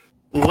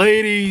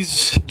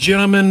Ladies,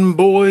 gentlemen,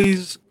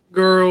 boys,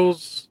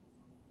 girls,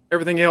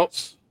 everything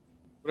else,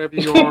 whatever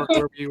you are,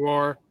 whoever you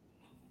are,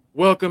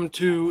 welcome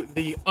to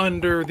the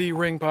Under the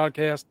Ring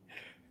podcast.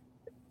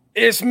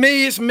 It's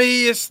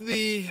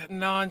the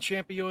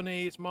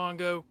non-champione, it's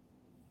Mongo. All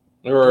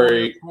Joined, of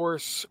right.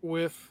 course,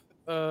 with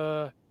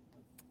the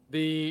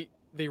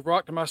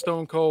rock to my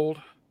stone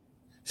cold,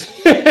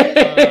 uh, or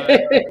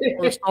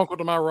the stone cold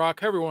to my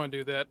rock, however you want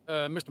to do that,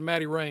 Mr.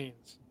 Matty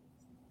Rains.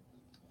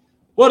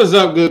 What is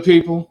up, good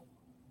people?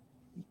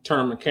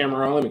 Turn my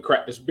camera on. Let me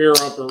crack this beer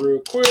open real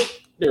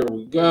quick. There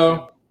we Okay.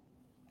 go.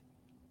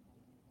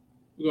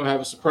 We're going to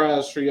have a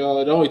surprise for y'all.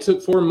 It only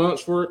took 4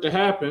 months for it to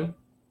happen,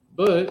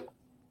 but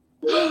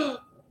I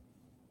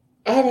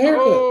have a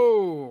haircut.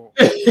 Oh,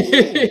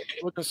 smooth,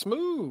 looking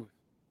smooth.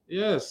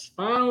 Yes,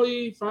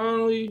 finally.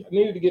 I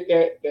needed to get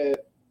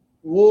that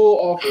wool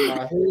off of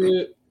my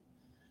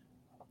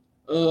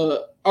head.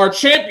 Our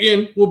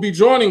champion will be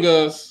joining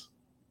us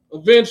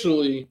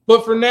eventually,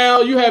 but for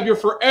now, you have your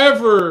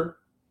forever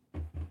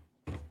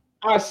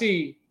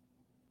IC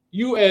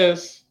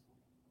US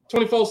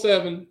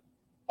 24/7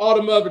 all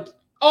the mother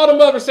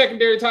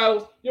secondary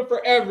titles. You're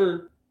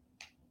forever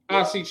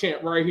IC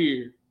champ right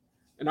here.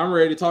 And I'm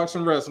ready to talk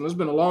some wrestling. It's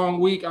been a long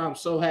week. I'm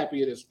so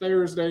happy it is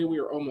Thursday. We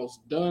are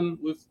almost done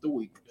with the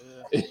week.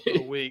 For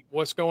the week.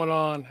 What's going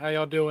on? How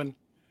y'all doing?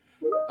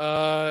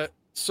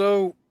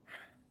 So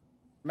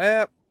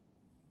Matt,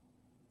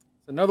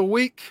 it's another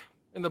week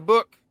in the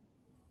book.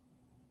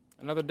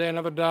 Another day,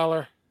 another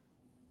dollar.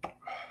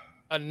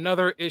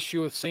 Another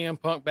issue of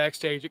CM Punk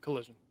backstage at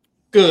Collision.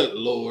 Good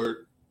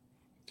Lord.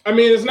 I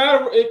mean,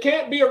 it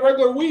can't be a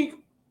regular week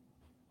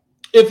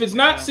if it's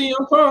not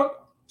CM Punk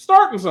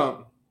starting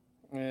something.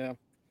 Yeah.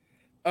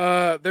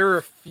 There are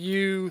a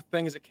few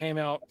things that came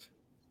out,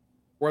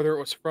 whether it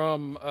was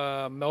from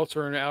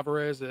Meltzer and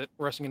Alvarez at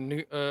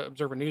Wrestling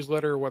Observer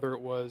newsletter, whether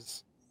it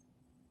was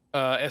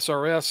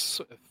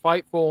SRS,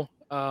 Fightful,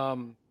 a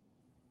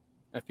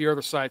few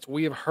other sites.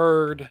 We have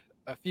heard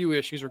a few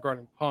issues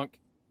regarding Punk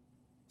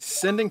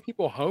sending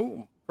people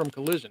home from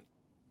Collision.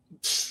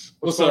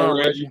 What's up,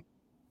 Reggie?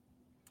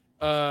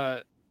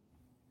 Trying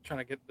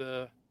to get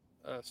the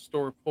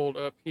story pulled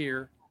up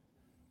here.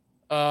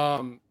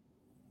 There's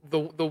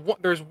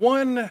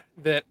one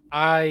that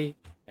I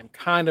am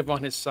kind of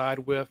on his side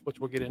with, which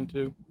we'll get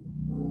into.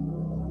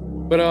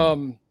 But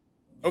over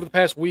the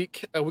past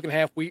week and a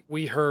half,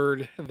 we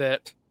heard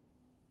that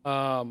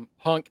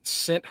Punk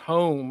sent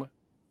home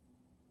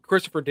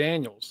Christopher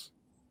Daniels,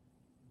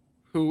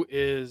 who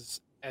is,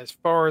 as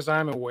far as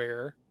I'm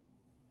aware,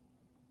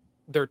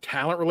 their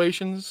talent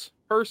relations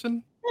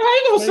person.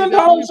 I ain't gonna send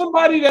home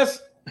somebody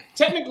that's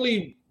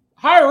technically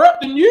higher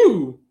up than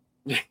you.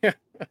 Yeah.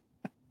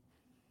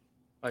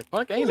 Like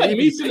Punk ain't like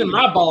me sending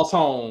my boss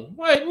home.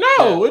 Like,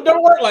 no, It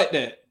don't work like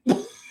that.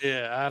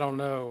 Yeah, I don't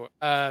know.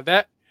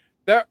 That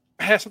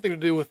has something to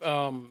do with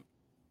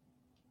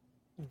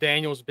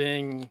Daniels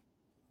being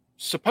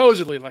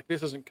supposedly, like,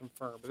 this isn't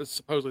confirmed, but this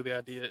supposedly the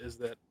idea is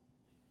that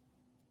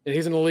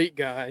he's an elite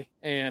guy,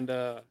 and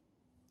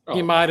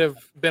he might have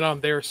been on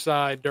their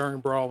side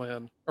during Brawl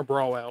In or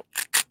Brawl Out.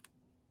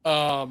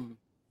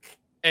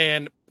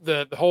 And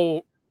the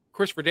whole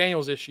Christopher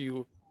Daniels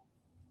issue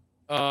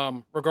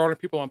regarding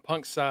people on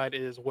Punk's side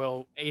is,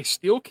 well, a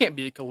steel can't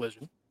be a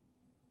Collision,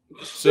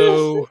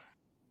 so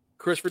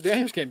Christopher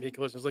Daniels can't be a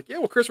Collision. It's like, yeah,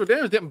 well, Christopher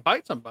Daniels didn't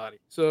bite somebody,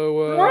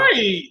 so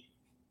right.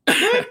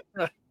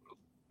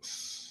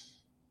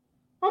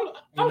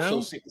 I'm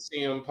so sick of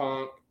CM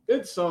Punk.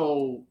 It's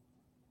so,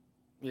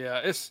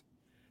 yeah, it's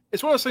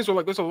one of those things where,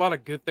 like, there's a lot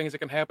of good things that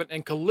can happen,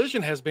 and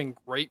Collision has been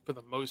great for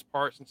the most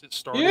part since it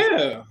started.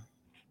 Yeah,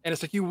 and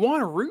it's like you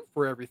want to root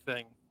for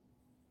everything,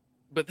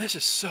 but this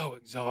is so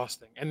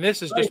exhausting, and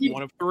this is just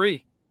one of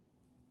three.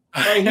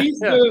 Like,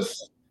 he's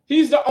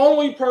the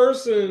only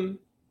person.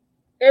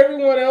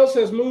 Everyone else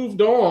has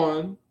moved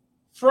on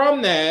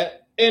from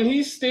that, and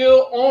he's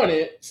still on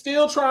it,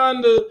 still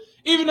trying to,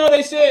 even though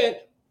they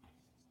said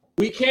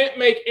we can't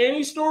make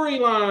any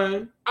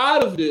storyline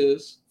out of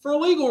this for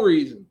legal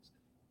reasons.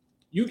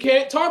 You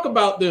can't talk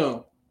about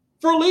them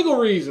for legal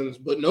reasons.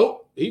 But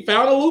nope, he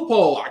found a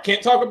loophole. I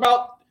can't talk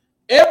about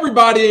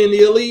everybody in the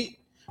elite,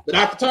 but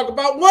I can talk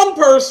about one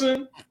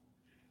person.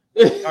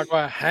 Talk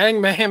about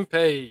Hangman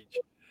Page.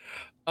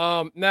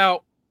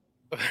 Now,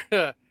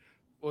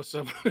 well,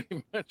 so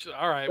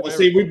all right. Well,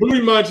 see, we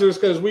booty munchers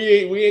because we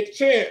ain't the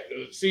champ.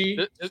 See,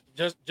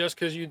 just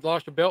because you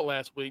lost your belt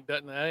last week,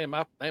 that ain't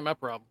my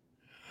problem.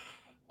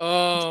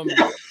 You're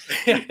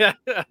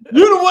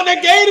the one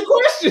that gave the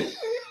question.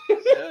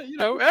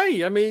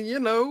 Hey, I mean,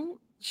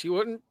 she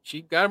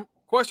got a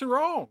question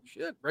wrong.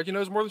 Shit, Reggie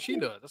knows more than she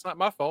does. That's not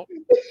my fault.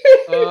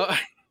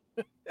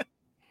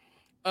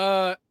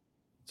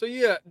 So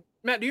yeah,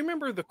 Matt, do you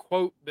remember the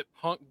quote that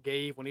Punk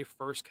gave when he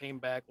first came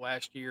back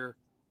last year?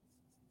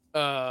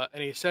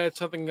 And he said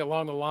something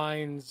along the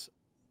lines,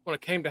 when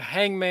it came to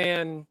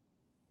Hangman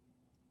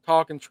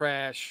talking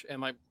trash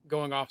and, like,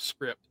 going off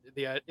script,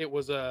 it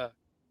was the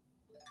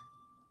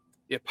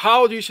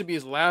apology should be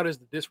as loud as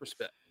the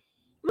disrespect.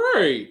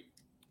 Right.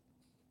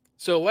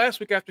 So last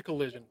week after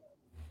Collision,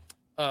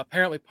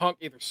 apparently Punk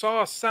either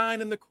saw a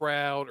sign in the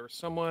crowd or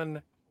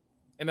someone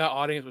in the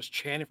audience was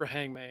chanting for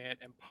Hangman,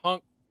 and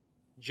Punk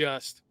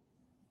just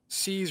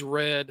sees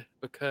red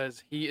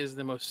because he is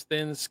the most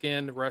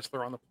thin-skinned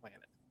wrestler on the planet.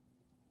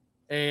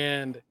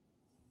 And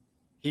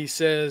he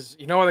says,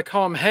 you know why they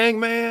call him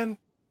Hangman?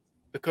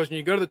 Because when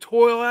you go to the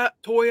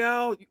toy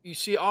aisle, you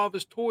see all of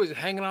his toys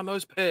hanging on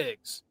those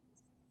pegs.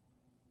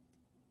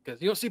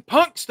 Because you don't see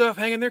Punk stuff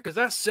hanging there because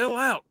that's sell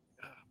out.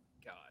 Oh,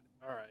 God.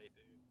 All right,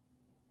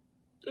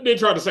 dude. They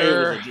tried to say it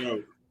was a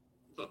joke.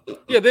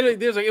 Yeah, then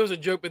it was a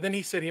joke, but then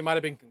he said he might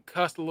have been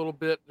concussed a little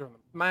bit during the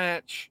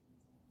match.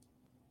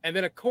 And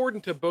then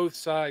according to both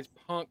sides,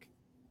 Punk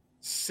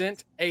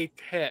sent a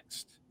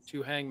text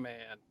to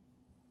Hangman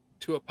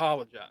to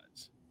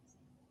apologize.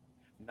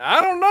 Now,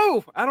 I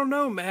don't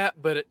know, Matt,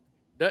 but it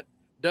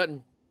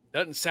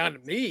doesn't sound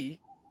to me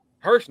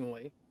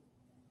personally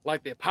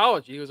like the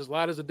apology was as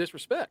loud as the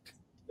disrespect.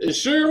 It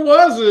sure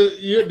was.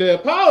 The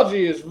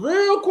apology is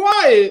real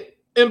quiet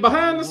and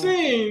behind the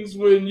scenes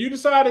when you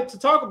decided to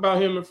talk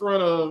about him in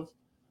front of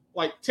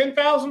like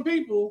 10,000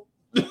 people.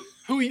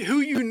 who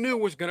you knew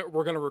were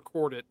gonna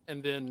record it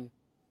and then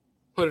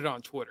put it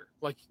on Twitter.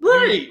 Like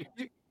right.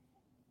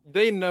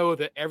 They know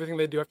that everything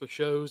they do after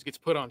shows gets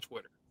put on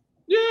Twitter.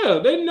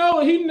 Yeah, they know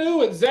he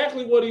knew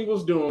exactly what he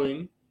was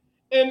doing.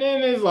 And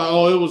then it's like,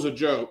 oh, it was a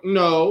joke.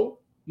 No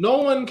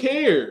one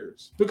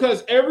cares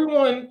because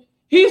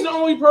he's the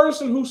only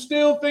person who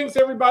still thinks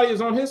everybody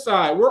is on his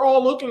side. We're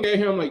all looking at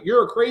him like,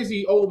 you're a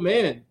crazy old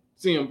man,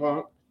 CM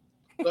Punk.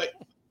 Like,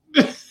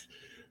 this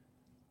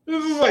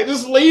is like,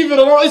 just leave it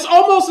alone. It's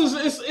almost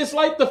it's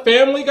like the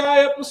Family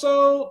Guy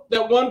episode,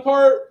 that one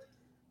part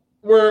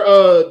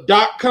where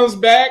Doc comes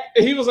back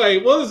and he was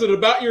like, what is it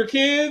about your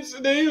kids?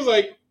 And then he was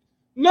like,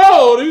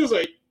 no. And he was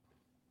like,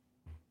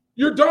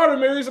 your daughter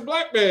marries a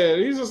black man.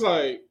 And he's just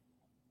like,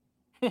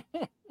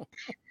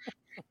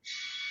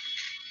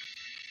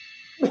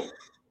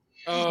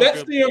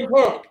 that's CM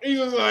Punk. He's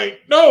just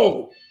like,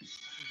 no.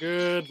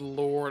 Good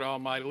Lord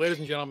Almighty. Ladies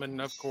and gentlemen,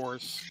 of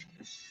course,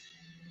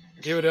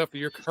 give it up for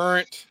your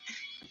current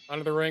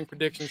Under the Ring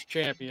Predictions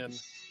champion.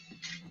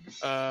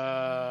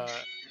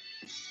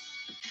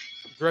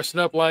 Dressing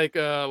up like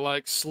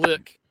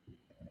Slick,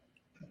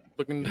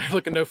 looking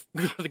to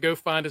go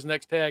find his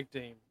next tag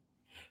team.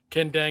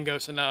 Ken Dango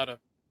Sonata.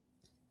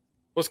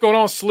 What's going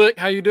on, Slick?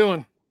 How you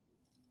doing?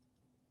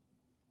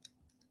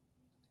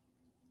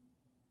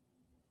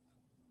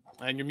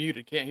 And you're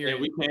muted. Can't hear you.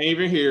 We can't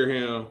even hear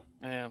him.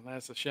 Man,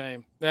 that's a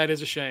shame. That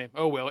is a shame.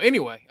 Oh well.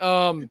 Anyway,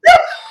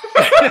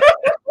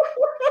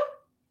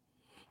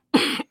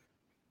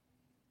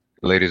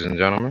 ladies and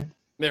gentlemen.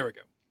 There we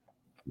go.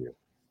 Yeah.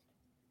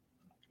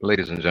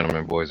 Ladies and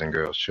gentlemen, boys and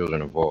girls,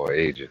 children of all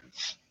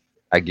ages,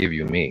 I give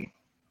you me,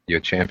 your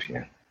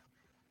champion.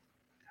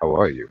 How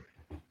are you?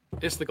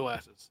 It's the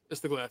glasses.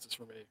 It's the glasses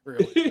for me,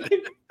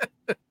 really.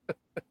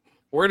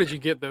 Where did you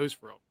get those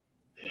from?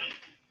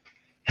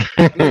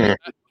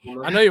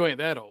 I know you ain't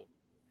that old.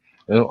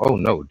 Oh,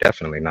 no,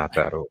 definitely not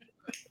that old.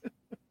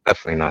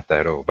 Definitely not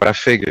that old. But I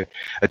figure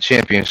a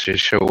champion should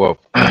show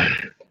up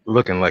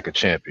looking like a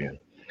champion.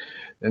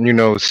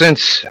 And,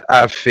 since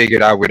I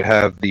figured I would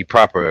have the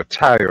proper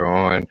attire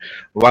on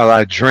while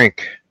I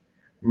drink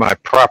my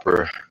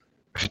proper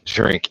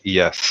drink,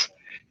 yes.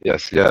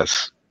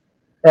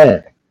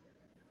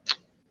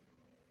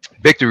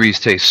 Victories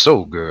taste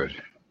so good.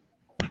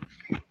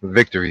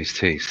 Victories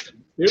taste.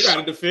 You're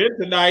about to defend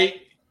tonight.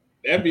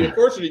 That'd be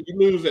unfortunate. You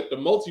lose at the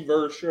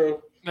Multiverse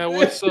show. That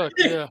would suck.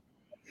 Yeah.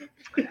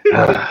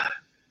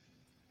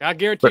 I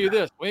guarantee you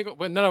this: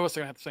 none of us are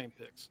gonna have the same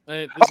picks.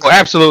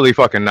 Absolutely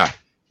fucking not.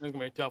 It's gonna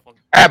be a tough one.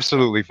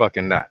 Absolutely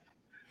fucking not.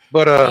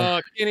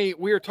 But Kenny,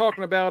 we were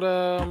talking about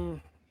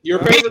your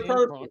favorite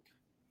person,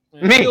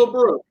 me. Bill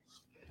Brooks.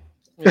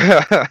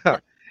 Yeah.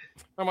 Talking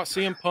about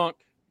CM Punk,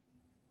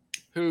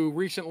 who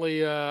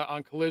recently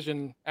on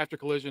Collision, after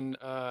Collision,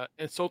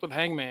 insulted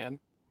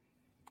Hangman,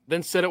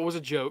 then said it was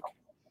a joke,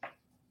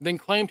 then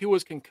claimed he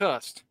was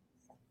concussed,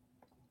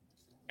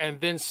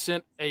 and then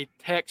sent a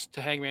text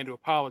to Hangman to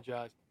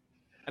apologize.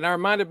 And I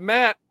reminded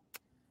Matt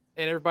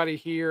and everybody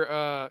here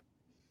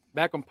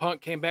back when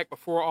Punk came back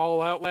before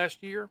All Out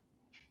last year.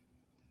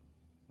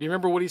 Do you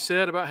remember what he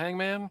said about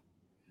Hangman?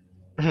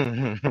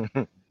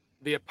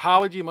 The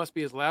apology must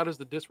be as loud as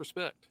the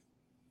disrespect.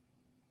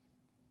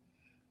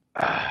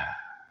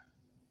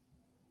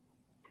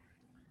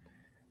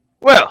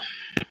 Well,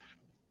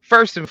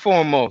 first and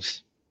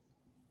foremost,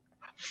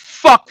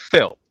 fuck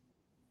Phil.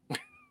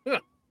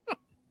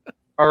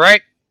 All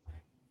right?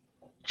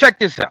 Check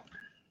this out.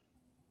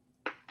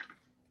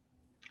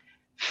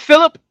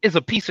 Philip is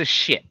a piece of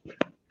shit.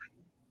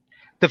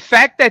 The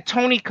fact that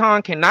Tony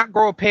Khan cannot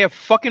grow a pair of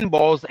fucking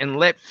balls and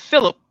let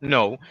Philip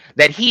know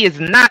that he is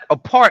not a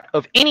part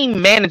of any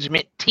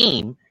management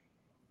team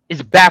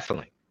is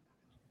baffling.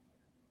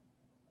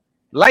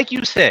 Like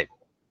you said,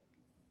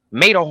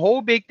 made a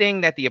whole big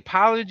thing that the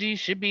apology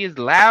should be as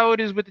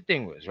loud as what the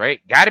thing was, right?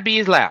 Got to be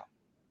as loud.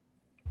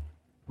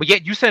 But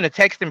yet you send a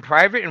text in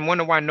private and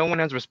wonder why no one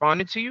has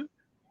responded to you?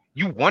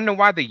 You wonder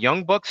why the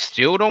Young Bucks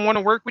still don't want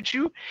to work with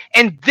you?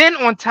 And then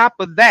on top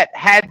of that,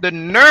 had the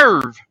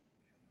nerve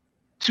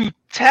to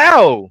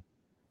tell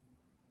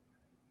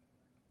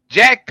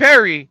Jack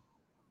Perry.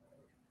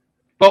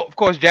 But of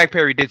course, Jack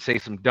Perry did say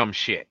some dumb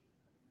shit.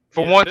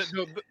 For once,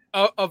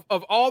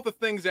 of all the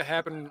things that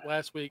happened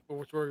last week,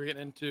 which we're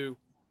getting into,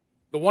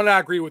 the one I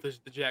agree with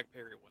is the Jack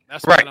Perry one.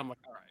 That's right. I'm like,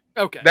 all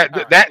right, okay.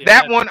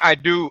 That one I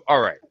do.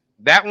 All right,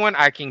 that one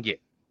I can get.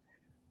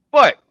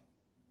 But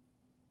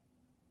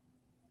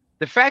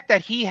the fact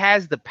that he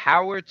has the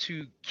power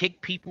to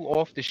kick people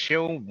off the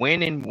show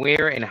when and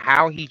where and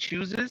how he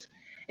chooses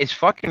is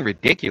fucking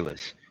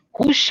ridiculous.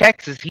 Whose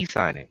checks is he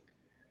signing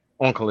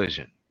on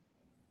Collision?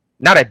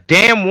 Not a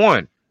damn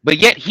one. But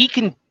yet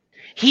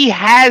he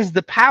has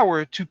the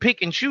power to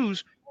pick and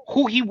choose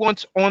who he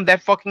wants on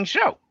that fucking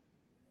show.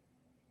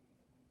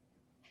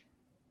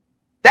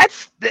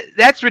 That's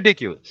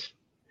ridiculous.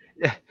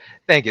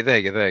 Thank you.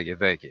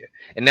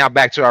 And now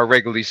back to our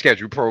regularly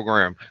scheduled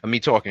program of me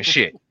talking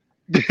shit.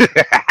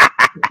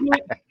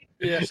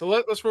 Yeah, so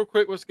let's real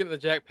quick. Let's get into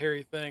the Jack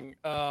Perry thing.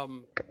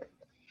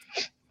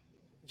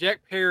 Jack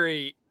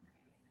Perry,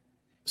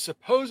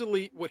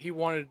 supposedly, what he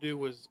wanted to do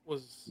was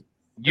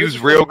use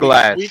real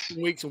glass.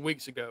 Weeks and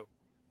weeks ago,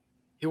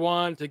 he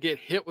wanted to get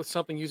hit with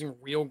something using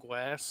real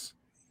glass.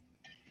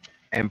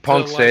 And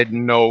Punk said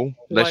no.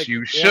 Let's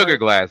use sugar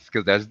glass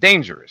because that's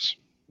dangerous.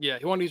 Yeah,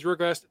 he wanted to use real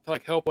glass to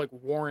help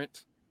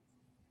warrant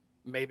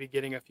maybe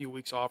getting a few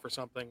weeks off or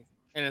something.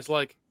 And it's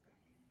like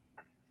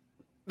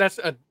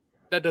that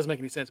doesn't make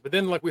any sense. But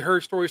then we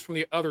heard stories from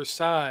the other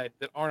side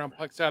that aren't on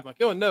Punk's side. I'm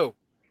like, oh no,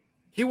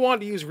 he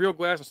wanted to use real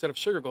glass instead of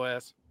sugar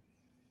glass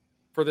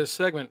for this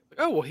segment.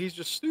 Oh well, he's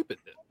just stupid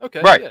then. Okay,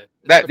 right.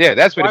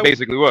 That's what it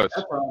basically was.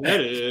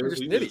 That is.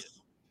 Just an idiot.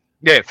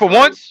 Yeah, for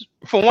once,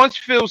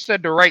 Phil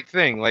said the right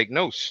thing. Like,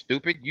 no,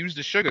 stupid, use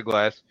the sugar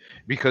glass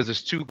because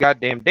it's too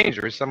goddamn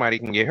dangerous. Somebody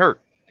can get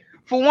hurt.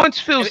 For once,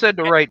 Phil said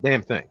the right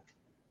damn thing.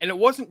 And it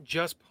wasn't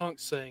just Punk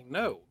saying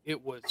no.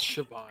 It was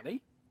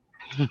Shivani.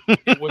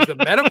 It was the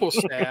medical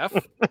staff,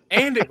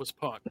 and it was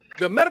Punk.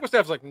 The medical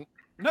staff was like,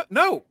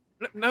 no.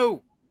 I said,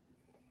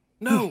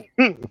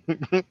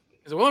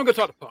 well, I'm going to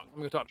talk to Punk.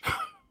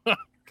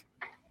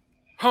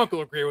 Punk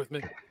will agree with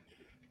me.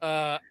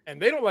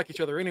 And they don't like each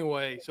other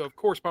anyway, so of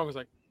course Punk was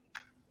like,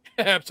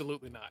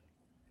 absolutely not.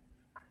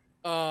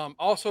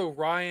 Also,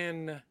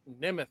 Ryan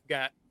Nemeth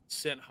got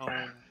sent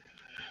home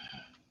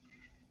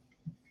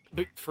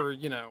for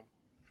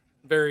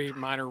very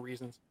minor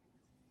reasons.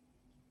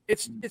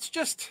 It's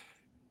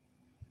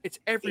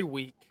every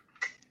week.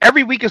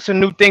 Every week it's a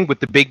new thing with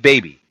the Big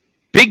Baby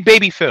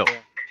Phil. Yeah.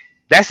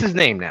 That's his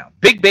name now,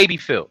 Big Baby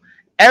Phil.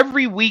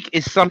 Every week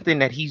is something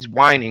that he's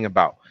whining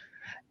about.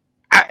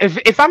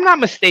 If I'm not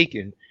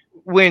mistaken,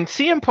 when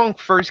CM Punk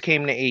first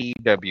came to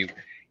AEW,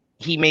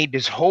 he made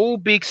this whole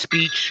big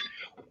speech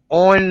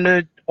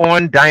on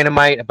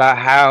Dynamite about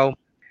how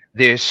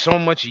there's so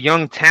much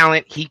young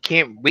talent he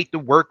can't wait to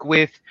work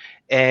with,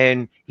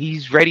 and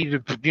he's ready to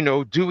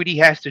do what he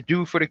has to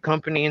do for the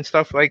company and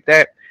stuff like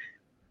that.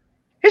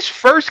 His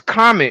first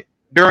comment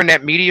during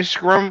that media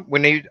scrum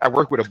when I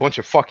work with a bunch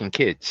of fucking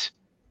kids.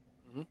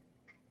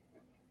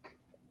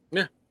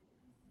 Yeah.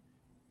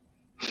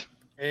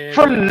 And,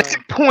 from that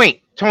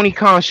point, Tony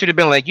Khan should have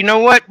been like, you know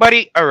what,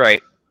 buddy? All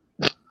right.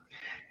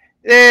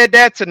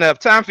 That's enough.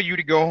 Time for you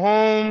to go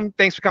home.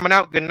 Thanks for coming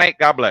out. Good night.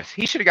 God bless.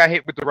 He should have got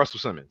hit with the Russell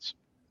Simmons.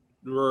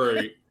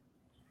 Right.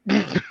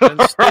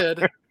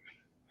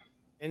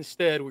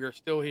 Instead, we are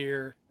still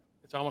here.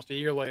 It's almost a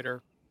year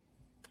later.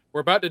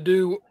 We're about to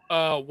do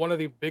one of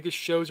the biggest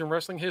shows in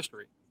wrestling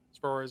history as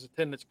far as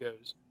attendance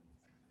goes.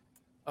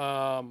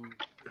 And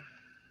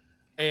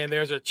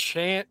there's a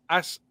chance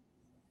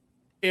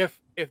if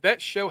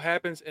that show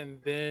happens and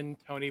then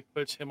Tony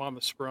puts him on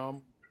the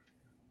scrum,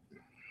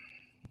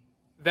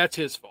 that's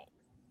his fault.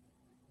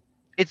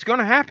 It's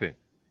gonna happen.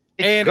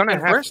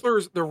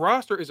 Wrestlers, the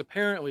roster is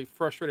apparently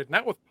frustrated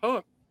not with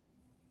Punk,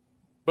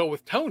 but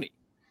with Tony,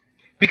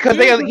 because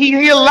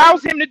he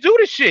allows him to do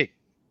the shit.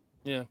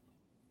 Yeah.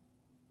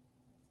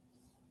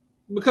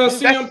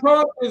 Because CM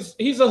Punk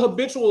he's a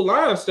habitual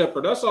line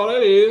stepper. That's all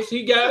that is.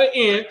 He got an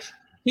inch.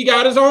 He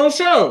got his own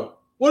show.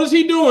 What is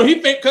he doing? He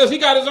think because he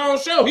got his own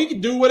show, he can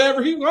do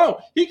whatever he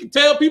wants. He can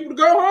tell people to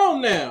go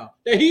home now.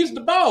 That he's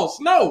the boss.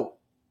 No.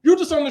 You're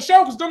just on the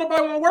show because don't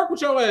nobody want to work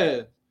with your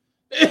ass.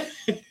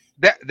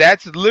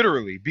 That's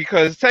literally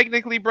because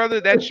technically,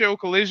 brother, that show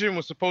Collision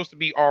was supposed to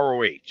be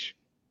ROH.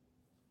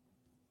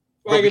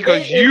 But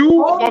because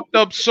you fucked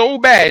up so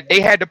bad,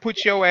 they had to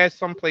put your ass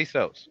someplace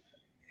else.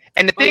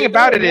 And the thing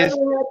about it is,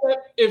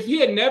 if he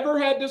had never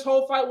had this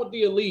whole fight with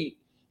the Elite,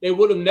 they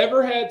would have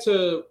never had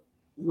to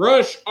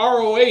rush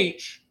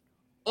ROH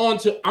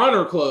onto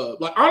Honor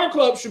Club. Like Honor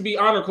Club should be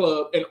Honor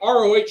Club, and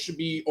ROH should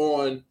be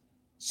on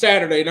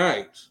Saturday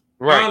nights.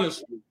 Right.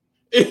 Honestly,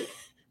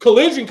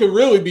 Collision could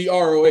really be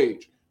ROH,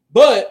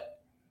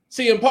 but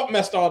CM Punk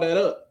messed all that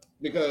up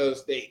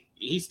because he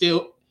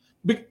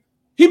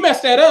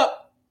messed that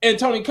up, and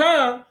Tony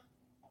Khan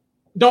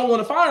don't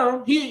want to fire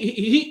him.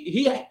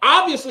 He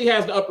obviously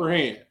has the upper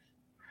hand.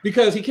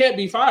 because he can't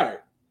be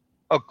fired.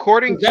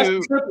 According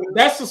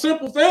That's the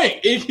simple thing.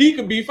 He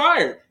could be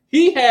fired.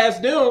 He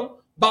has them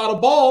by the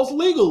balls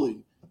legally.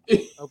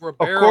 Over a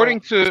barrel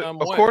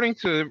according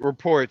to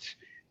reports,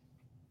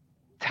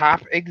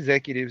 top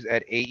executives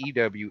at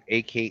AEW,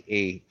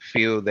 aka,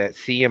 feel that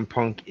CM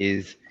Punk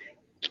is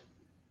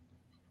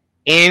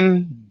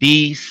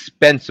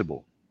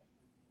indispensable.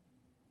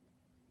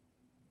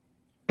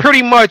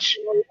 Pretty much,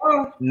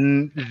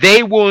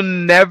 they will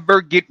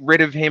never get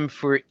rid of him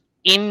for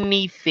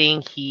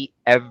anything he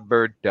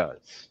ever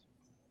does.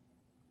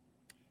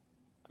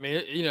 I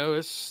mean,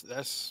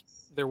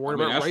 they're worried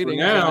about that's for ratings.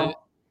 now.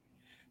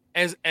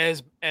 As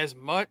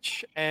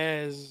much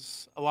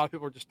as a lot of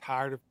people are just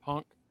tired of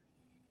Punk,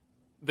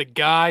 the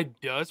guy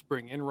does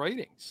bring in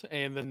ratings,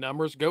 and the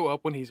numbers go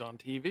up when he's on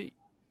TV.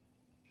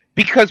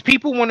 Because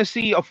people want to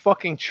see a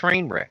fucking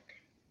train wreck.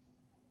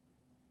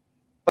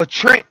 A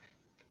train.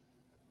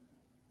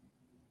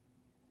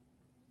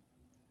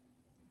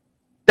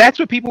 That's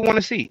what people want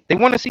to see. They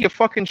want to see a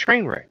fucking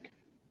train wreck.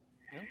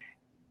 Yeah.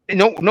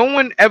 No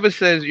one ever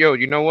says, "Yo,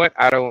 you know what?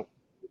 I don't.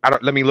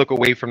 Let me look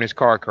away from this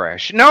car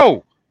crash."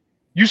 No,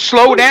 you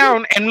slow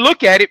down and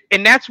look at it,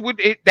 and that's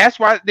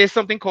why there's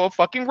something called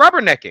fucking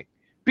rubbernecking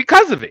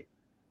because of it.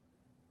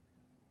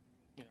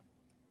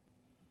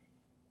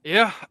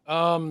 Yeah.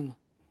 I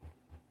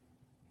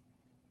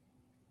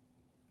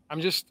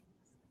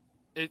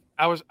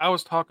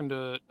was talking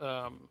to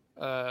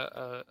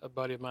a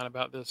buddy of mine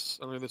about this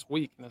earlier this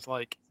week, and it's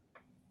like,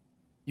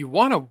 you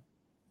want to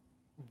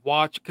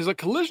watch, because a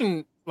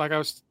Collision, like I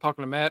was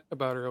talking to Matt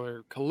about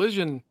earlier,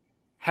 Collision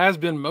has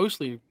been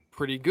mostly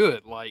pretty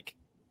good. Like,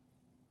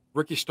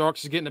 Ricky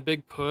Starks is getting a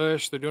big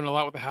push. They're doing a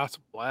lot with the House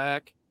of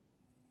Black.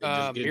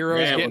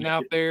 Miro's getting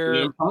out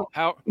there.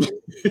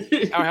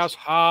 Powerhouse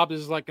Hobbs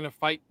is like going to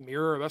fight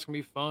Miro. That's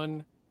going to be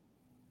fun.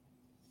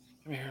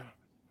 Come here.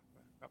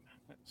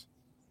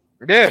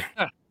 Yeah.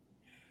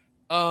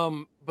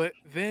 But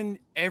then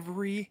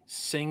every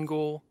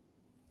single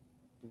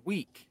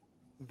week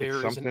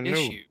there is an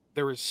issue.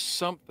 There is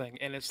something,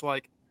 and it's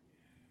like,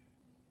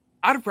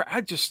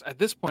 I just at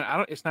this point,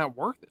 it's not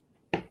worth it.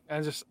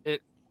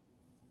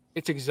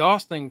 It's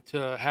exhausting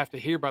to have to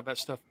hear about that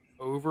stuff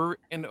over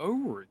and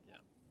over again.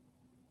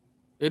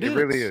 It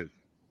really is.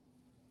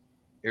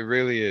 It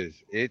really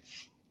is.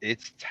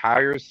 It's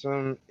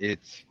tiresome.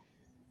 It's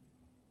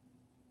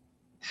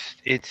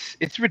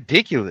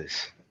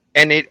ridiculous.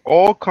 And it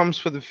all comes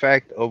for the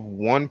fact of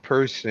one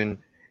person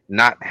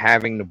not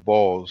having the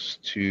balls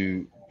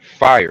to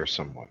fire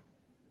someone.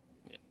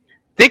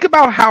 Think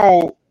about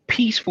how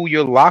peaceful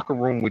your locker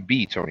room would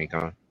be, Tony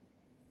Khan.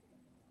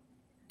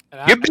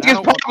 Your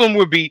biggest problem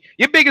would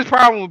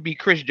be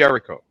Chris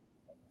Jericho.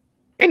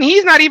 And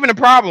he's not even a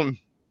problem.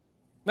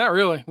 Not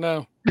really,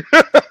 no.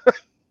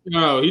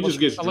 No, he just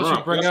gets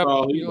drunk.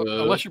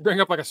 Unless you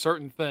bring up like a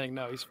certain thing,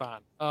 no, he's fine.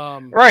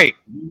 Right.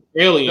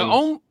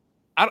 Aliens.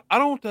 I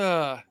don't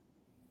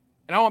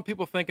and I don't want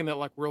people thinking that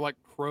like we're like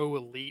pro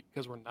elite,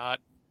 because we're not.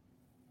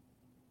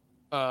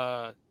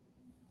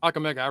 Like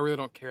Omega, I really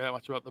don't care that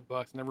much about the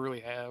Bucks. Never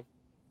really have.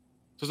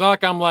 So it's not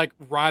like I'm like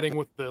riding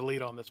with the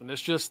elite on this one. It's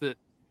just that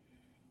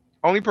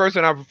only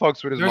person I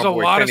fucks with is my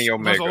boy Kenny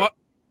Omega.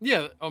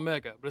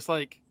 Omega, but it's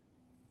like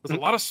there's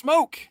a lot of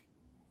smoke.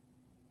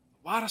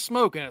 A lot of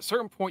smoke, and at a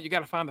certain point, you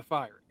got to find the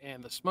fire,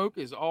 and the smoke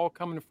is all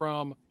coming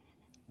from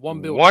one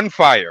building. One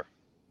fire.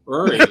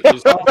 Right.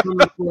 It's all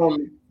coming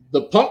from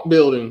the Punk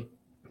building.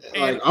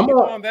 And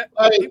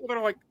like, people that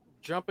are like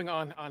jumping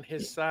on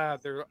his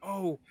side, they're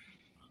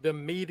the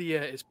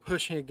media is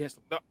pushing against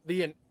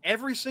the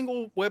every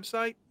single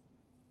website,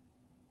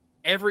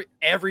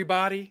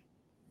 everybody.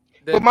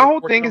 But my whole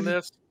thing is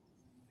this.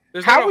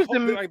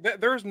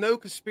 There's no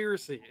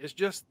conspiracy. It's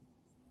just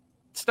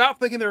stop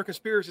thinking there are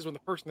conspiracies when the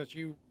person that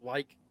you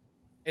like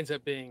ends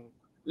up being.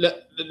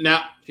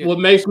 Now, what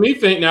makes me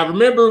think? Now,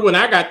 remember when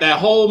I got that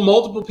whole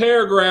multiple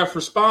paragraph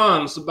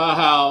response about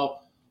how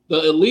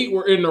the elite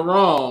were in the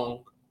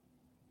wrong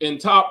in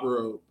Top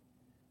Rope,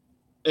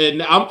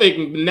 and I'm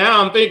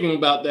thinking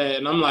about that,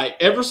 and I'm like,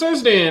 ever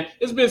since then,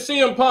 it's been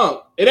CM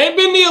Punk. It ain't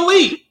been the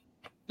elite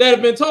that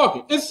have been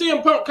talking. It's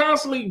CM Punk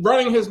constantly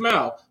running his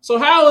mouth. So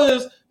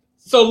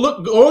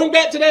going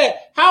back to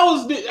that, how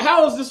is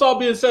this all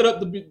being set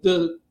up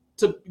to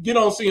get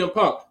on CM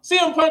Punk?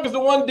 CM Punk is the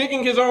one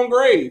digging his own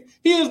grave.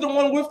 He is the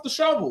one with the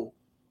shovel,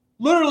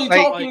 literally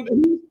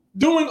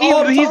doing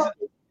all the time.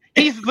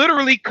 He's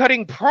literally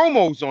cutting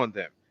promos on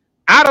them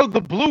out of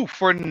the blue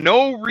for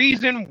no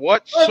reason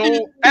whatsoever.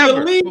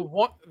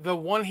 The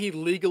one he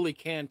legally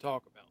can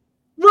talk about.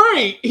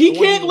 Right. He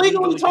can't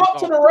legally talk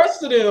to the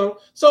rest of them,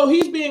 so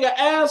he's being an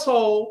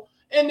asshole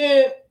and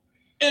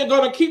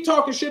gonna keep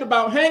talking shit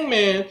about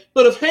Hangman.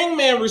 But if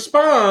Hangman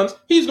responds,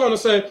 he's gonna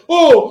say,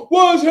 "Oh,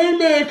 why is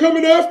Hangman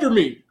coming after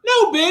me?"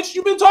 No, bitch,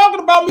 you've been talking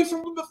about me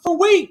for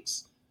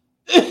weeks.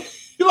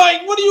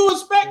 Like, what do you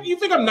expect? You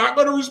think I'm not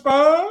gonna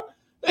respond?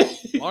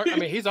 Mark, I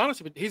mean, he's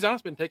honestly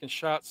been taking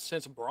shots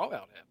since Brawl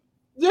Out happened.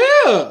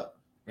 Yeah.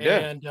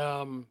 And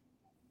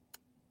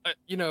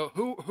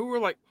who are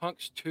like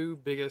Punk's two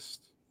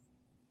biggest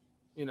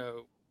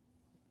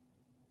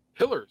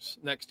pillars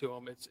next to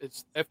him.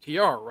 It's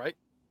FTR, right?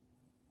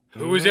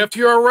 Who is Mhm.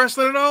 FTR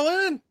wrestling it all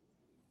in?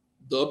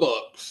 The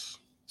Bucks.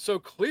 So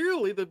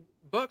clearly, the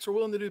Bucks are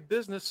willing to do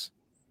business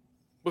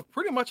with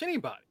pretty much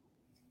anybody.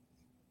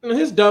 And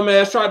his dumb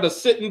ass tried to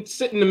sit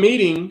in the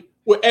meeting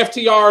with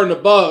FTR and the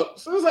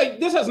Bucks. It was like,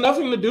 this has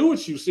nothing to do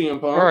with you, CM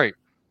Punk. Right.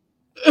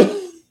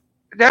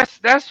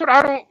 That's what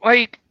I don't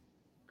like.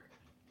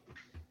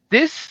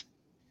 This,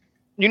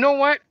 you know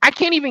what? I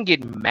can't even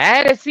get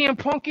mad at CM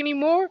Punk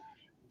anymore.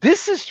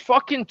 This is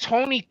fucking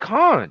Tony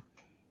Khan.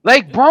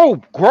 Like, bro,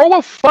 grow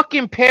a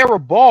fucking pair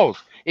of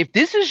balls. If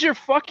this is your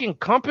fucking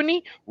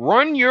company,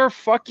 run your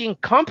fucking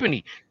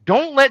company.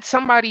 Don't let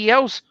somebody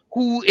else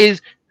who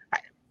is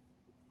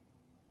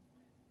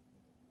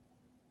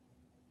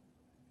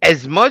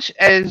as much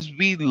as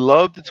we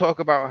love to talk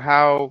about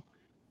how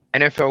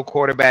NFL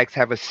quarterbacks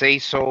have a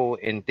say-so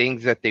in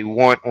things that they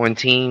want on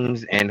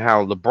teams and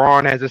how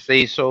LeBron has a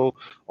say-so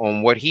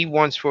on what he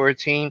wants for a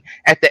team.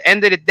 At the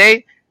end of the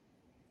day,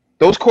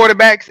 those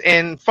quarterbacks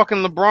and fucking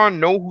LeBron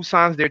know who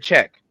signs their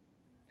check.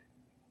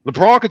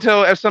 LeBron could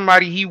tell if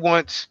somebody he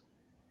wants,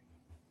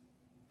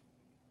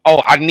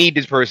 oh, I need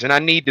this person. I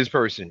need this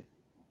person.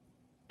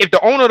 If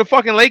the owner of the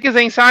fucking Lakers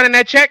ain't signing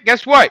that check,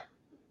 guess what?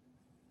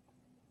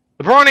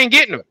 LeBron ain't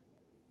getting them.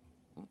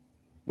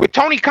 With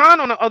Tony Khan,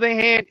 on the other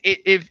hand,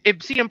 if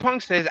CM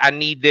Punk says, I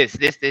need this,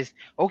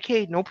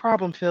 okay, no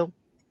problem, Phil.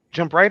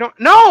 Jump right on.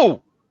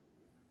 No!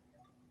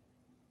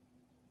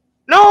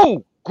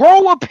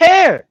 Grow a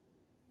pair.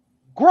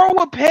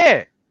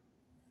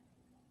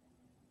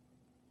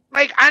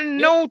 Like, I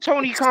know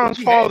Tony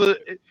Khan's father,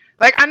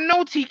 like, I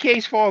know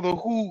TK's father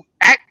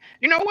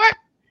you know what?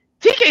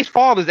 TK's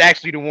father is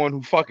actually the one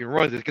who fucking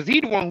runs this because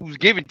he's the one who's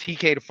giving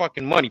TK the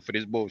fucking money for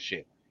this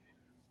bullshit.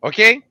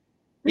 Okay?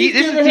 This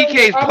is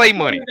TK's play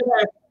money.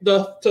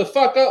 To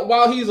fuck up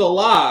while he's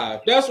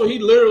alive. That's what he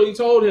literally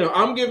told him.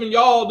 I'm giving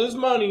y'all this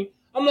money.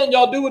 I'm letting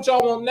y'all do what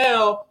y'all want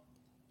now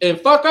and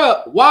fuck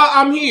up while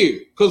I'm here.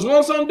 Because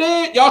once I'm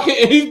dead, y'all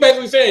can't. He's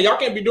basically saying y'all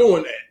can't be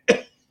doing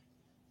that.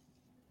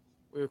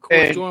 We're of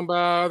course joined by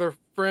our other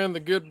friend,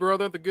 the good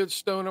brother, the good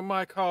stoner,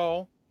 Mike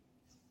Hall.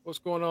 What's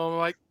going on,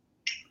 Mike?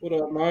 What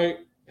up,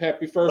 Mike?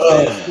 Happy first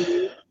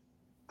day.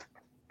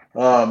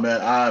 Oh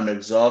man, I'm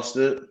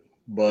exhausted.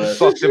 But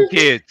fuck them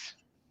kids.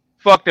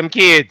 Fuck them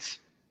kids.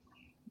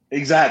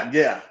 Exactly.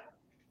 Yeah.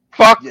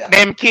 Fuck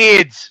them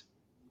kids.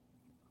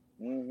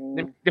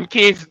 Mm-hmm. Them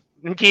kids.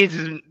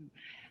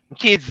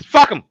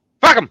 Fuck them.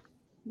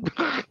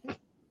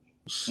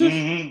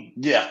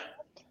 Mm-hmm. Yeah.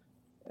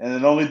 And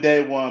it only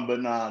day one,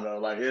 but nah, though.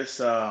 Like it's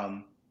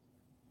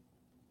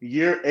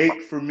year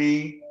 8 for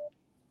me,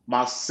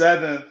 my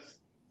 7th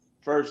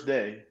first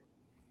day.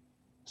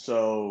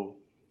 So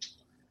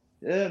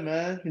yeah,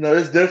 man.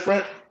 It's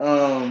different.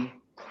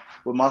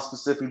 With my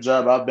specific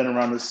job, I've been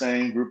around the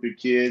same group of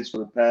kids for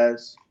the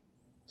past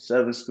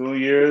 7 school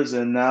years,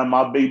 and now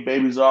my big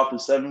baby's off in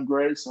 7th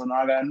grade, so now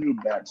I got a new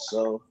batch.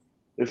 So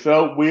it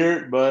felt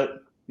weird,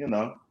 but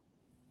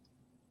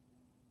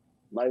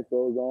life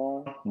goes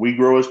on. We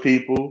grow as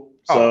people.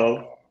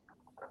 So,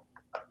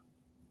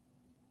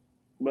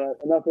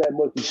 but enough of that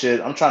mushy shit.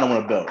 I'm trying to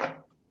win a belt.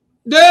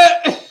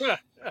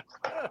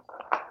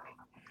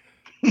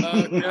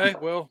 Okay,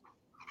 well,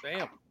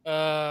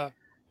 damn.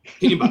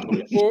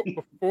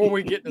 Before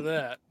we get to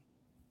that,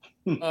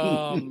 we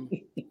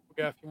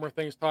got a few more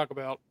things to talk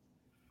about.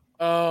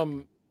 I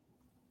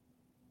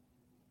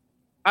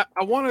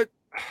want to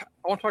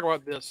talk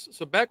about this.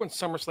 So back when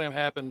SummerSlam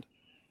happened,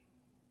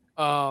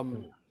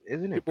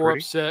 Isn't it people were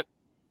pretty? upset,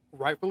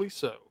 rightfully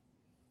so.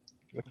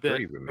 That's That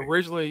pretty with me.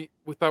 originally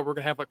we thought we were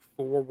gonna have like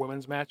 4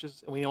 women's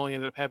matches, and we only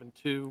ended up having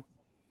 2.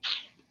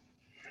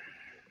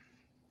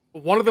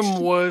 One of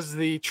them was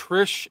the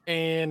Trish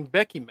and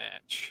Becky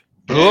match.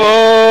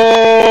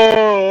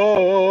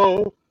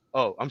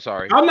 Oh, I'm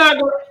sorry. I'm not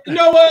going to. You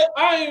know what?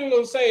 I ain't even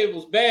going to say it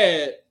was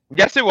bad.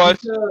 Yes, it was.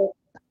 No,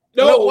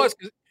 it was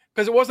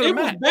because it wasn't a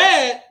match. It was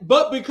bad,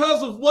 but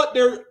because of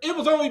it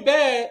was only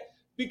bad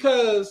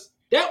because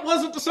that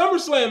wasn't the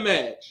SummerSlam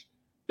match.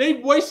 They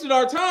wasted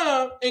our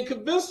time and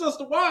convinced us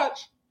to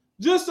watch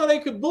just so they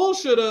could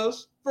bullshit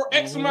us for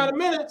X amount of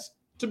minutes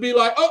to be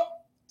like, oh,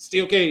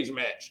 steel cage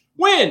match.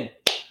 Win.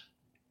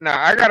 Nah,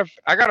 I got a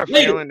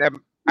feeling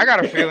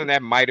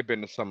that might have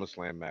been the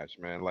SummerSlam match,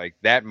 man. Like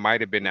that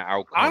might have been the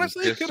outcome.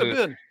 Honestly, it could have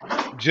been.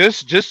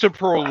 Just to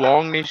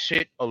prolong this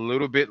shit a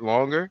little bit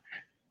longer.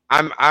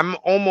 I'm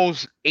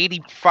almost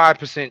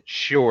 85%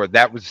 sure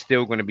that was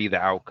still going to be the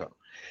outcome.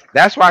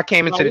 That's why I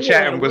came into the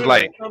chat and was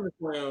like,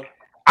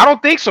 I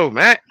don't think so,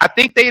 man. I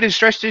think they'd have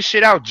stretched this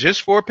shit out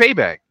just for a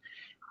payback.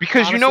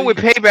 Because honestly, with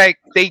payback,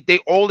 they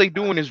all they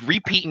doing is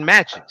repeating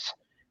matches.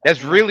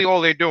 That's really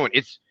all they're doing.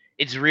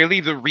 It's really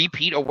the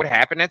repeat of what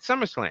happened at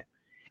SummerSlam.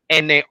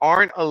 And there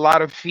aren't a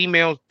lot of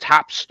female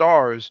top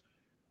stars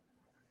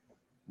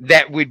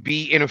that would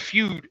be in a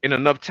feud in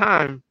enough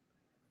time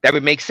that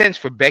would make sense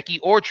for Becky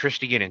or Trish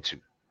to get into.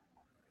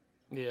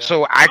 Yeah.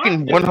 So I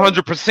can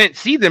 100%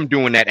 see them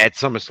doing that at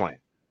SummerSlam.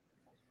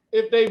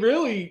 If they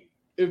really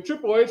if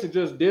Triple H had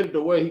just did it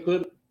the way he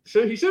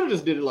should have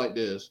just did it like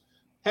this.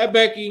 Had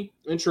Becky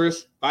and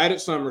Trish fight at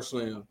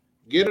SummerSlam,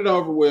 get it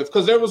over with,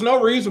 because there was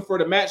no reason for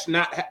the match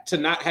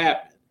not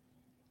happen.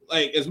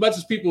 Like, as much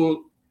as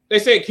people, they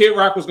said Kid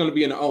Rock was going to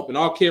be in the Open.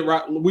 All Kid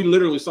Rock, we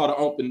literally saw the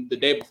Open the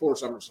day before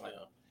SummerSlam.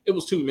 It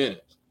was 2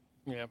 minutes.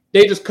 Yeah,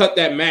 they just cut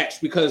that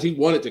match because he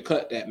wanted to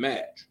cut that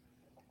match.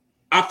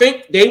 I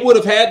think they would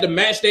have had the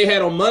match they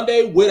had on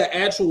Monday with an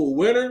actual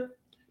winner.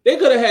 They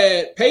could have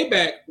had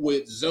Payback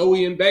with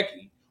Zoe and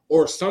Becky,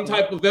 or some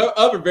type of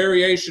other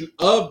variation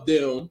of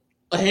them,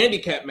 a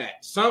handicap match,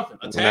 something,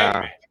 a tag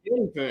match,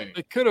 anything.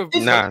 They could have.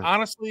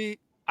 Honestly,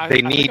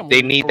 they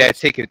need that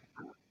ticket.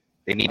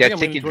 They need that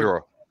ticket draw.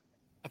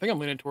 I think I'm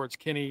leaning towards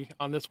Kenny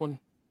on this one.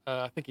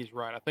 I think he's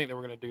right. I think they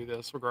were going to do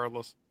this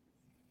regardless.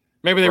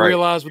 Maybe they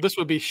realized this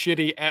would be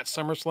shitty at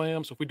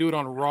SummerSlam, so if we do it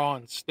on Raw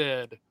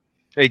instead,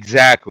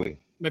 exactly,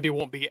 maybe it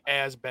won't be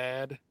as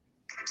bad.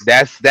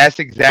 That's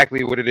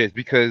exactly what it is,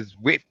 because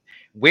with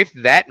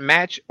that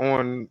match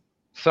on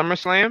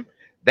SummerSlam,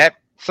 that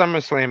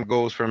SummerSlam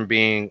goes from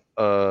being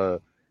a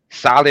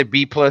solid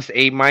B+,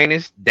 A-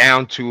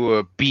 down to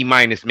a B-,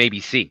 maybe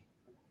C.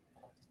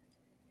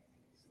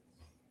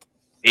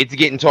 It's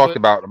getting talked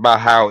about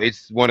how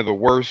it's one of the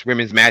worst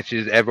women's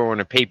matches ever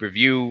on a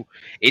pay-per-view.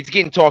 It's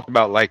getting talked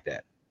about like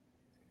that.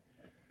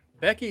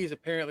 Becky is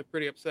apparently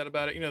pretty upset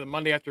about it. The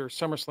Monday after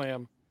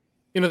SummerSlam,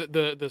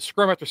 the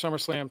scrum after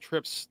SummerSlam,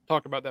 Trips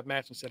talked about that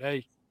match and said,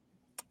 hey,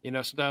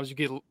 sometimes you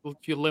get a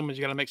few lemons,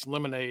 you got to make some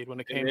lemonade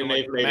when it came to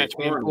the match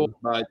being cool.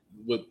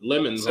 With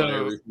lemons on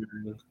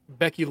everything.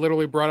 Becky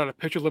literally brought out a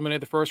pitcher of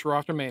lemonade the first Raw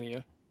after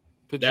Mania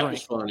to drink. That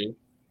was funny.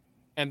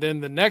 And then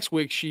the next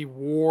week, she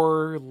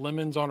wore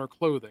lemons on her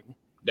clothing.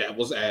 That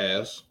was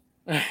ass.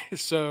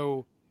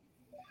 So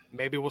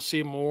maybe we'll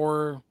see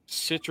more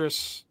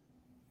citrus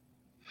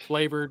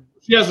flavored.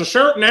 She has a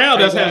shirt now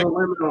that has a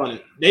lemon on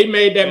it. They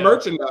made that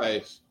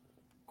merchandise.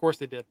 Of course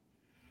they did.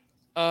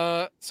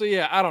 So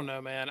yeah, I don't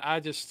know, man.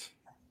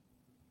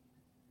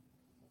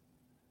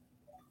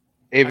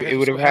 It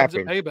would have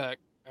happened. Payback,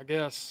 I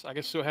guess.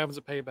 So it happens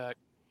at Payback.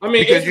 I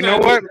mean, because you know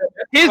what?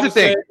 Here's the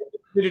thing.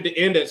 Did it to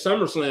end at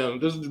SummerSlam?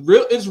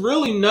 It's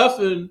really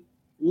nothing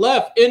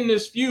left in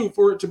this feud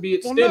for it to be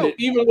extended. Well, no.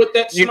 Even with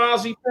that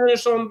snazzy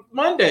finish on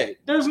Monday,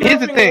 there's nothing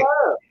Here's the thing.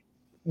 left.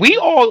 We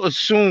all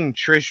assumed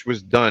Trish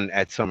was done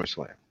at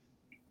SummerSlam.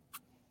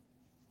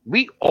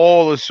 We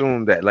all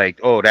assumed that, like,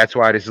 oh, that's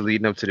why this is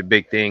leading up to the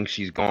big thing.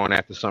 She's gone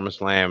after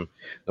SummerSlam,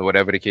 or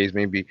whatever the case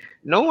may be.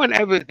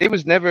 There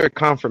was never a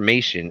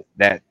confirmation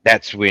that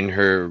that's when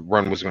her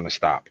run was going to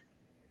stop.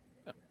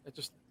 It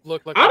just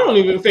looked like. I don't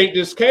even think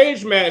this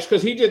cage match,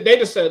 because they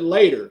just said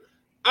later.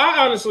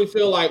 I honestly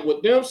feel like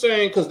with them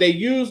saying, because they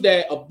used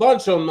that a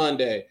bunch on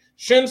Monday,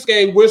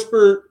 Shinsuke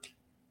whispered,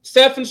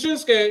 Seth and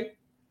Shinsuke,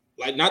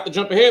 like, not to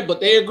jump ahead, but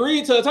they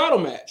agreed to a title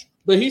match.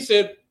 But they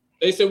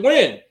said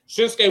when?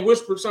 Shinsuke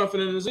whispered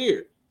something in his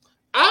ear.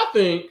 I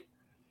think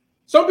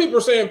some people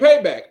are saying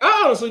Payback.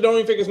 I honestly don't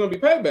even think it's going to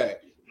be Payback.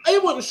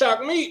 It wouldn't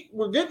shock me.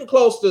 We're getting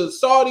close to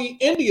Saudi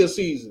India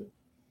season.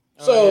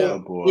 So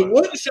it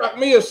wouldn't shock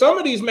me if some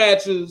of these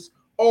matches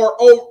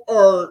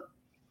are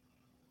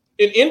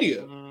in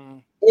India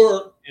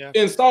or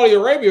in Saudi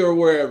Arabia or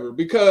wherever,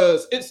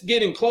 because it's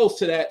getting close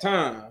to that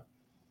time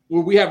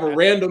where we have a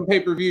random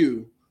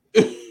pay-per-view.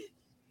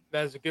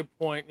 That is a good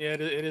point. Yeah,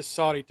 it is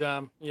Saudi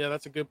time. Yeah,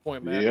 that's a good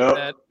point, man.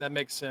 Yep. That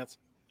makes sense.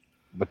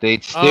 But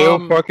they'd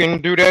still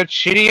fucking do that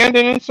shitty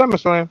ending in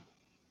SummerSlam.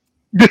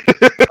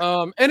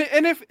 And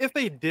if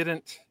they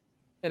didn't,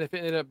 and if it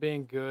ended up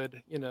being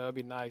good, it'd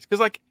be nice. Because,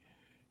 like,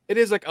 it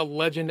is like a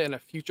legend and a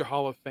future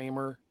Hall of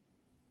Famer.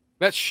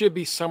 That should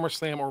be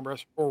SummerSlam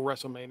or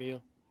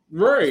WrestleMania.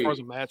 Right. As far as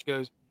the match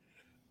goes.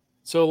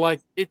 So, like,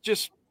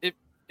 this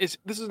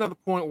is another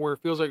point where it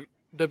feels like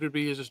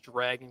WWE is just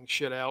dragging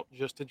shit out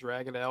just to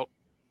drag it out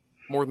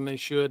more than they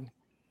should.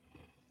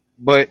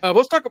 But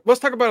let's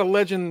talk about a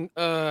legend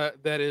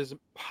that is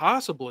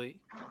possibly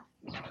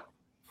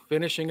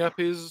finishing up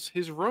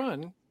his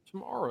run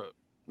tomorrow,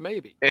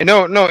 maybe.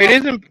 No, it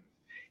isn't.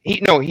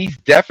 He's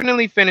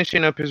definitely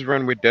finishing up his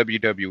run with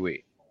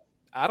WWE.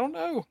 I don't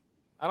know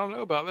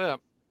about that.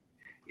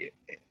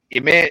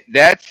 Man,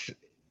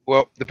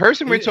 the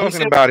person we're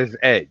talking about is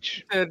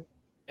Edge.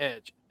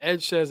 Edge.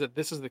 Edge says that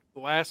this is the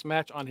last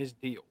match on his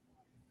deal.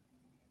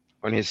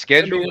 On his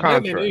scheduled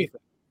contract.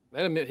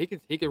 That admit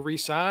he could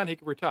re-sign, he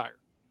could retire.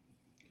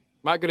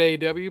 Might go to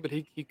AEW, but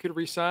he could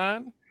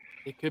re-sign.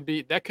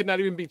 That could not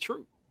even be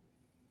true.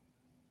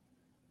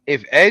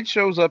 If Edge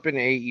shows up in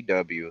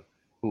AEW,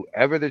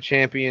 whoever the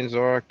champions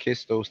are,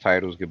 kiss those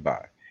titles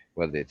goodbye.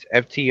 Whether it's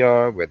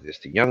FTR, whether it's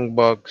the Young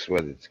Bucks,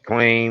 whether it's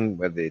Acclaim,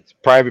 whether it's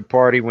Private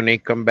Party when they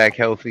come back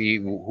healthy,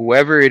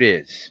 whoever it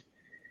is,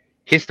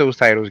 kiss those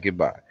titles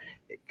goodbye.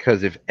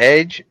 Because if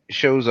Edge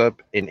shows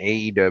up in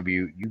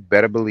AEW, you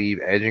better believe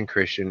Edge and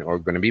Christian are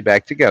going to be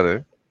back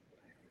together.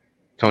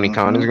 Tony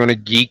Khan is going to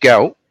geek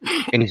out,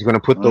 and he's going to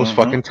put those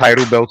fucking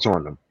title belts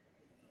on them.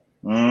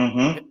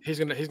 He's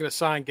gonna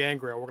sign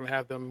Gangrel. We're gonna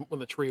have them when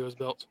the trio is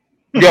built.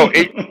 You're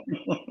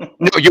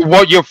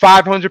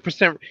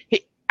 500%.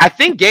 I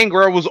think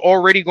Gangrel was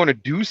already going to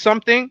do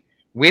something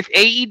with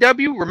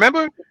AEW,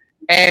 remember?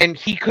 And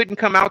he couldn't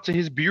come out to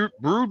his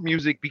Brood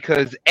music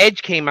because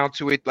Edge came out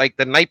to it like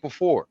the night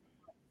before.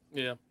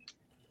 Yeah.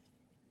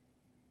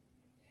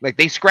 Like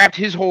they scrapped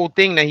his whole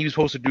thing that he was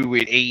supposed to do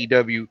with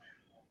AEW,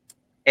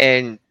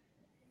 and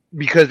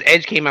because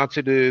Edge came out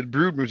to the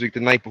Brood music the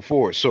night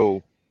before,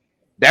 so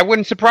that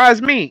wouldn't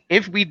surprise me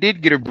if we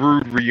did get a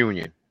Brood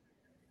reunion.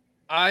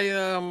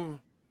 RVD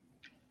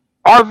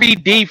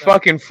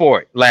fucking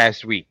fought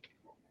last week.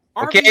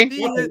 Okay,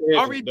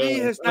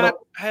 RVD has not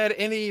had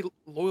any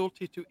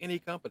loyalty to any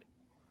company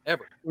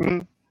ever. Mm-hmm.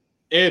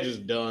 Edge is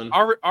done.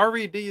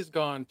 RVD has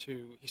gone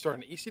to. He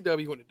started in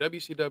ECW, went to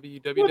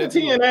WCW,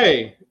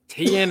 WWE,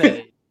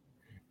 TNA.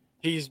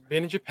 He's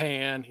been in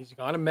Japan. He's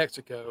gone to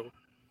Mexico.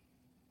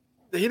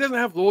 He doesn't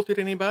have loyalty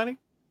to anybody.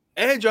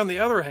 Edge, on the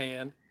other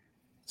hand,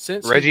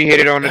 since Reggie hit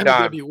it on the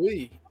dime.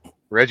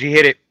 Reggie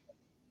hit it.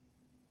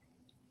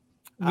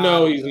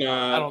 No, he's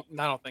not.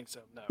 I don't think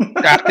so. No,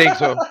 I think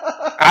so.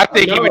 I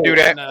think he would do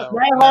that. No,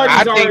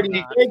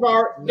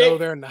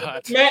 they're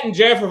not. Matt and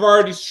Jeff have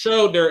already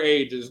showed their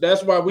ages.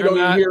 That's why we don't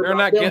even hear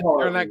about them.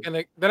 They're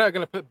not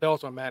gonna put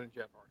belts on Matt and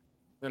Jeff Hardy.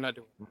 They're not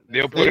doing it.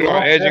 They'll put it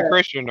on Edge and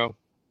Christian though.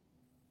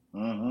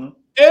 Mm-hmm.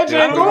 Edge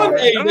ain't going to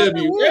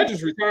AEW. Edge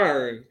is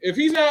retiring. If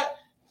he's not,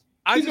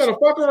 he's gonna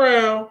fuck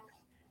around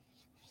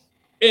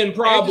and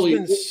probably Edge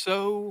has been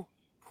so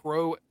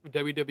pro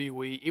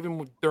WWE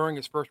even during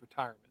his first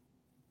retirement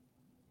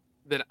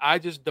that I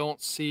just don't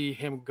see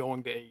him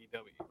going to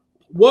AEW.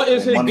 What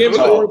is his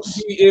gimmick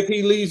if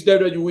he leaves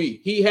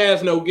WWE? He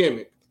has no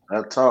gimmick.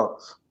 That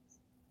talks.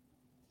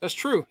 That's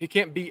true. He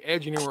can't beat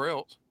Edge anywhere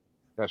else.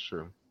 That's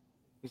true.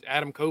 He's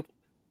Adam Copeland.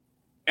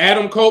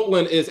 Adam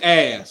Copeland is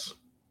ass.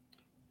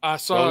 I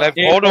saw. Hold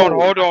on.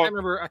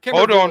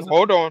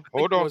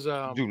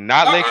 Do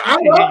not let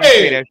Keisha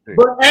say that shit.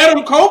 But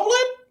Adam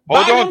Copeland?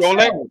 Hold on.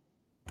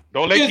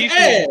 Don't let Keisha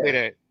say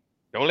that.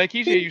 Don't let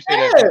Keisha you say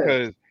that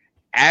because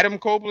Adam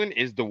Copeland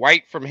is the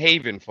white from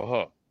Haven for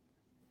her.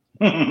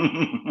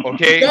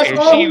 Okay, and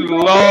she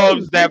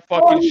loves that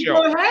fucking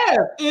show.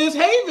 Is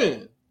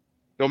Haven?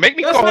 Don't make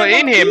me call her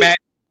in here, Matt.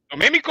 Don't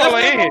make me call her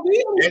in here.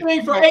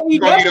 Anything for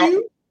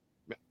AEW.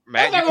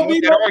 Matt, you gonna be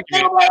that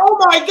argument. Like, oh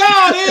my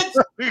God, it's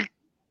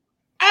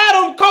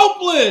Adam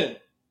Copeland.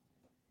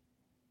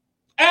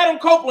 Adam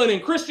Copeland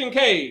and Christian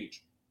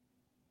Cage.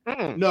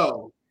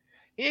 No,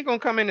 he ain't gonna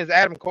come in as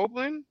Adam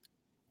Copeland.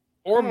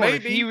 Or maybe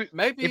if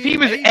he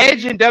was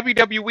Edge in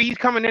WWE, he's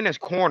coming in as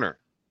corner.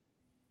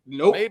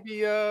 Nope.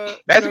 Maybe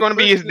that's going to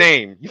be his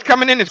name. He's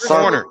coming in as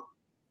corner.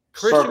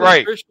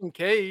 Christian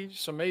Cage,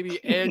 so maybe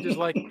Edge is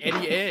like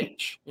Eddie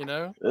Edge, you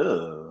know?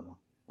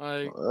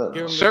 Like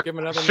give him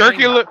another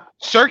circular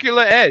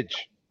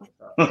Edge.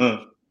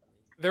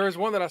 There was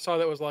one that I saw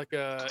that was like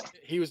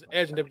he was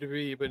Edge in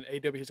WWE, but in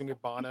AEW he's gonna be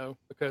Bono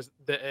because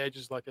the Edge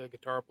is like a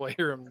guitar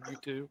player on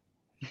YouTube.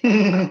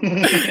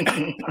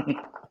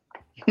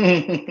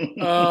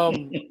 I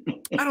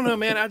don't know,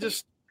 man. I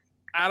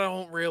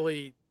don't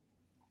really,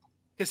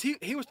 because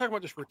he was talking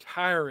about just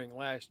retiring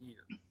last year,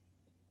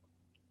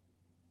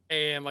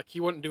 and like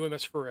he wasn't doing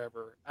this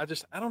forever. I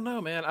don't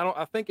know, man.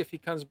 I think if he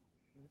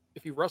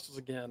wrestles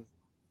again,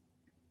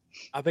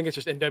 I think it's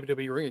just in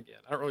WWE ring again.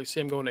 I don't really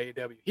see him going to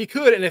AEW. He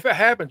could, and if it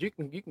happens, you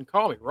can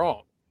call me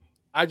wrong.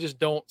 I just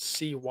don't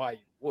see why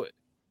he would.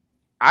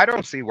 I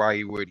don't see why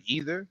he would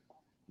either,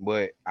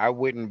 but I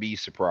wouldn't be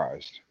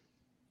surprised.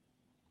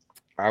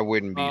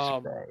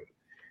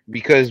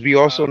 Because we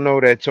also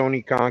know that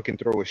Tony Khan can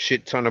throw a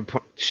shit ton of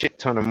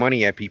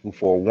money at people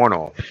for a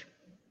one-off.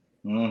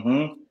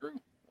 Mm-hmm.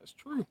 That's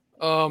true.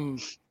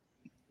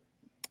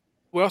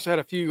 We also had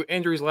a few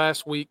injuries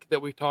last week that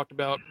we talked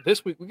about.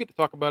 This week we get to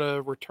talk about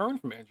a return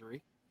from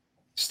injury.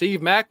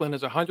 Steve Macklin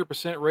is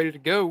 100% ready to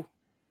go.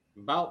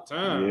 About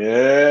time.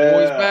 Yeah,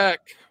 boy's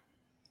back.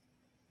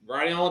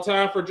 Right on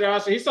time for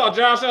Josh. He saw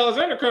Josh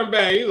Alexander come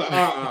back. He's like,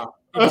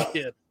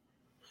 He did.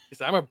 He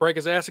said, I'm gonna break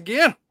his ass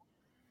again.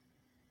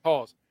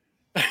 Pause.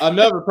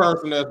 Another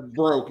person that's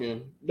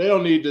broken. They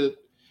don't need to.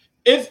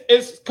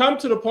 It's come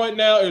to the point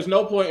now. There's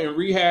no point in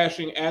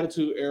rehashing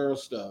Attitude Era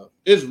stuff.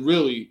 It's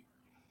really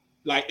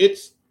like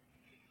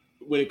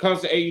when it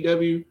comes to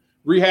AEW,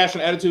 rehashing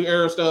Attitude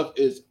Era stuff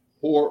is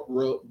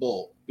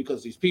horrible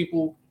because these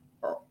people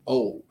are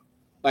old.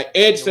 Like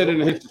Edge said in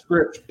his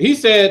description, he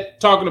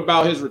said talking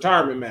about his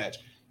retirement match.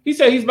 He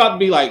said he's about to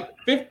be like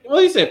 50. Well,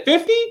 he said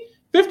 50,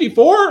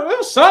 54, it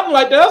was something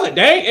like that. I was like,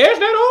 dang, Edge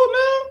that old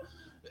now?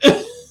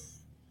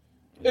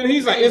 And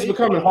he's like, it's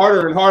becoming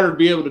harder and harder to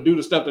be able to do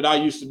the stuff that I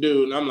used to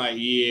do. And I'm like,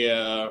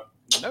 yeah.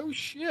 No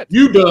shit.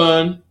 You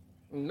done.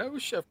 No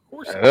shit. Of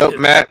course.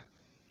 Matt.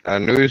 I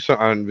knew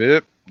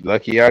something.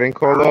 Lucky I didn't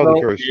call all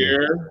the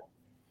person.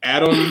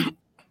 Adam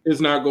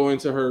is not going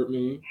to hurt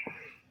me.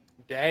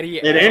 Daddy.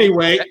 And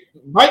anyway,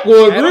 Mike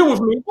will agree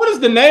with me. What is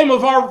the name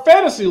of our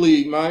fantasy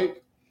league,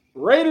 Mike?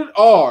 Rated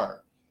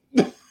R.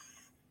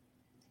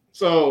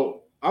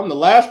 So I'm the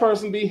last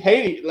person to be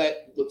hated.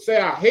 Like, would say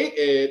I hate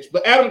Edge,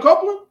 but Adam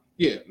Copeland?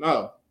 Yeah,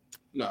 no.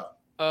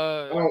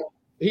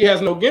 He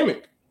has no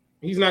gimmick.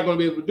 he's not going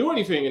to be able to do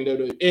anything in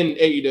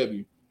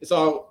AEW. It's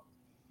all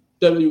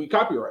WWE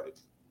copyrighted,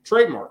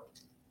 trademark.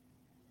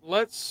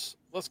 Let's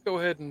go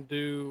ahead and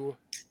do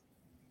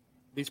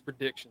these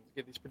predictions.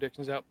 Get these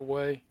predictions out the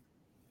way,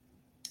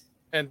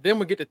 and then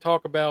we get to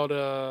talk about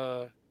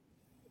the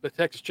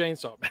Texas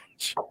Chainsaw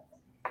match.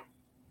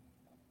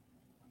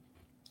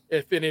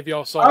 If any of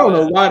y'all saw, I don't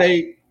know why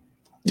they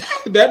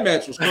that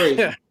match was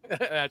crazy.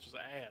 That's just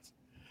ass.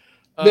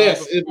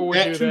 Yes,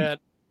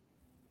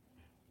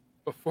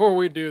 before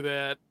we do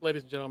that,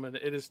 ladies and gentlemen,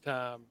 it is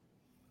time.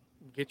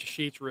 Get your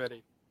sheets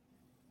ready.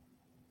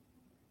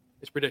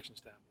 It's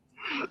predictions time.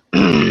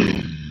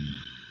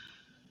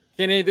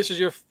 Kenny, this is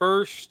your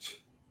first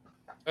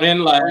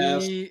and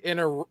last three in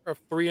a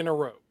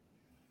row.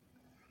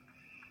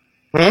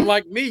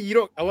 Unlike me, you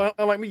don't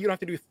have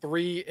to do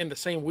 3 in the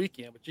same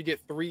weekend, but you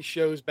get 3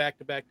 shows back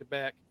to back to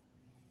back.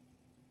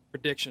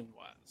 Prediction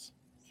wise,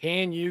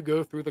 can you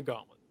go through the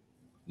gauntlet?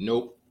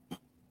 Nope,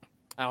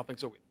 I don't think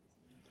so.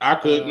 I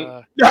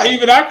couldn't.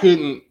 Even I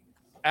couldn't.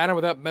 Adam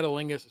without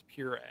Metalingus is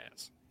pure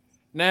ass.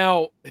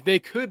 Now they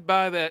could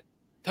buy that.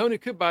 Tony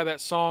could buy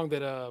that song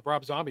that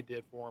Rob Zombie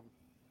did for him.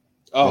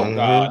 Oh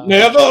God!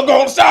 Never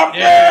gonna stop.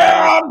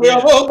 Yeah,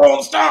 never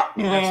gonna stop.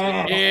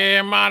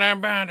 Yeah,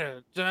 modern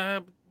bandit.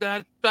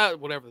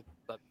 Whatever.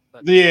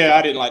 Yeah,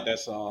 I didn't like that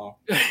song.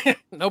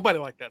 Nobody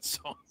liked that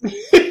song.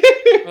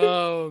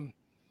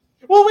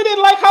 Well, we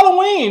didn't like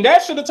Halloween.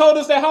 That should have told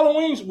us that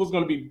Halloween was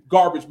going to be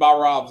garbage by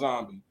Rob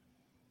Zombie.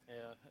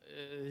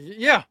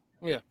 Yeah,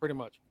 pretty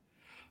much.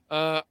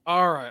 All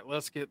right,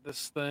 let's get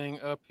this thing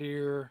up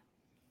here.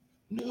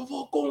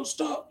 Never gonna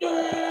stop.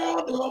 Yeah,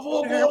 never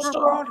gonna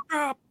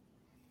stop.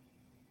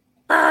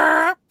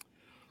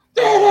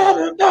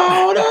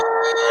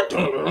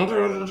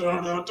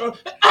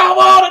 I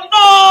want to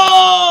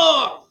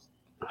know.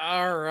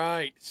 All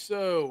right,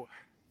 so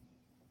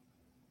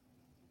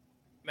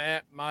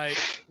Matt,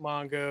 Mike,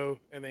 Mongo,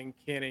 and then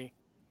Kenny.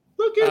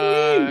 Look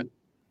at me.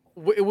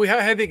 We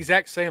had the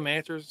exact same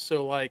answers,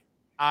 so like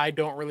I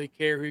don't really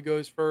care who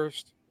goes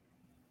first.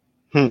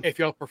 If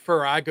y'all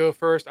prefer I go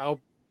first, I'll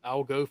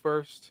go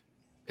first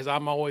because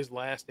I'm always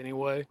last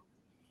anyway.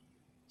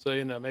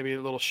 So maybe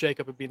a little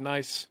shakeup would be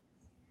nice.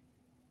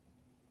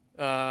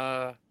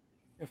 In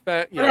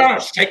fact, we're gonna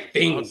shake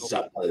things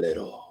up a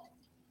little.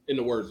 In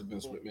the words of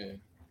Vince McMahon.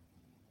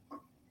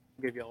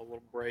 Give y'all a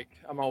little break.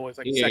 I'm always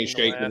like he ain't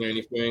shaking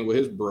anything with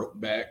his broke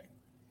back.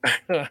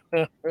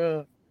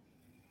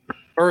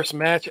 First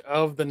match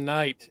of the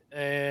night,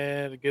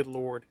 and good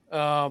lord,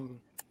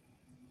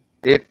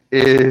 it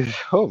is.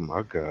 Oh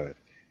my god,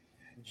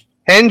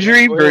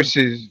 Hendry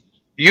versus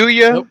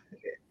Yuya. Nope.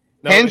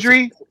 No,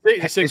 Hendry.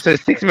 It's a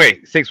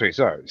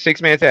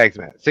 6-man tag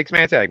match.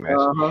 6-man tag match.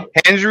 Uh-huh.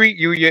 Hendry,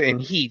 Yuya,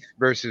 and Heath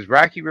versus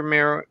Rocky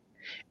Romero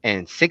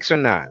and 6 or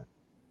 9.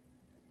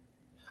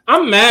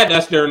 I'm mad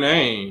that's their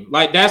name.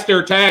 Like, that's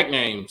their tag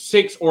name,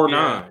 6 or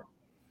 9.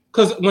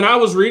 Because when I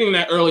was reading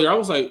that earlier, I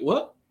was like,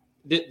 what?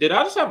 Did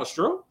I just have a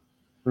stroke?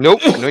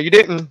 Nope. No, you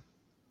didn't.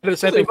 The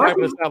same thing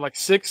happened to like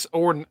 6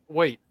 or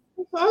wait.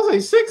 I was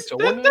like, 6.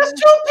 That's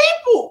 2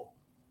 people.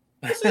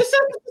 It says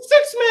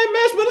 6-man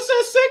match, but it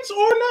says 6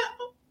 or 9.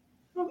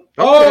 Okay.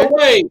 Oh,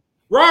 wait.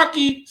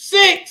 Rocky,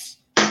 6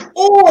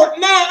 or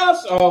 9.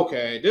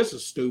 Okay, this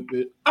is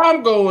stupid.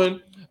 I'm going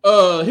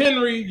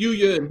Henry,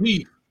 Yuya, and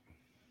Heath.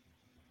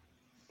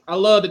 I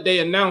love that they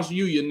announced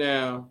Yuya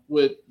now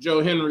with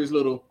Joe Henry's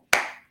little.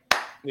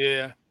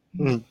 Yeah.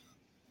 Mm-hmm.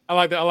 I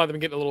like that. I like them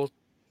getting a little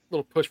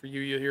push for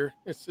Yuya here.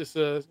 It's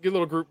a good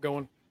little group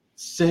going.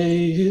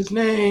 Say his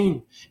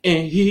name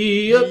and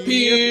he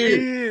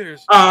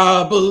appears.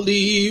 I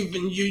believe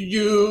in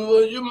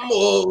you,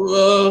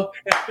 Yamura.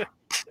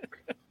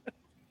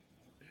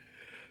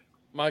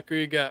 Mike, who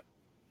you got?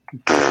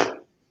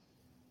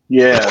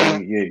 Yeah.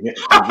 Give me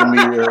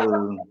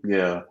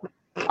yeah.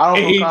 I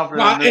don't feel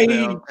confident in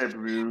this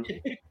pay-per-view.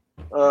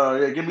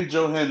 Give me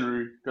Joe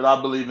Henry because I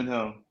believe in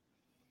him.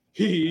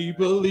 He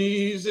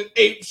believes in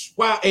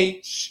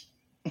HYH.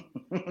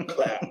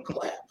 Clap,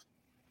 clap.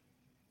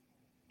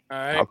 All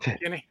right,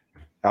 Kenny.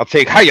 I'll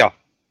take Hiya.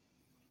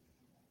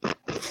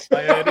 Next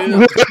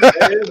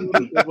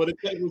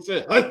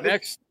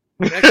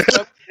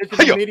up,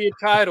 Digital Media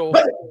title.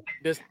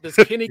 Does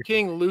Kenny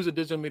King lose a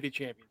Digital Media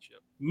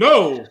Championship?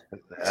 No.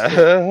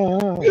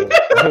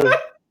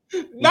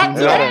 Not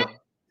today.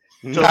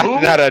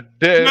 Not a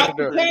dead.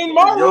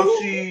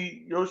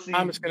 Yoshi.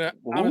 I'm just gonna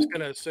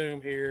assume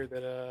here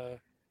that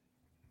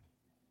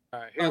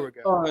all right, here we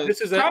go. This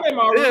is a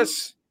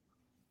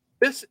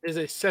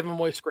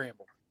 7-way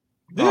scramble.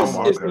 This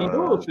is some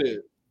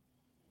bullshit.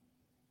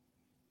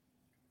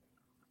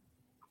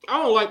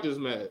 I don't like this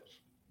match.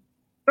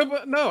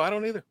 No, I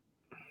don't either.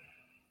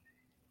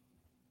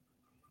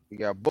 We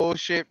got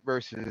bullshit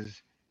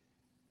versus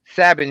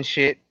Sabin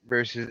shit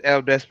versus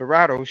El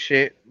Desperado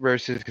shit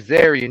versus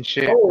Kazarian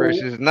shit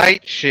versus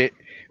Knight shit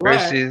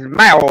versus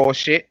Mao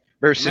shit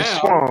versus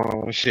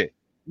Swan shit.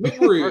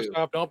 First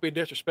off, don't be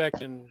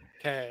disrespecting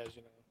Kaz.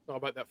 It's all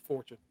about that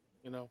fortune.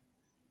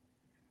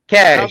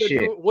 Cash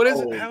shit. What is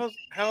it?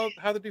 How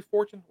they do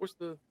fortune? What's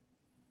the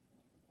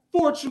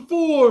Fortune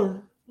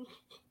 4.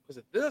 Is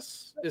it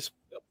this?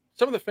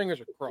 Some of the fingers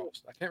are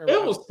crossed. I can't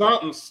remember. It was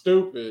something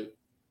stupid.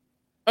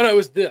 Oh no, it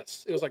was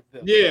this. It was like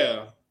this.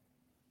 Yeah.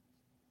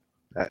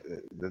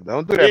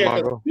 Don't do that,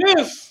 Yeah, Mongo.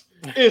 this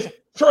is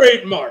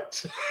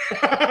trademarked.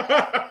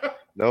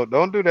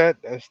 Don't do that.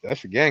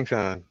 That's a gang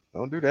sign.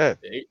 Don't do that.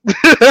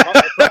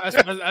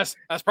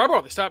 That's probably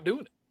why they stopped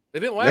doing it. They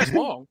didn't last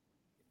long.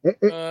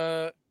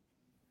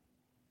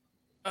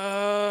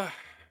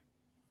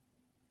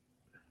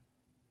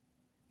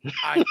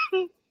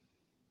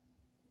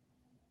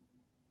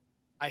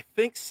 I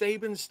think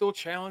Saban's still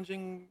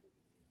challenging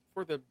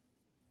for the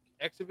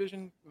X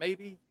Division,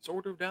 maybe,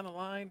 sort of down the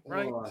line,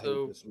 right?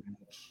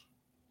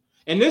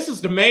 And this is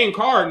the main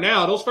card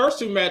now. Those first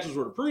two matches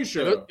were the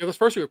pre-show. Yeah, those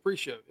first two were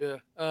pre-show. Yeah.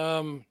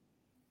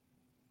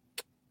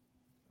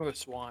 With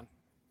Swan.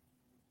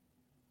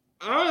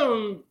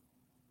 I'll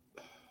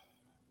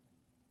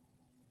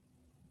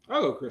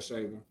go Chris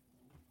Sabin.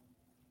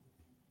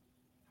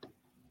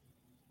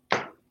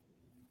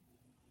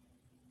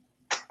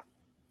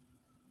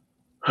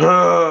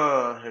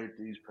 I hate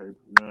these papers.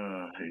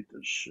 I hate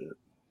this shit.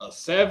 A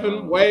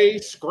 7-way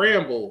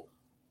scramble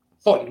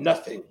for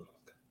nothing.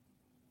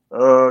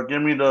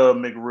 Give me the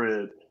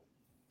McRib.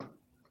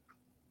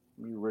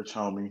 You rich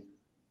homie.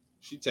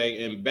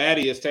 And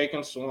Batty is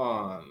taking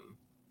Swan.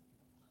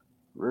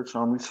 Rich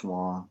homie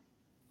Swan.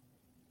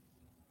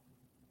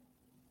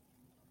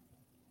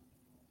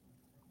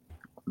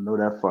 I know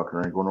that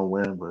fucker ain't gonna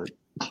win, but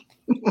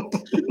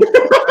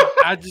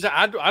I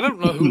don't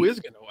know who is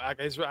gonna.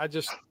 That's what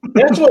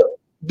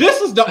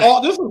this is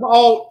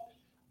all.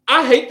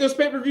 I hate this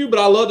pay-per-view, but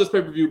I love this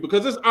pay-per-view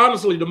because it's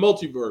honestly the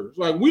multiverse.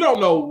 Like, we don't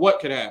know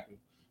what could happen.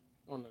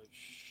 Oh no,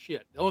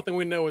 shit. The only thing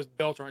we know is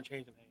belts aren't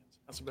changing hands.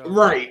 That's about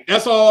right. It.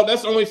 That's all.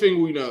 That's the only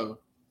thing we know.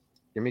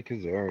 Give me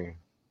Kazarian.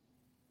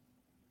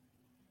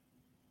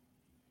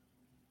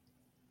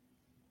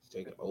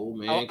 Take an old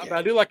man.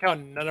 I do like how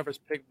none of us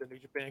picked the New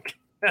Japan.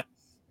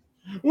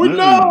 We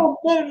know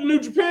the New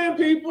Japan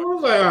people.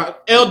 Like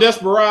El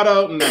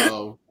Desperado.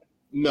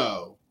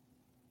 No.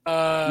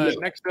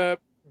 Next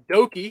up,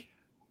 Dookie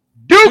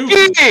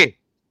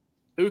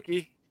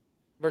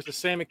versus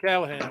Sammy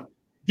Callahan.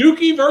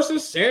 Dookie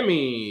versus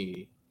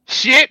Sammy.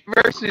 Shit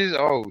versus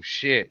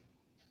shit.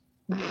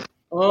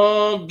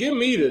 Give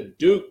me the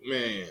Duke,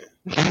 man.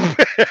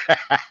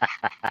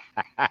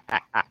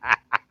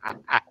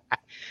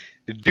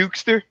 The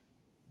Dukester.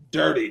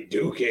 Dirty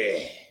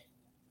Dookie.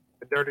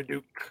 The Dirty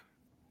Duke.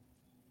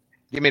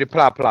 Give me the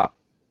plop plop.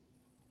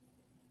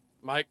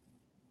 Mike.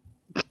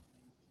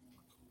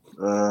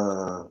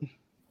 Who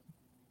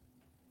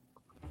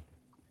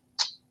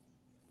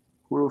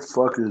the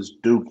fuck is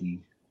Dookie?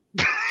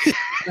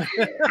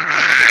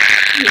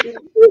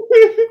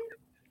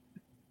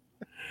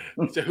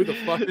 So who the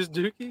fuck is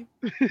Dookie?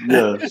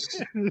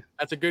 Yes.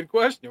 That's a good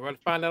question. We're going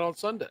to find out on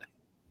Sunday.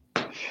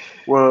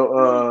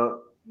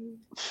 Well,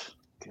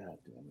 God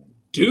damn it.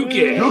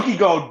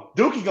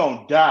 Dookie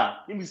gonna die.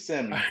 Give me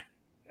Sammy.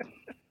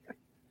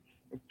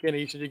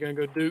 Kenny, you said you're gonna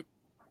go Duke.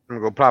 I'm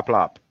gonna go plop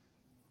plop.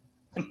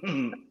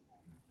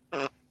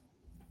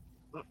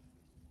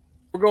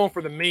 We're going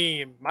for the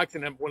meme. Mike's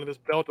gonna have one of this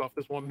belt off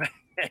this one match.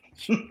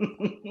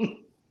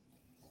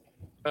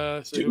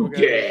 So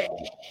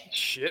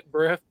shit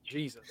breath.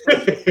 Jesus. I'm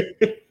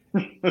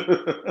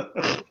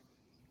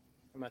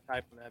not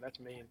typing that. That's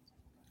mean.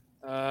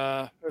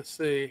 Let's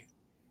see.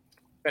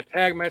 Got a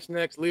tag match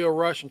next. Leo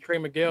Rush and Trey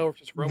Miguel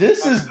versus Roman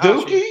This is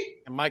Takahashi Dookie?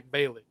 and Mike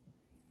Bailey.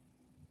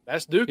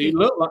 That's Dookie. He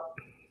looked like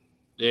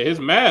his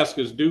mask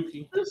is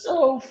Dookie. This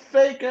old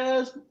fake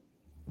ass,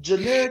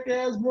 generic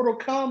ass, Mortal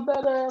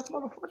Kombat ass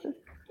motherfucker.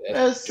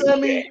 That's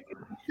Sammy.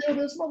 Kill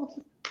this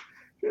motherfucker.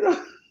 You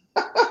know?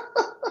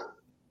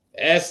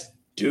 That's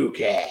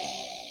Dookie.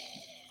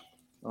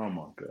 Oh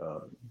my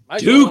god.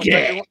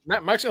 Dookie.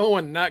 Mike's the only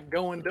one not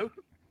going Dookie.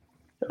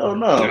 Oh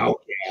no.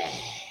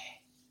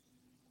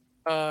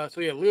 So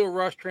yeah, Leo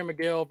Rush, Trey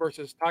Miguel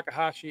versus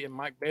Takahashi and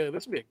Mike Bailey.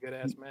 This would be a good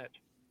ass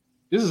match.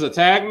 This is a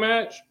tag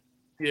match?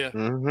 Yeah.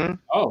 Mm-hmm.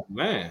 Oh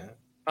man.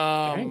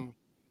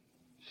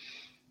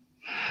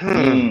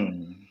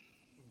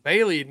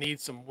 Bailey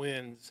needs some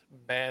wins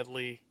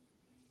badly.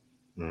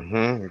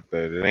 Mm-hmm.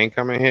 But it ain't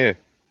coming here.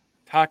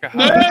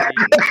 Takahashi.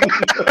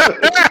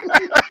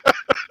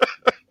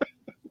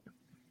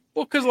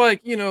 Well, because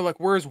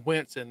where's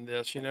Wentz in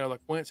this?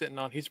 Wentz isn't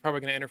on. He's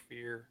probably going to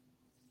interfere.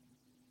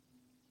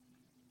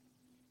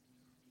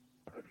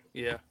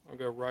 Yeah, I'll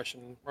go Rush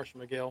and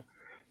Miguel.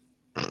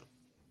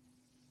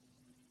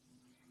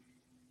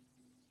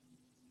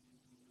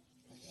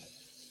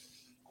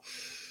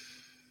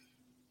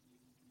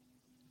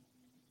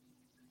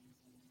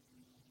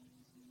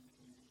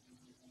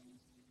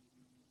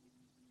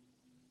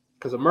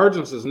 Because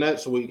Emergence is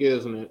next week,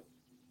 isn't it?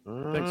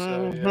 I think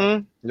so. Yeah.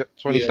 Yep,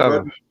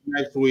 27. Yeah,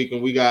 next week,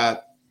 and we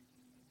got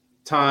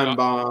Time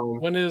Bomb.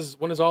 When is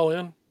All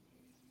In?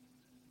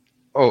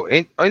 Oh,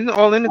 ain't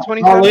All In the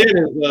 27th? All In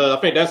is, I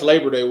think that's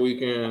Labor Day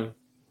weekend.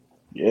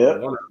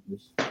 Yeah.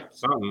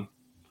 Something.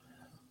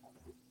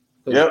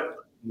 Yep.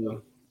 Yeah.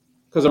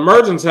 Because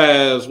Emergence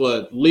has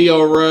what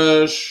Leo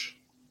Rush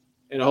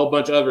and a whole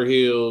bunch of other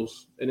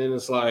heels, and then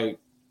it's like,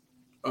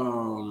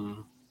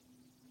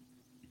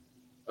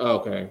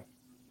 okay,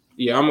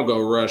 yeah, I'm gonna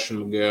go Rush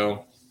and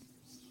Miguel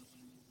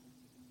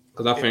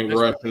because I think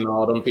Rush and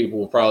all them people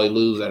will probably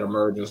lose at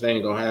Emergence. They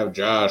ain't gonna have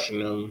Josh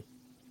and them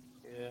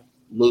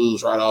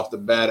lose right off the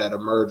bat at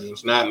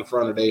Emergence, not in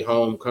front of their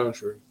home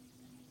country.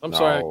 I'm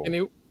sorry.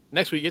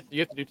 Next week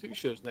you have to do 2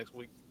 shows next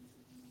week.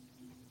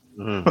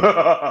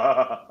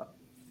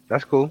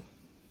 That's cool.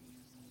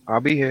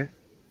 I'll be here.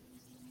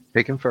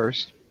 Picking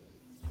first.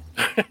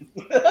 The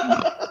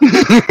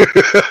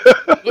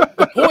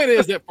point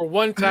is that for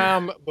one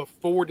time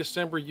before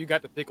December, you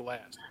got to pick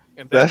last.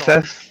 And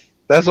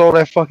that's all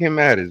that fucking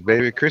matters,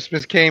 baby.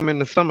 Christmas came in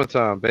the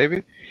summertime,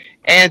 baby.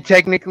 And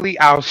technically,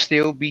 I'll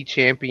still be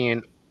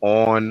champion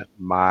on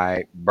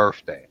my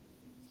birthday.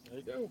 There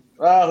you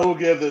go. Who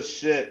gives a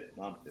shit?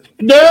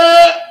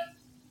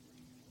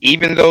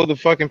 Even though the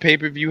fucking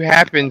pay-per-view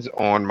happens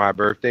on my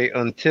birthday,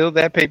 until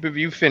that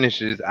pay-per-view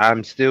finishes,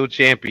 I'm still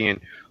champion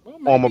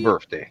on my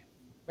birthday.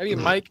 Maybe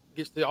Mike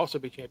gets to also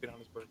be champion on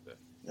his birthday.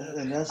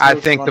 I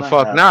think the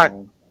fuck not.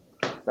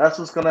 That's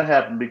what's gonna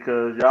happen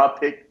because y'all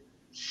pick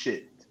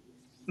shit.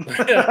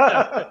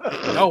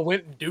 Y'all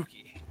went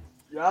dookie.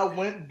 Y'all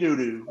went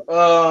doo-doo.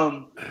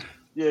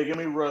 Yeah, give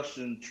me Rush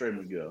and Trey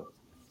Miguel.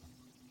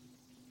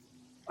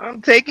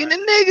 I'm taking the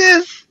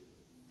niggas.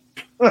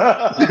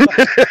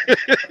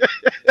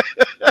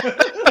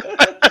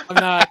 I'm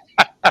not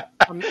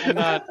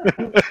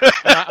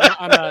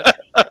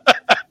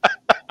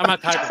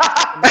typing.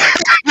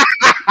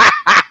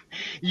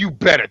 You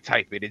better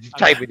type it.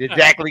 Type it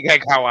exactly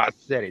like how I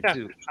said it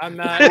too. I'm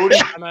not.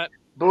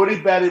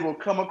 Booty Betty will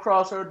come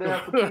across her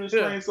damn computer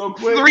screen so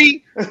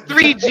quick.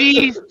 Three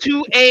G's,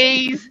 2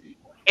 A's,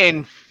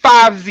 and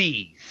 5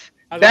 Z's.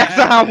 That's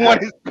how I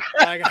want it.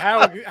 Like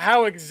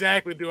how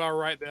exactly do I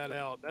write that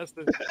out? That's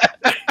the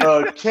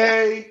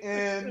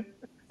K-N.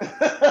 I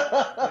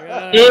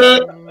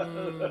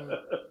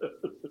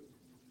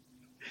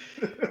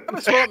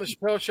was on the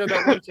Chappelle show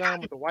that one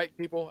time with the white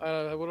people.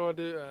 What do I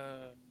do?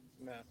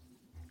 Nah,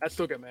 I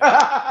still get mad.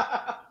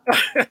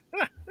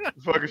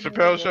 Fucking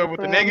Chappelle show with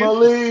the niggas.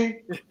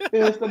 Family,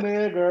 it's the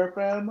nigger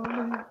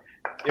family.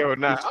 Yo,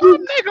 nah. Oh,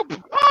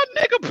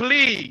 nigga,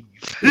 please.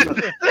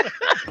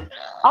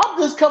 I'm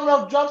just coming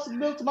up, drop some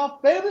milk to my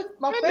favorite.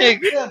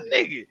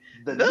 Nigga.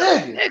 The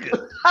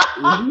nigga.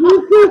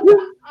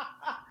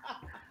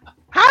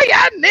 How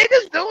y'all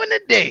niggas doing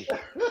today?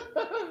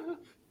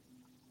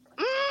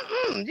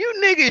 You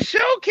niggas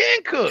sure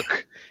can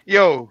cook.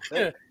 Yo.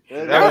 That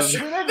was...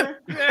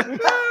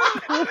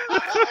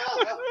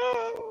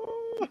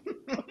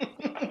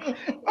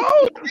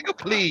 Oh, nigga,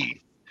 please.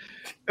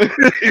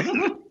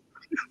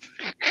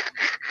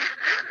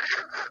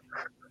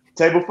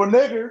 Table for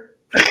nigger.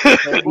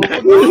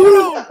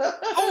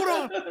 Hold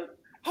on.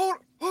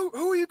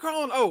 Who are you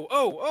calling? Oh,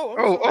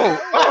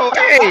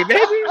 hey,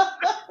 baby.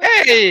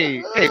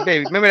 Hey,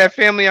 baby. Remember that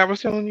family I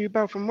was telling you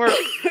about from work?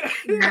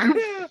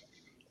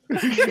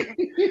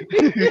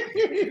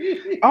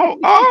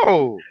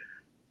 Oh.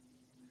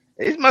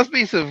 It must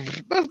be some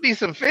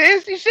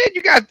fancy shit.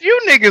 You got you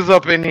niggas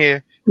up in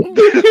here.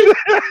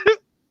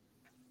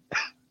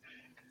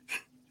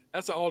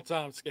 That's an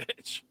all-time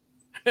sketch.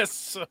 That's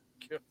so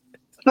good.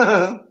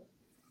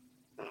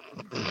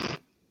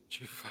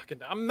 You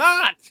fucking. I'm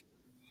not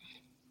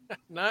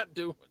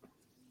doing.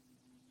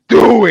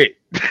 Do it.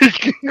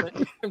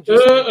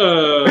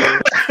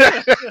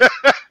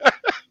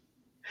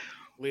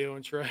 Leo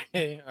and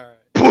Trey. All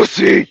right.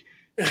 Pussy.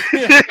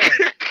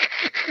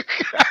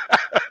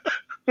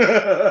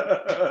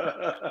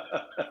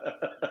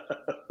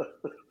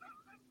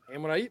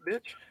 And when I eat,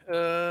 bitch.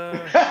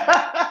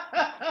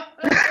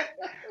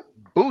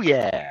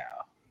 Booyah.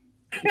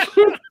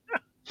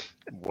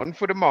 One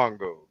for the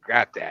Mongo.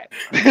 Got that.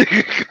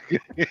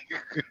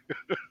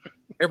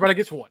 Everybody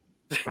gets one.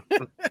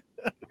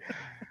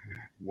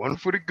 One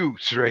for the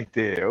goose right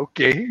there.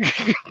 Okay.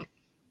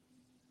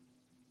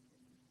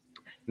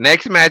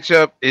 Next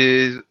matchup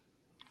is,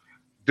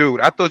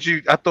 dude, I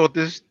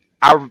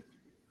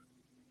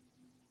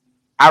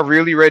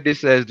really read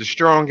this as the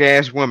strong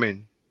ass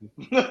woman.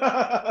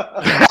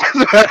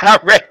 I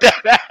read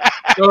that.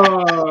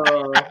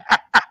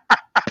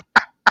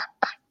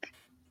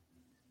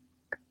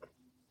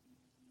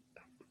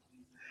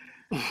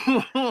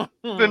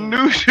 The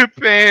New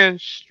Japan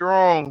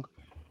Strong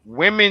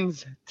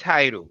Women's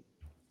title.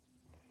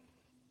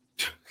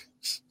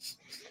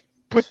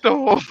 Put the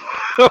whole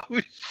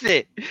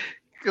shit.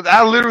 Because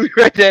I literally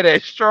read that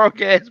as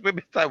strong ass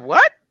women's title.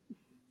 What?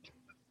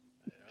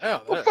 Yeah,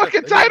 what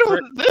fucking title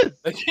is this?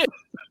 They're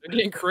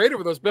getting creative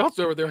with those belts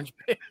over there in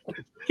Japan.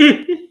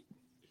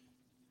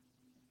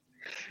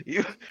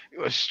 You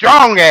a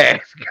strong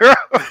ass girl.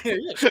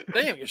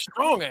 Damn, you're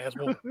strong ass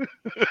woman.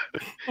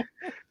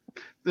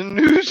 The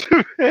New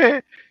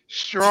Japan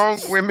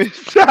Strong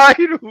Women's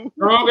title.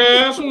 Strong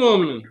ass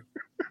woman.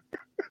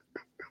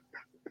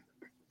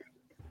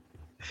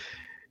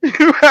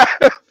 You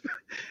have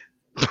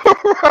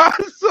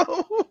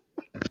Barrasso.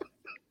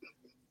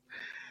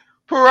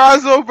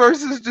 Perazo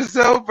versus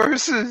Giselle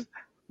versus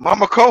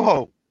Mama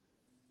Coho.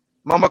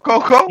 Mama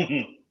Coco?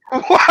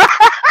 What?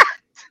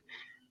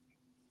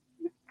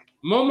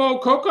 Momo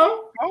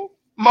Coco?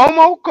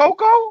 Momo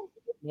Coco?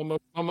 Momo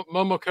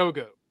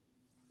Kogo.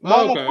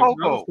 Momo Okay.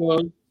 Coco.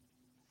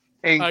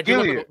 And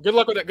Gilead. Good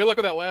luck with that. Good luck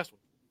with that last one.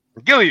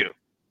 Gilead.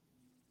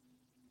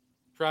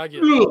 Try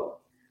again.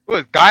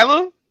 What,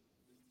 Gyla?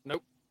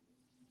 Nope.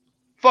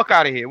 Fuck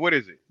out of here. What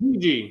is it?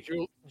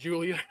 GG.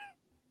 Julia.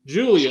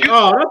 Julia.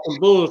 Oh, that's some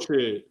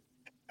bullshit.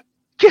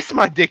 Kiss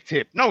my dick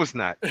tip. No, it's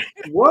not.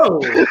 Whoa.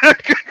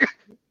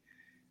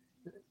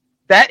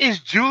 That is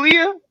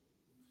Julia?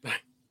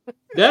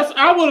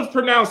 I would have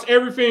pronounced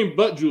everything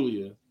but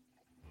Julia.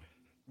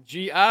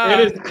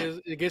 G-I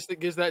it gets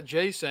that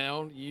J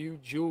sound.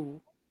 Julia.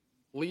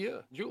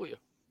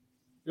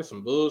 That's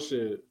some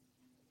bullshit.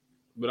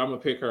 But I'm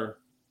gonna pick her.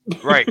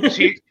 Right.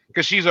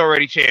 Because she's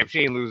already champ.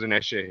 She ain't losing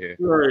that shit here.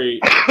 Right.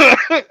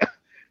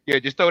 Yeah,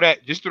 just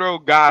throw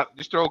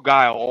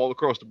Guile all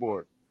across the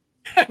board.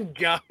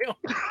 Guile.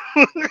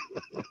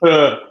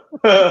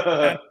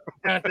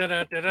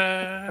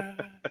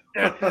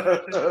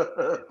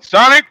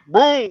 Sonic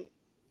boom.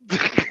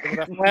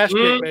 Flash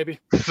kick, baby.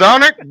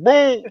 Sonic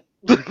boom.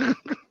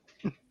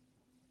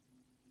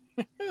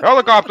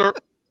 Helicopter.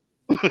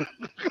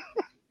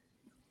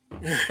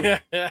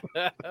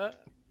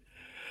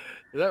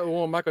 Is that the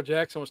one Michael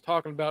Jackson was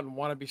talking about and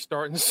want to be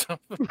starting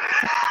something?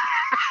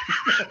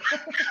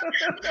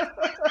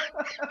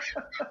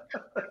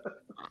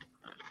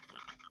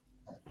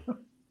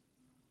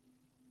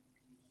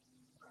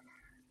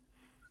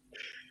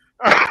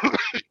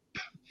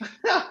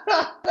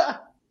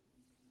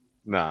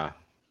 Nah.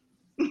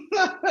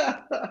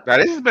 Now,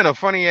 this has been a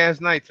funny ass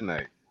night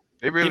tonight.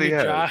 It really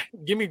has.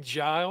 Give me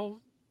Giles.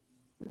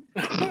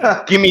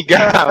 Give me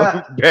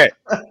Giles. Bet.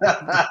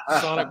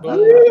 Sonic Boom.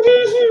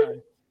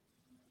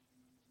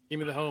 Give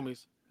me the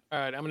homies. All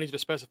right, I'm gonna need you to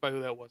specify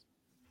who that was.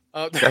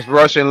 That's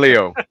Rush and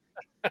Leo.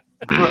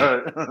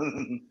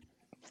 The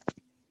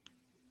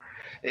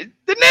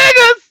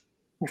niggas.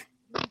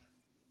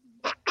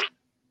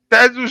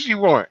 That's what she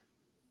want.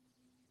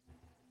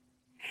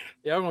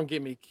 Y'all gonna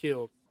get me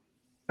killed.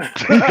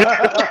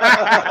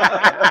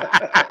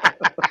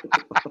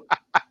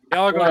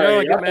 Y'all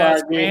gonna get my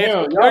ass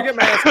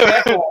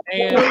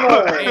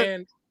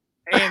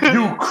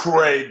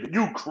and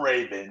you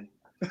craven.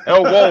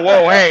 Oh,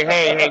 whoa,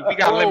 hey, we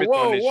got limits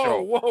on this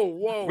show.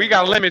 Whoa. We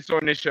got limits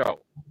on this show.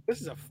 This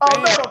is a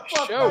family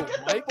show,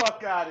 Mike.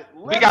 Fuck out it.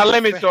 We got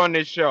limits on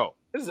this show.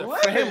 This is a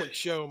family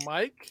show,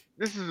 Mike.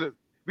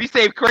 We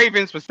save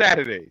cravings for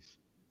Saturdays.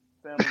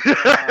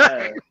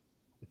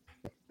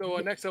 So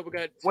next up we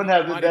got. When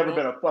has it ever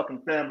been a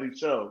fucking family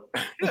show?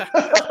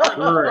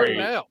 Starting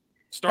now.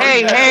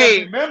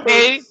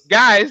 Hey,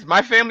 guys,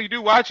 my family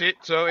do watch it,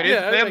 so it is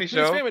a family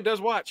show. His family does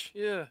watch.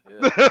 Yeah.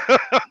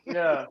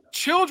 Yeah.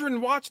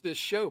 Children watch this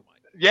show,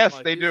 Mike. Yes,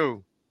 they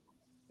do.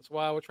 That's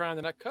why we're trying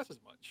to not cuss as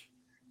much.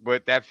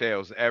 But that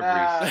fails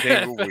every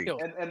single week.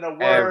 And the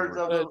words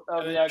of the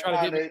try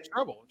to get me in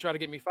trouble. Try to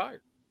get me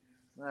fired.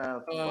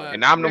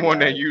 And I'm the one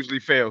that usually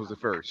fails the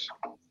first.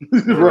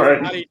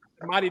 Right.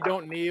 Mighty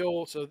Don't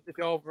Kneel. So if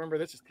y'all remember,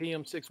 this is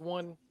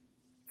TM61.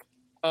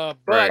 But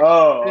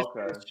right.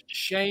 This is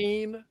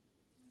Shane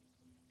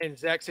and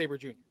Zack Sabre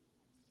Jr.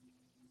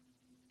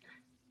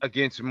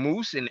 Against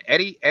Moose and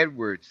Eddie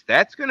Edwards.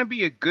 That's going to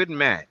be a good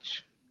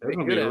match. That's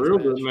going to be a real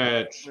good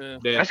match. Yeah.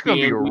 That's going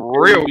to be a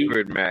real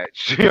good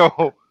match.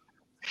 Yo,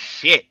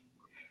 shit.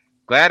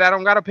 Glad I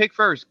don't got to pick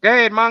first. Go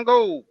ahead,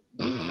 Mongo.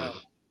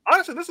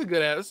 Honestly, this is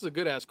a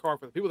good ass card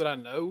for the people that I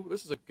know.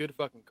 This is a good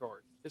fucking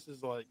card. This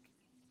is like,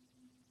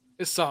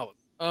 it's solid.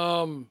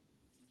 I'm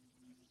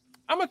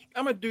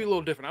gonna do a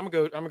little different. I'm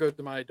gonna go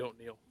to my Don't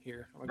Kneel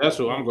here. That's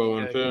who I'm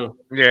going to.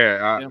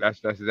 Yeah,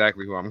 that's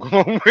exactly who I'm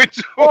going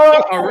with.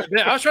 I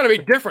was trying to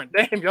be different.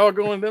 Damn, y'all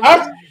going them.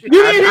 I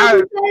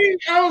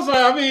was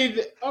like,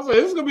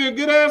 this is gonna be a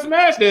good ass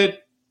match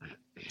that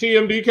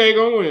TMDK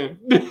gonna win.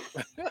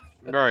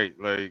 Right,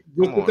 like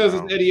just because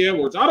it's Eddie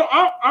Edwards.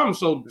 I'm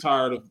so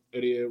tired of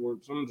Eddie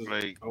Edwards. I'm just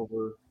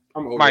over.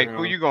 I'm over. Mike, him.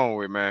 who you going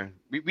with, man?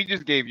 We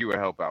just gave you a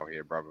help out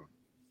here, brother.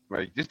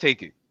 Like, just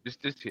take it.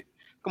 Just hit.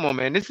 Come on,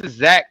 man. This is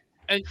Zack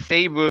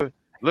Sabre.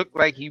 Look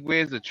like he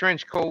wears a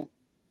trench coat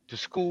to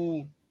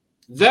school.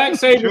 Zack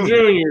Sabre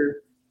Jr.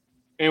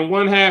 and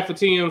one half of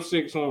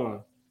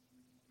TM61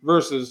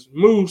 versus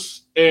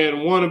Moose and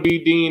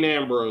wannabe Dean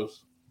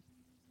Ambrose.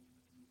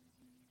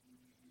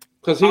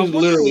 Because he's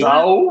literally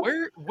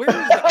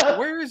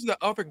where is the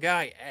other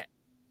guy at?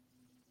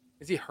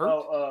 Is he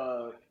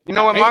hurt? You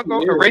know what, Margo?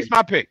 Erase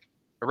my pick,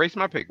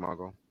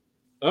 Margo.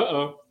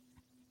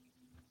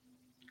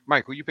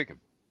 Mike, who you picking?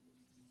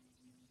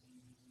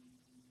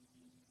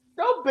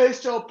 Don't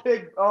base your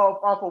pick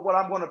off of what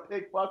I'm going to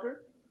pick, fucker.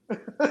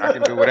 I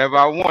can do whatever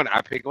I want.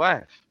 I pick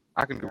last.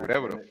 I can do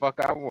whatever the fuck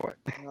I want.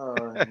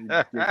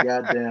 You're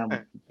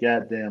goddamn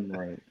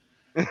right.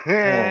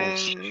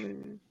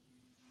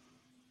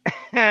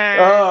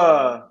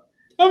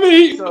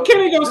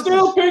 Kenny gonna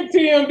still pick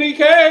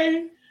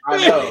TMDK.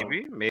 I know.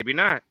 Maybe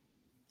not.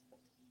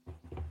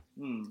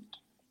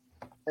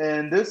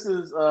 And this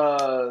is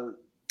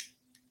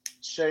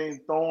Shane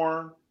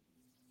Thorne.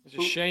 This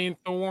is Shane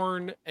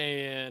Thorne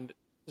and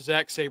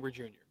Zack Sabre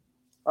Jr.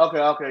 Okay,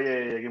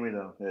 yeah. Give me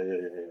them. Yeah.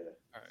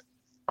 All right.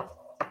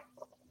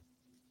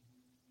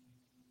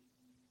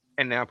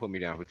 And now put me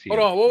down for team.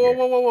 Hold on.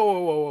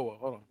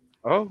 Whoa.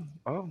 Hold on.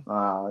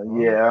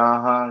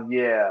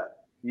 Yeah.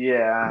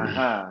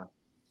 All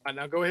right,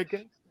 now go ahead,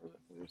 Ken.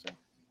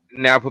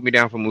 Now put me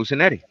down for Moose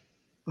and Eddie.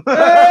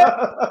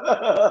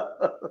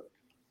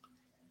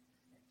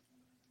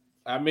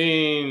 I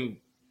mean,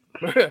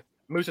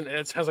 Moose and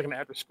Ed sounds like an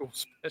after-school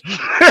special.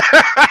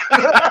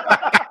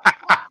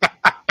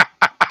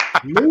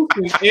 Moose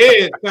and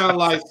Ed sound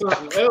like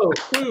something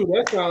else too.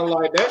 That sounds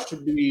like that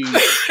should be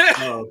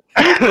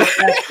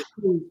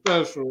after-school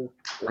special.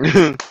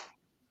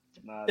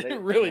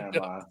 It really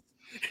does.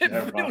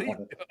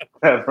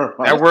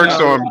 That works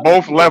on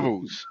both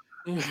levels.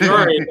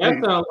 Right,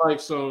 that sounds like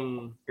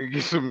some.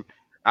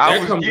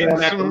 I comes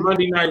on after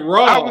Monday Night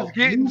Raw. I was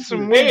getting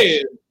some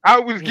moves.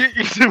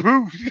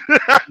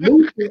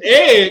 Moose and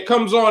Ed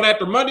comes on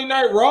after Monday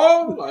Night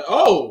Raw. Like,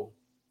 oh,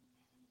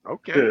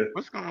 okay,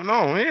 what's going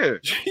on here?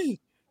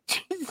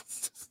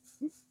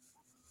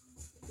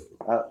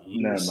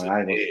 Never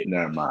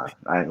mind.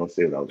 I ain't gonna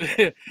say what I was.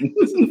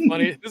 This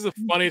is the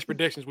funniest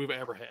predictions we've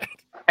ever had.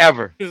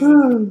 Ever.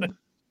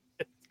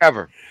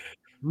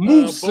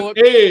 Moose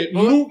Ed,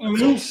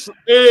 Moose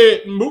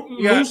Ed.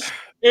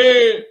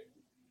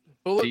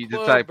 Bullet She's the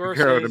Club type versus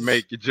of girl to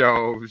make your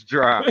jaws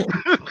drop.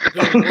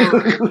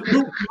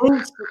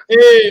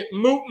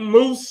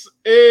 Moose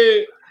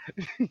Ed.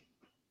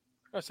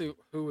 Let's see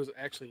who was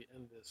actually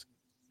in this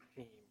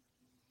team.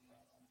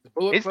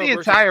 It's the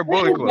entire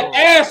Bullet Club. The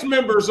ass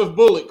members of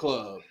Bullet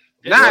Club.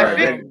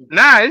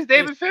 It's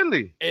David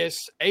Finlay.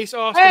 It's Ace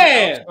Austin,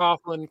 Alex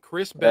Coughlin,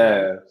 Chris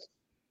Bay.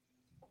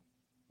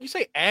 You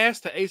say ass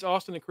to Ace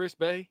Austin and Chris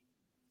Bay?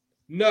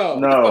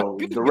 No,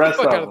 the rest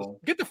of them.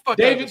 Get the fuck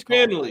David out of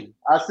Finlay.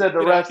 I said the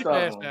rest of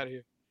them. them. Out of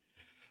here.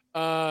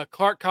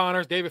 Clark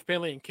Connors, David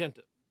Finlay, and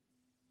Kenta.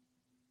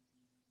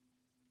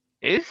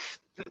 That's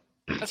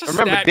a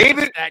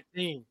stacked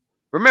team.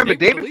 Remember,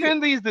 David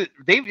Finlay is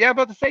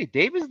about to say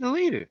David's the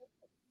leader.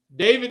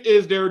 David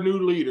is their new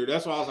leader.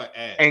 That's why I was like,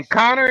 ass. And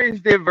Connor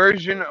is their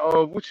version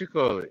of what you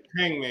call it,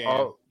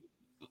 Hangman.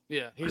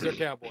 Yeah, he's their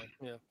cowboy.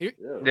 Yeah, he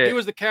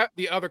was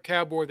the other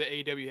cowboy that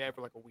AEW had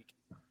for like a week.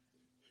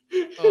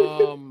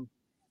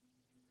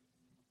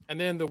 And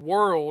then the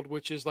world,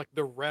 which is like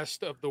the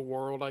rest of the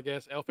world, I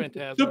guess. El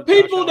Phantasmo. The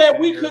people that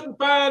we couldn't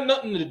find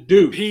nothing to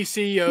do.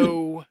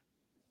 PCO,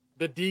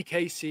 the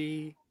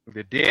DKC,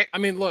 the Dick. I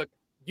mean, look,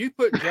 you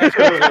put Josh.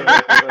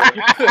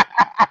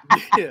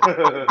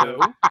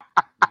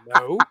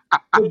 No.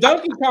 The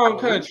Donkey Kong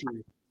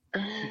Country.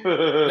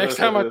 Next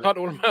time I talk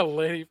to one of my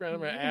lady friends,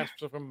 I'm gonna ask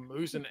for some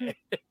Moose and Ed.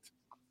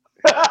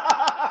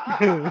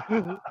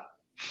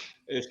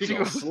 She's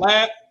gonna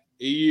slap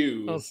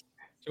you. She's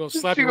gonna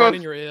slap you right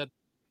in your head.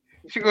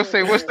 She's gonna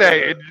say, "What's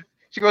that?"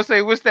 She's gonna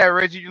say, "What's that,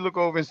 Reggie?" You look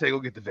over and say, "Go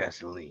get the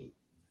Vaseline."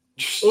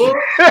 That's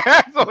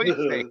all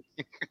you say.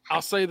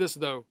 I'll say this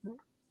though.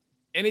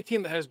 Any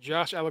team that has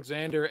Josh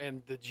Alexander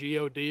and the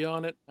God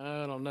on it,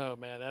 I don't know,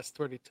 man. That's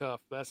pretty tough.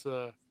 That's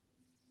I'm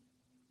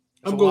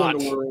going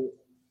to World.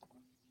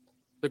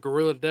 The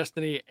Gorilla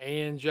Destiny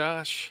and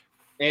Josh.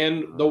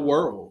 And the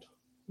World.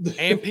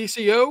 And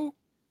PCO.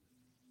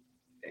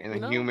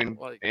 And a human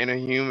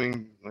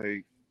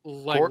like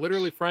corpse?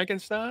 literally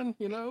Frankenstein,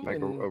 like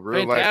and a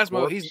real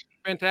Phantasmo.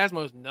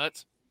 Phantasmo's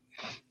nuts.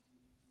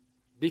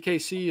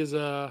 DKC is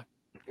a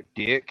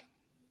dick.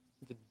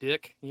 The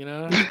dick, I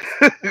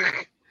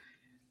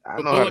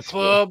the know Bullet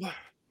Club.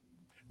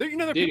 There are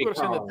people that are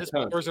saying that this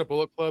version of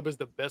Bullet Club is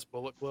the best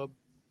Bullet Club.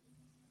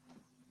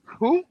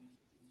 Who?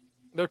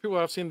 There are people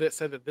I've seen that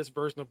said that this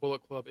version of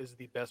Bullet Club is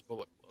the best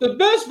Bullet Club. The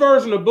best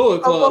version of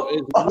Bullet Club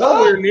is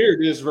nowhere near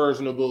this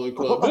version of Bullet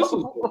Club. This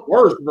is the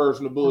worst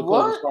version of Bullet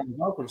Club as far as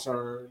I'm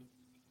concerned.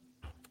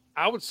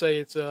 I would say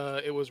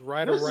it was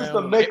right around. This is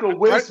the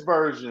Make-A-Wish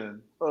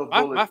version of Bullet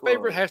Club. My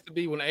favorite has to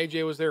be when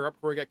AJ was there right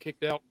before he got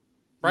kicked out.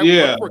 Right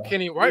before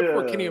Kenny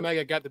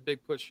Omega got the big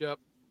push up.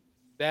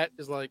 That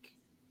is like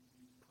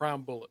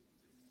prime Bullet.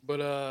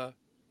 But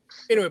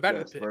anyway, back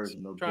to the picks.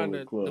 I'm trying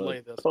to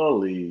delay this.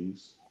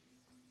 Please.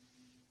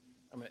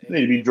 They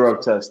need to be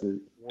drug tested.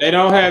 They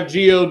don't have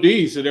God,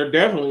 so they're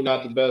definitely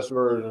not the best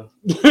version.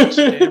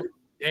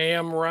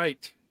 Damn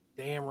right,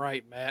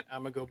 Matt.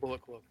 I'm gonna go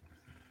Bullet Club.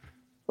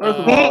 First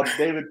of all,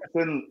 David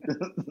Finlay.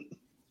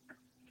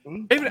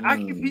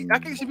 I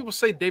can see people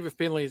say David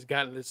Finlay has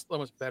gotten this so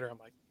much better. I'm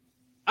like,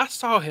 I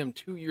saw him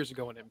 2 years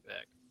ago in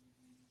Impact,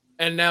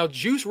 and now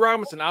Juice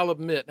Robinson, I'll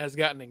admit, has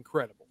gotten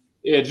incredible.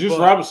 Yeah, Juice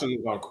Robinson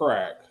is on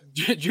crack.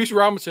 Juice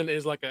Robinson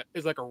is like a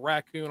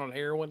raccoon on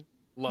heroin.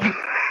 Love it.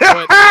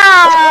 But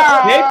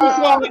they be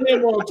calling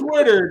him on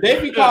Twitter.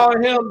 They be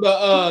calling him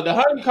the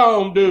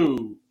honeycomb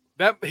dude.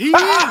 That he is.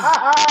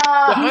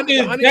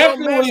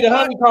 Definitely the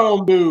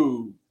honeycomb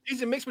dude.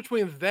 He's a mix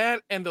between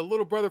that and the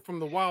little brother from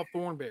the Wild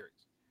Thornberries.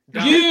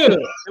 Yeah, it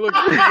looks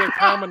like a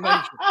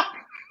combination.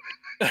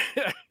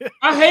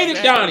 I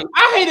hated Donnie.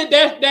 I hated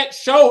that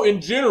show in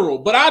general,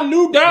 but I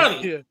knew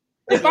Donnie. Yeah.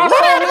 If I saw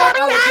him,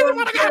 I would turn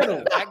the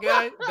channel. That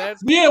guy,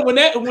 that's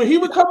When he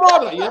would come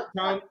on, like, yep,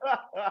 Donnie.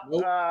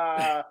 Nope.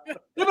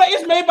 They're like,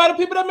 it's made by the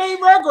people that made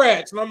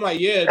Rugrats, and I'm like,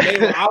 yeah, they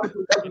were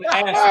obviously fucking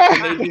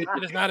ass.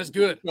 it is not as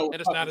good.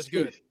 It is not as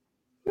good.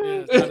 Yeah,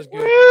 it's not as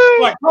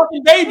good. Like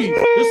talking babies.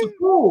 This is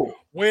cool.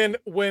 When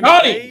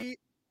Donnie.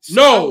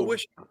 No.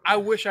 I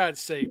wish I had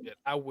saved it.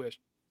 I wish.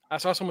 I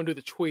saw someone do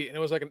the tweet, and it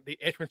was like the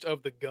entrance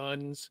of the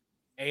guns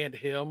and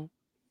him,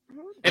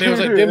 and it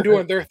was like them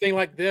doing their thing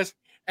like this,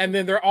 and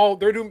then they're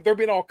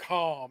being all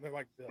calm. They're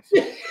like this,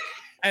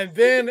 and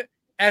then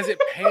as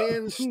it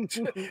pans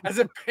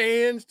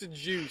to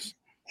Juice,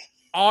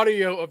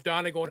 audio of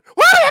Donnie going, and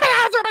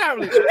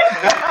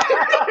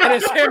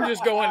it's him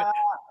just going.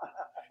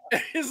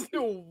 It's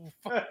the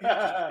funniest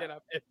shit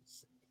I've ever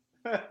seen.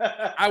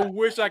 I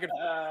wish I could.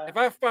 If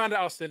I find it,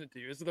 I'll send it to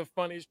you. It's the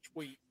funniest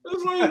tweet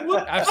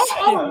I've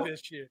seen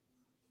this year.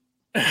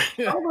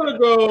 I'm gonna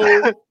go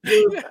with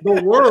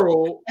the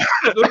world.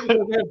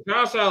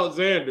 Josh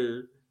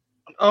Alexander.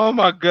 Oh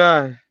my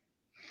god!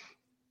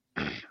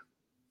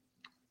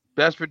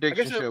 Best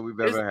prediction show we've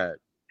ever had.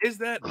 Is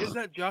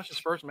that Josh's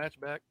first match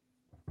back?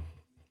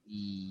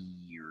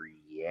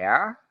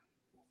 Yeah.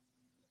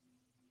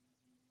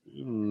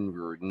 Yeah.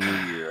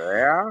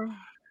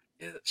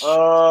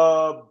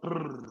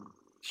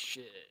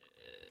 Shit.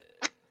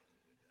 I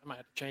might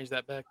have to change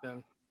that back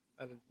then.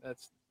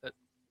 That's that.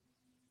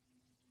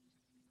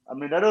 I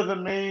mean, that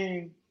doesn't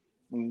mean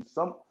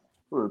some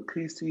for the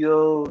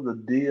PCO, the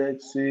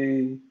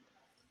DXC,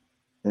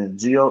 and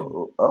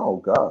GO. Oh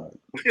God,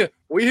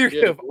 We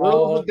have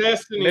all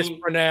Destiny.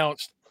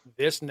 mispronounced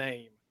this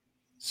name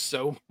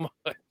so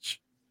much.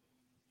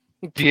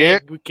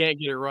 Dick. We can't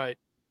get it right.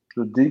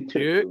 the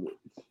DK,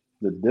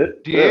 the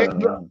Dick. Dick.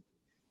 Yeah,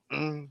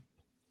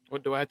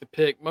 What do I have to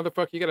pick?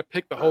 Motherfucker, you got to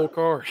pick the whole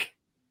card.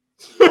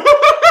 What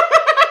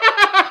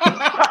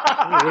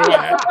do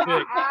I have to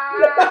pick?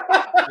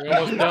 We're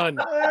almost done.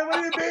 What do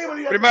you mean? What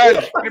do you Pretty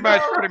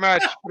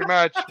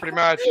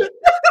much. You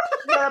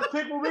gotta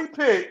pick what we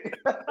pick.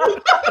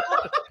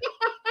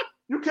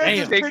 You can't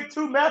just pick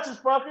two matches,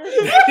 fucker.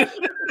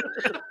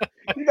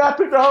 You gotta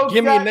pick the whole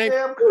Give me a name.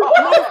 goddamn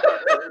card.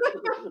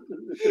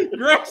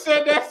 Greg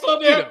said that so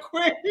damn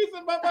quick. He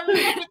said, "Motherfucker,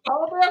 you picked the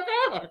whole damn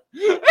card."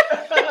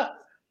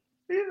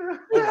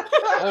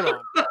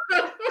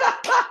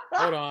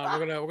 Hold on.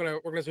 We're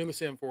gonna zoom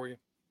this in for you.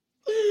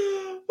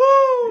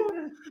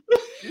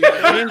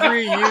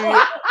 Injury,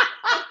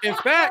 in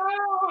fact,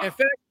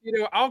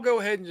 I'll go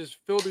ahead and just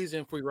fill these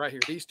in for you right here.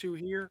 These two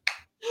here,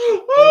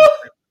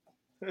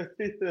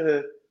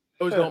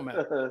 those don't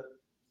matter.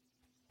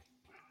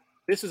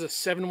 This is a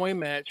 7-way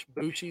match: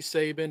 Bushi,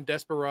 Sabin,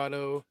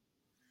 Desperado,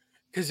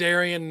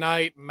 Kazarian,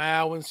 Knight,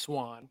 Mao, and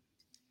Swan.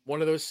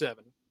 One of those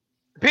 7.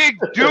 Big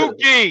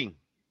Dookie.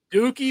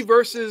 Dookie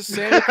versus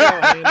Santa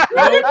Callahan.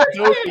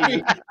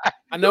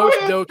 I know it's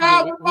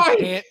Dookie. We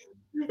can't.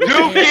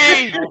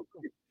 Dookie.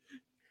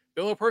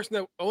 The only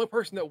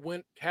person that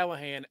went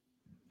Callahan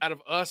out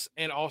of us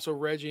and also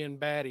Reggie and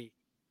Batty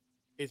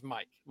is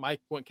Mike. Mike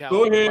went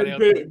Callahan.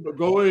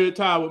 Go ahead and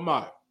tie with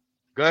Mike.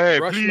 Go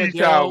ahead, Rush please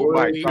Miguel, tell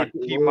Mike so I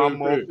can keep my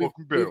motherfucking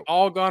We've bill.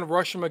 all gone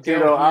Rush Miguel.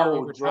 Tito, I here will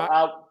over draw time.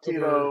 out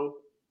Tito.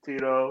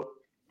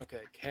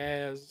 Okay,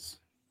 Kaz.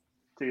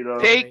 Tito.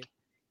 Take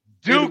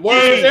In Dookie.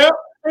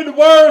 the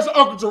words of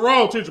Uncle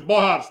Jerome, teach your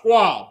boy how to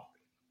squab.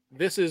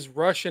 This is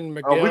Russian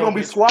Miguel. We're gonna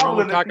be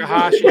squabbling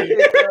Takahashi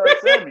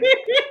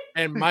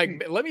and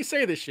Mike. Let me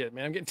say this shit,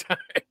 man. I'm getting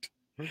tired.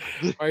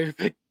 Why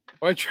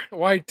are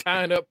you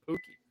tying up Pookie?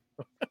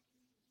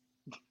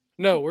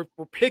 No, we're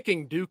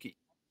picking Dookie.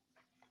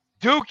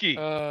 Dookie.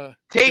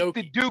 Take Doki.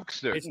 the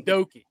Dukester. It's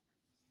Doki.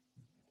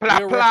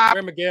 Plop, plop.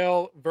 Ray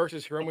Miguel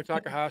versus Hiromu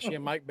Takahashi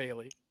and Mike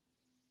Bailey.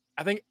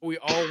 I think we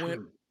all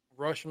went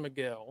Rush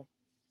Miguel.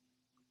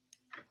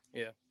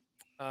 Yeah.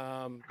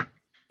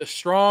 The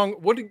strong.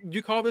 What did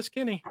you call this,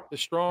 Kenny? The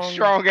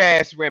strong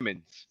ass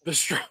women. The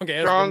strong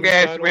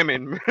ass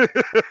women.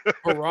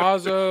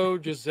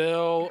 Perazzo,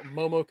 Giselle,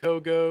 Momo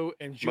Kogo,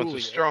 and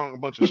Julia. A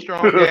bunch of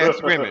strong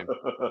ass women.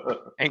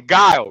 And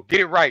Guile. Get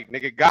it right,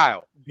 nigga.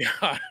 Guile.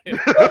 Yeah.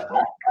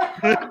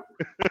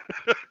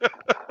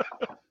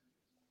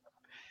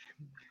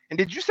 And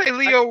did you say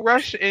Leo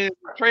Rush and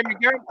Trey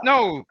Miguel?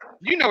 No,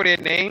 you know their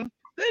name.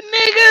 The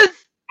niggas.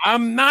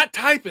 I'm not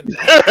typing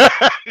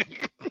that.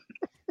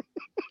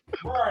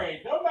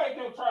 Right. Don't make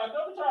him try.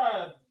 Don't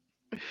try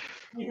to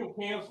keep him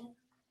cancel.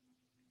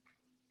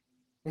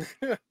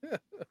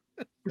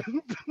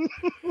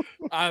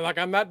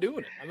 I'm not doing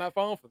it. I'm not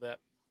falling for that.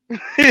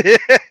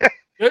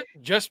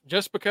 just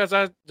because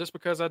I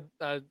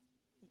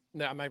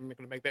no, I'm not even going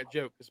to make that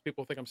joke because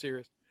people think I'm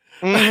serious.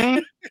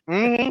 Mm-hmm.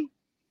 Mm-hmm.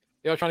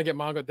 They're trying to get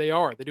manga. They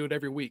are. They do it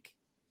every week.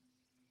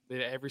 They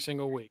do it every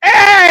single week.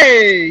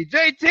 Hey,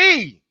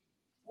 JT.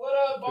 What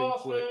up,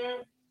 boss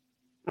man?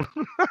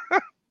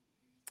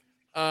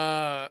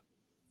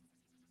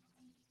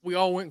 We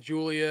all went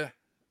Julia.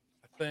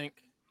 I think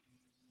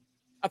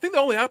the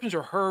only options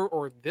are her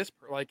or this.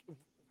 Like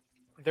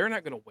they're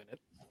not going to win it.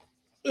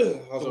 I So was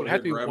it would over have here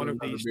to be one grabbing of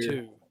another these beer.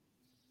 two.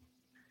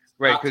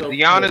 Right, because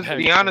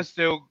October. Deanna's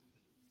still.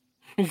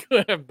 You're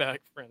gonna have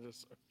back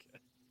friends.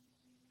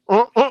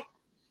 Uh-uh.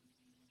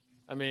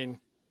 I mean,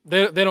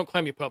 they don't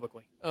claim me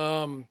publicly.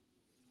 Only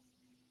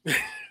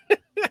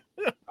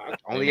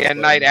at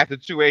night after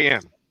 2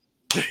 a.m.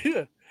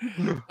 The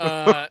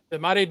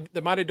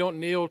Mighty Don't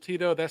Kneel,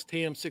 Tito. That's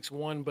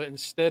TM61, but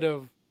instead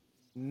of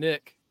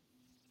Nick,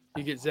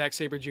 you get Zack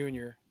Sabre Jr.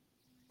 and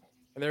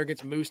they're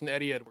against Moose and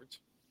Eddie Edwards.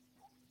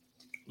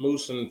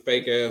 Moose and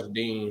fake ass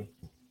Dean.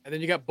 And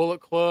then you got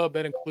Bullet Club.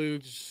 That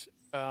includes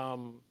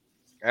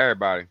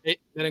Everybody.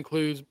 that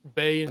includes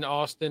Bay and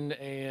Austin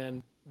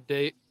and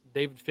David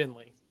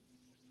Finley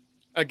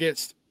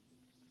against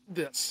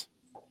this.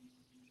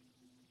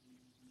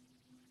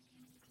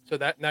 So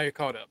that now you're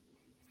caught up.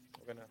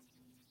 We're gonna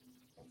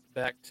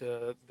back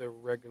to the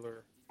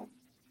regular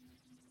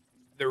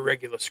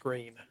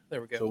screen.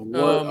 There we go. So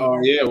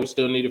what we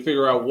still need to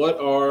figure out what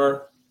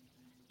are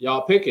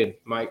y'all picking,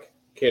 Mike,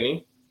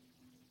 Kenny.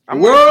 I'm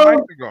waiting for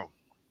Mike to go.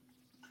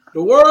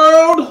 The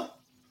World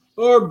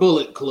or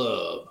Bullet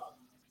Club?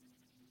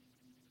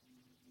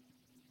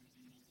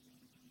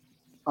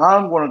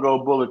 I'm going to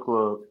go Bullet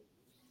Club.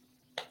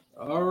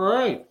 All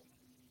right.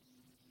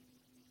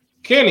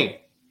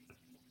 Kenny.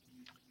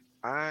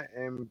 I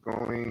am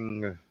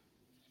going.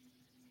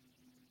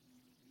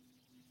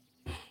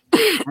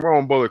 I'm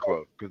going Bullet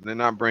Club because they're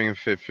not bringing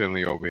Fit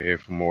Finley over here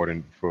for more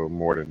than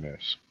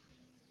this.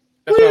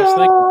 That's what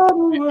I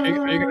was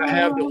thinking. Are you going to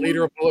have the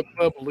leader of Bullet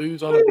Club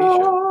lose on a B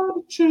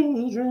show?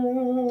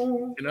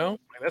 Children. You know,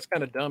 that's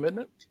kind of dumb, isn't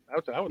it?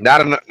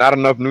 Not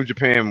enough New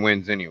Japan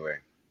wins anyway.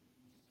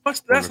 Plus,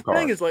 that's the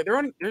thing is like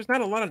there's not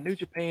a lot of New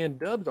Japan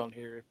dubs on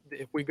here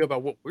if we go by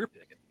what we're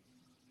picking.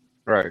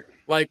 Right.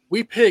 Like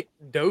we picked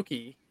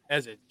Doki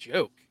as a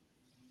joke.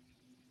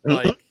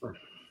 Like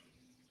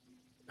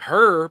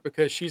her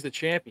because she's the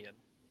champion.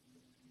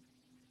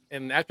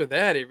 And after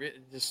that,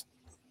 it just,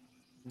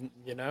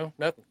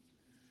 nothing.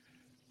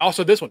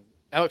 Also, this one,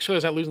 Alex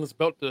Shelley's not losing this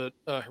belt to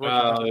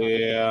Hiroshi. Oh,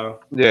 yeah.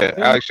 Yeah,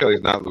 Alex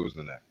Shelley's not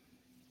losing that.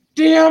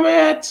 Damn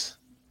it!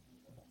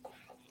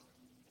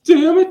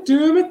 Damn it!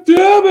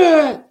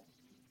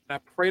 I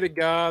pray to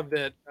God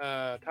that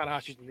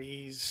Tanahashi's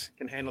knees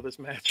can handle this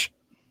match.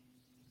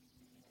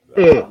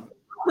 I'm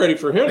ready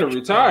for him to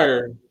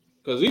retire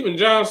because even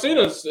John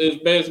Cena is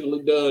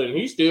basically done and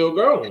he's still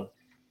going.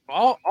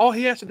 All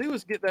he has to do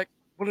is get that.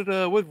 What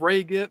did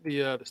Ray get?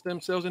 The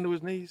stem cells into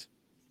his knees.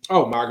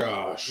 Oh my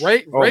gosh!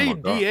 Ray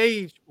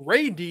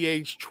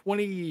de-aged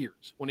 20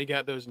 years when he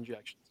got those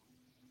injections.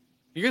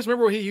 You guys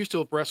remember what he used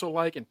to wrestle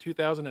like in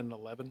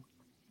 2011?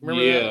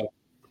 Remember that?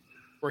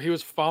 Where he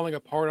was falling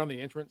apart on the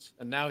entrance,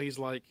 and now he's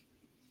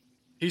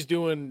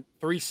doing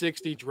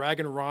 360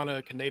 Dragon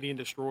Rana Canadian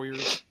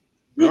destroyers.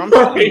 I'm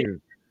telling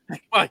you.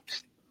 Like,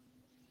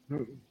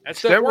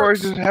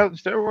 steroids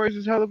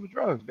is hell of a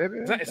drug, baby.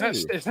 It's not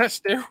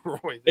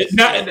steroids.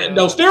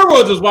 No,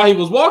 steroids is why he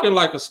was walking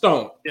like a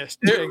stump. Yeah,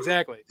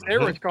 exactly.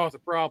 Steroids cause a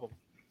problem.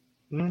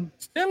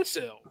 Stem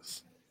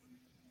cells.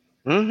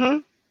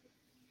 Mm-hmm.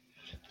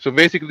 So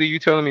basically, you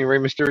telling me Rey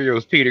Mysterio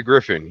is Peter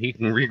Griffin? He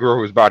can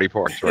regrow his body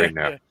parts right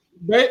now.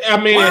 It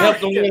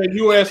helped him win a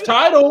U.S.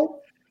 title.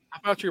 I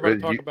thought you were about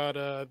to talk about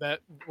that,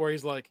 where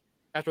he's like,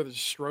 after the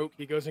stroke,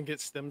 he goes and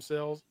gets stem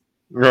cells.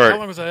 Right. How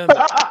long was that?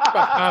 About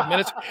 5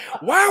 minutes.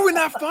 Why are we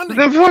not funding?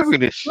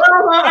 This?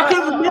 I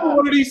couldn't remember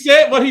what he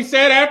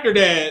said after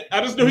that.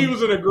 I just knew he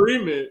was in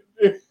agreement.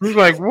 He's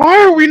like,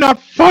 why are we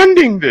not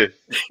funding this?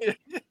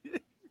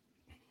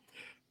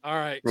 All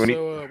right.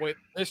 So wait,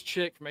 this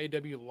chick from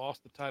AW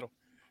lost the title.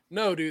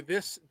 No, dude,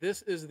 this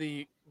is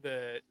the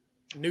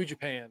New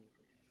Japan.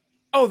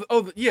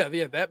 Yeah,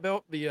 that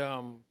belt. The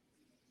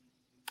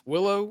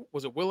Willow,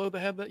 was it Willow that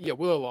had that? Yeah,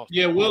 Willow lost.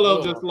 Yeah,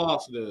 Willow just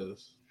lost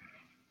this.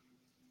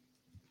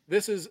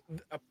 This is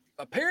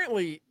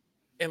apparently,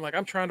 and like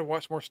I'm trying to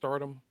watch more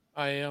Stardom.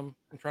 I'm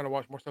trying to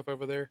watch more stuff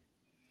over there.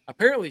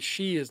 Apparently,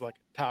 she is like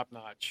a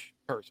top-notch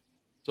person.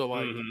 So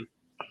like,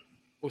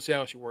 we'll see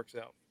how she works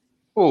out.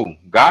 Oh,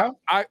 Guile?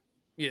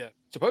 Yeah,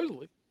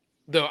 supposedly.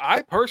 Though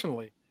I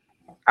personally,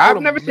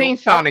 I've never seen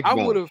Sonic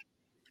Boom.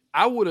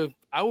 I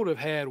would have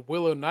had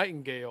Willow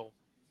Nightingale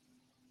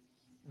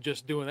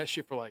just doing that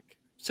shit for like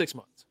 6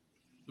 months.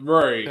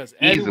 Right. Because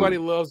everybody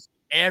loves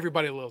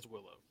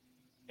Willow.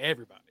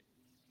 Everybody.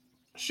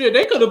 Shit,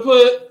 they could have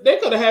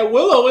had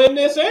Willow in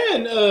this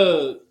and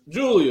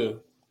Julia.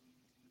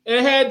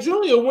 And had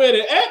Julia win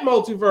it at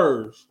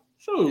Multiverse.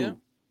 Shoot.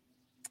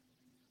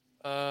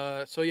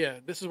 Yeah. So yeah,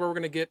 this is where we're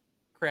gonna get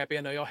crappy.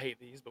 I know y'all hate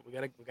these, but we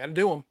gotta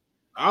do them.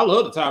 I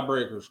love the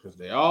tiebreakers because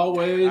they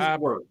always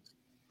work.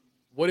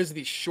 What is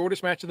the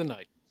shortest match of the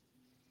night?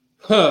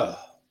 Huh.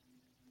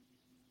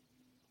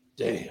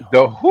 Damn.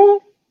 The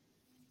who?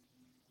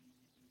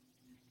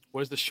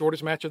 What is the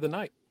shortest match of the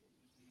night?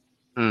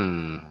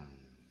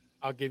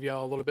 I'll give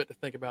y'all a little bit to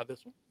think about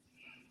this one.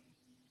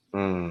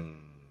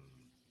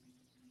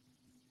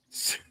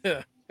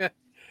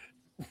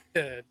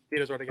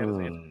 Tito's already got his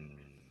answer.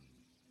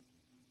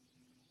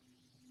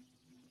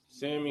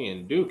 Sammy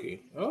and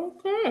Dookie.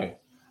 Okay.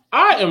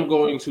 I am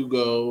going to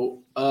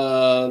go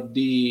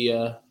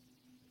the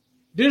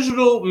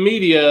digital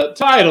media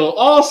title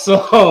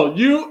also.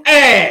 You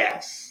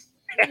ass.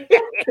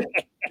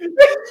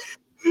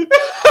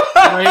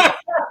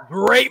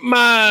 Great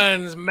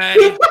minds,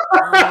 Maddie.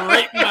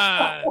 Great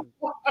minds.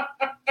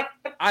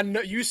 I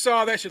know you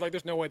saw that shit. Like,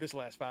 there's no way this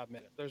lasts 5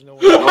 minutes. There's no way.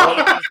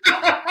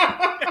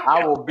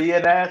 I will be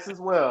an ass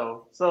as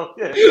well. So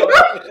yeah,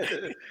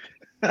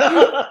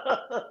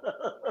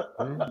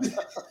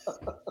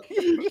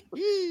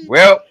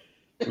 Well,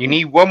 you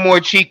need one more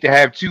cheek to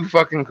have 2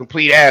 fucking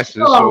complete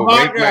asses. Oh so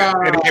my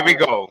God. here we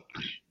go.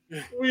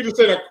 We just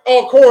said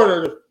a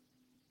quarter.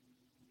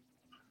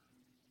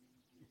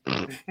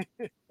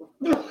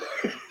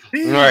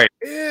 Right.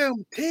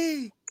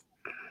 MT.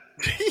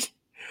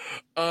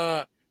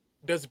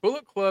 Does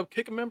Bullet Club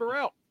kick a member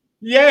out?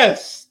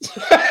 Yes.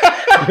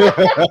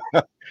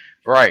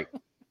 Right.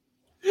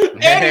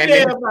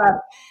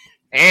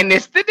 And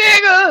it's the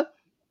digger.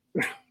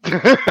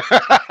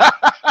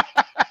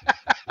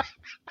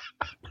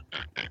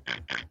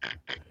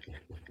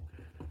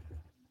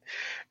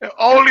 The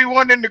only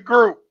one in the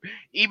group.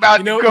 He about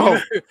to go.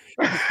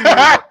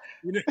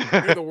 You know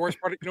the worst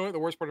part. You know what the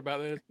worst part about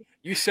that is?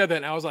 You said that,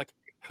 and I was like,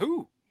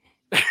 "Who?"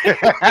 I'm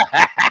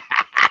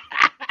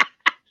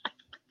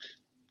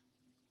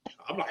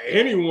like,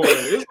 anyone.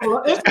 It's a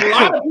lot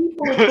of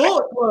people in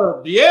Bullet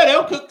Club. Yeah,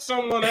 they'll cook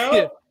someone out.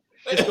 Yeah.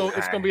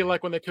 It's gonna be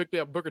like when they cooked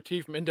out Booker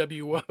T from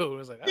NWO. It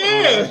was like,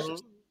 yeah,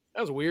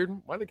 that was weird.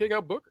 Why did they kick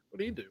out Booker? What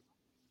did he do?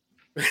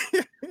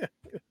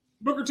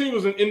 Booker T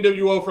was in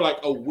NWO for like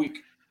a week.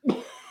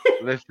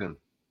 Listen,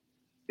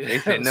 they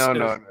said no.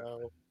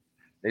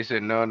 They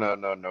said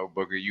no,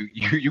 Booker.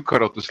 You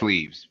cut off the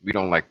sleeves. We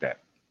don't like that.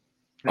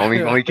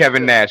 Only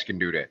Kevin Nash can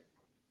do that.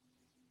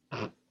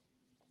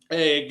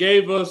 Hey, it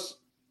gave us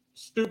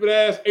stupid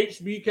ass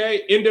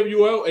HBK,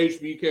 NWO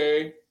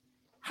HBK.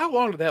 How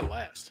long did that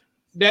last?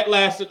 That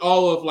lasted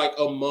all of like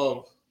a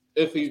month,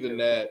 if even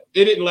that.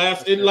 It didn't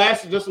last. It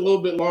lasted just a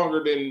little bit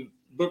longer than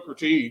Booker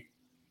T.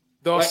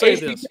 Though I'll like say HBK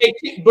this.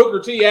 kicked Booker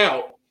T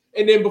out,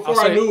 and then before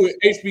I knew it,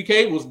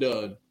 HBK was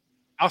done.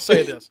 I'll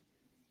say this.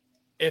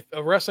 If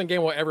a wrestling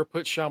game will ever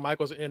put Shawn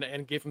Michaels in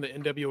and give him the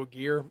NWO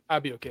gear,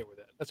 I'd be okay with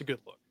that. That's a good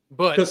look.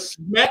 But because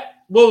what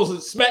was it?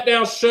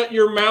 SmackDown, Shut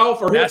Your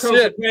Mouth, or Here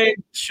Comes the Pain.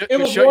 It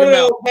was shut one your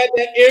of mouth. those had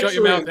that interest. Shut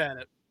your mouth at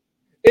it.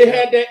 It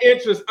had that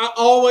interest. I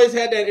always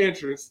had that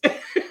interest.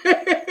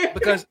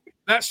 Because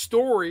that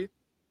story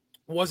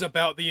was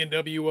about the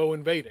NWO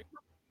invading.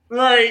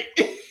 Right.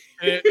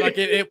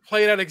 It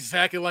played out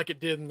exactly like it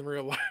did in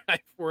real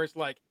life, where it's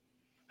like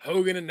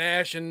Hogan and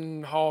Nash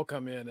and Hall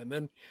come in, and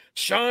then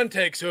Shawn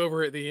takes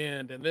over at the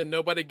end, and then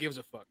nobody gives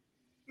a fuck.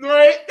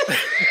 Right.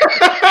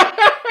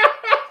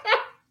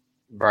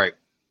 Right.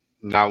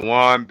 Not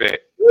one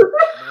bit.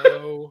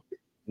 No.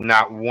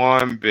 Not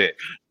one bit.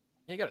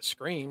 You gotta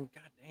scream.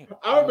 God damn.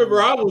 I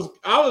remember I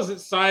was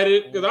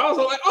excited because I was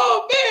like,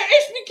 oh man,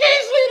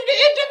 HBK's leading the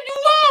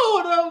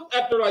NWO.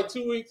 And after like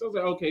 2 weeks, I was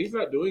like, okay, he's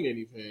not doing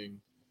anything.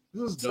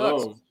 This is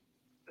dumb.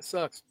 It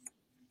sucks.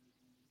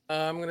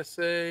 I'm gonna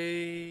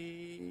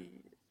say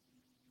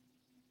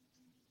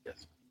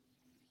yes.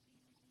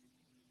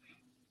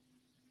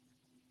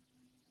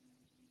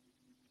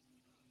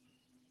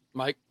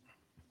 Mike.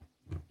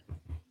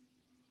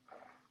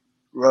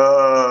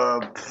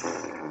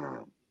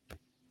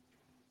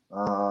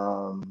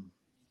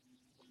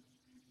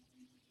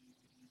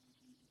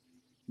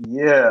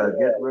 Yeah,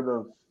 get rid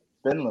of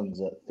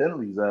Finley's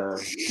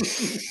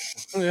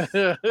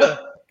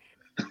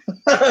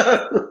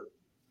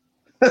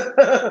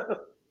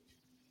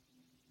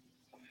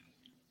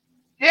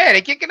Yeah,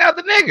 they kicking out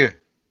the nigga.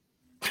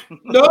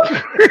 Nope.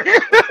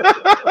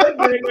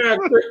 They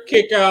did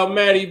kick out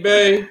Matty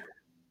Bay. They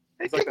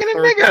It's like kicking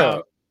the the nigga third out.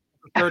 time.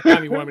 The third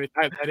time you want me to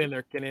type that in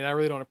there, Kenny, and I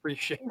really don't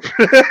appreciate it.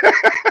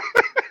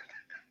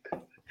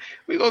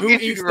 We gonna Who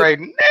get you eats right,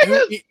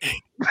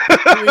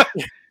 nigga.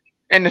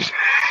 And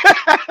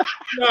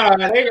Nah,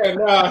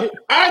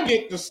 I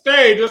get to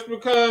stay just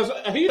because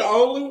he the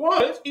only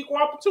one. It's equal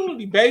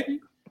opportunity, baby.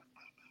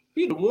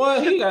 He the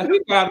one. He got to be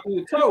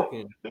the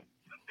token.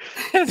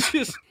 it's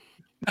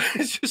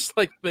just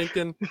like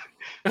thinking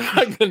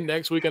like the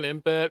next week on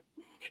Impact,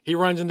 he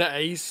runs into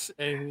Ace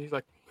and he's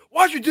like,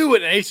 "Why'd you do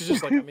it?" And Ace is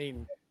just like, I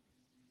mean,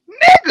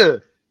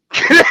 nigga.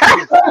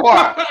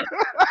 Why?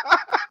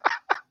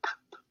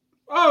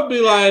 I'll be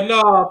like,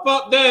 nah,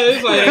 fuck that.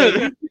 It's like,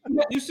 hey,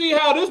 you see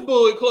how this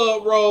Bullet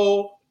Club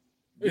roll?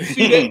 You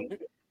see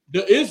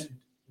that?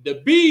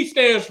 The B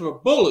stands for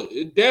bullet.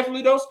 It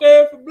definitely don't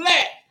stand for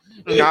black.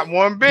 Not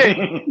one bit.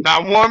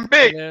 Not one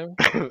bit. Man,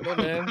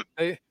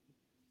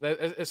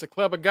 it's a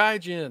club of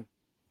gaijin.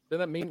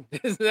 Doesn't that mean?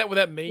 Isn't that what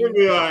that means? Like,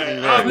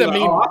 I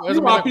see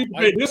why people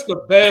think this is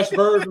the best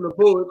version of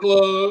Bullet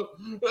Club.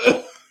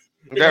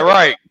 That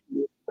right.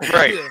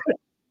 Right.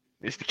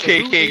 It's the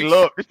KK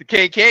look. It's the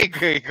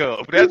KK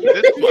Cup. That's what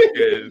this fuck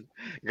is.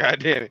 God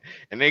damn it.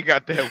 And they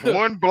got that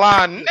one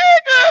blind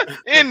nigga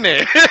in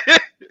there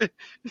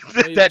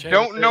that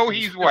don't know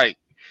he's white.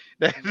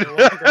 No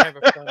longer have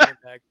a permanent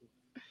tag team.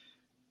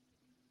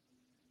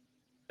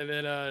 And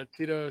then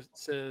Tito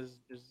says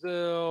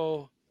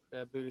Giselle.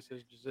 Bad Booty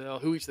says Giselle.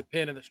 Who eats the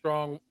pin in the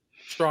strong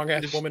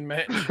ass woman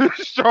match?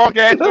 Strong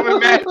ass woman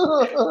match.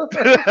 Oh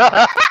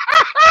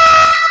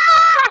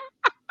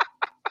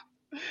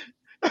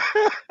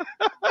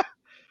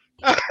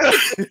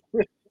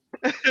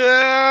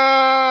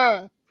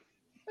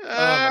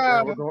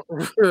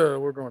my god,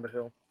 we're going to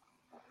hell.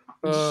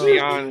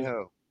 Beyond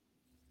hell.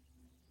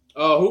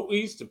 Who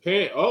eats the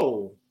pin?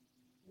 Oh,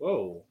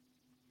 whoa.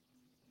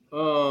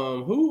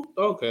 Who?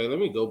 Okay, let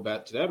me go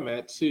back to that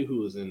match. See who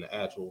was in the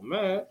actual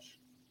match.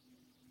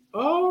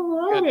 All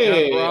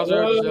righty.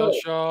 Giselle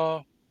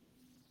Shaw.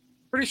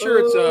 Pretty sure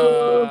it's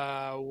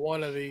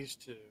one of these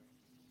two.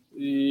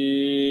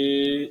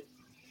 Yeah.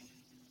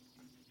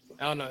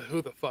 I don't know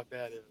who the fuck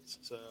that is,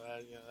 so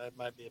that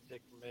might be a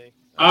pick for me.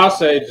 I'll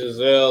say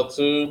Giselle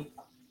too,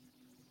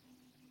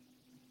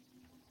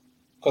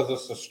 because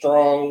it's a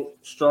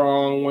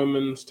strong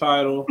women's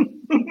title, and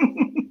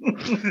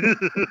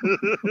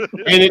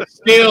it's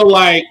still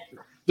like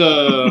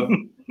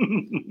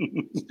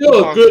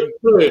still a good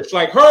push.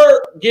 Like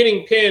her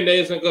getting pinned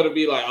isn't going to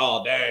be like,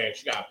 oh dang,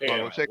 she got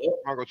pinned.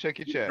 Margo, check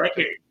your chat. Right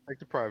there. Check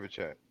the private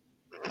chat.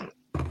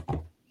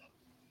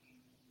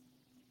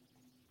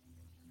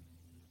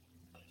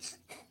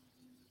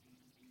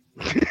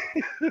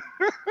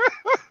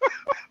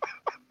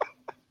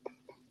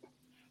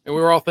 And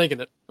we were all thinking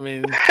it. I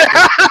mean,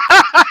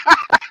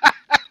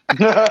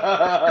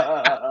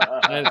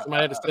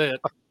 somebody had to say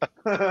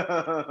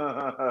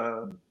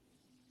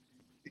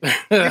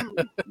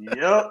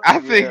Yep. I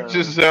think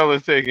Giselle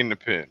is taking the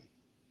pin.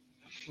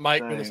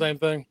 Mike doing the same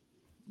thing.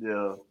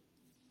 Yeah.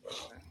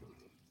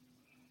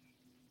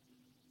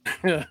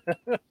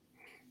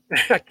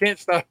 I can't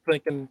stop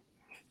thinking.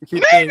 You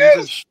keep saying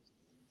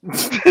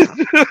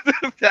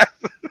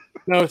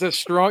no, it says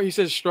strong. He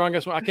says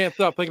strongest one. I can't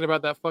stop thinking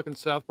about that fucking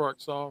South Park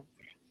song.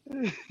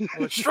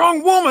 Like,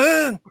 strong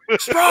woman,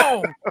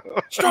 strong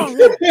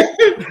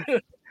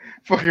woman.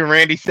 Fucking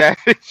Randy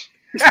Savage.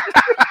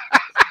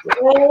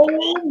 Strong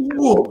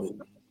woman.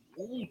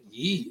 Oh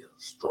yeah,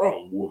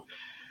 strong woman.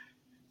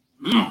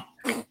 Oh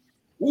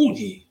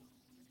yeah,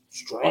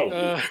 strong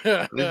woman.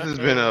 This has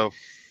been a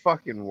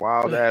fucking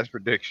wild ass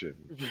prediction.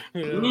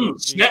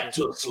 Snap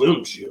to a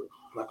Slim Jim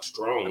like a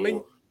strong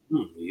woman.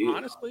 Yeah.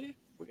 Honestly,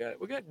 we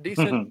got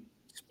decent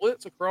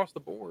splits across the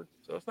board,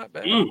 so it's not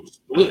bad.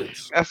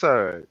 Splits. That's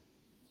all right.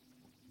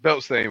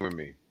 Belt staying with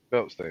me. I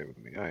ain't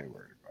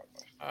worried about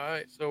that. All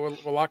right, so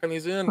we're locking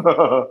these in.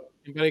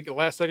 Anybody get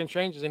last second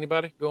changes?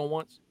 Anybody going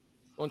once,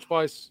 going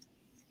twice?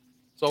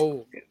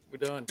 Sold. We're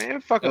done. Man,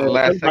 fucking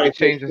last second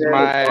changes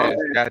my ass.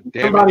 God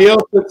damn it. Somebody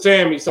else put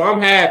Sammy, so I'm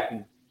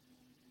happy.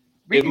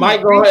 We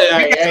might go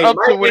ahead. We got up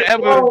to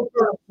whatever.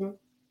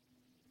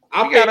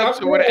 We got up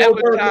to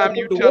whatever time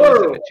you tell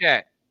us in the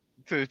chat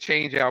to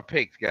change our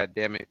picks. God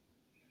damn it!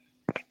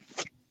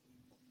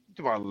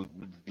 You about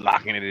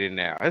locking it in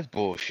now? That's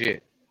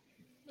bullshit.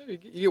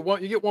 You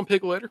get one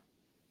pick later.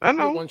 I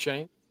know. One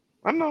change.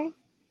 I know.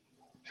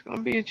 It's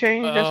gonna be a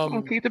change. That's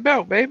gonna keep the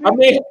belt, baby. I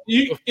mean,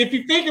 if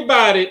you think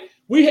about it,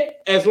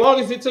 as long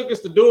as it took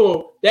us to do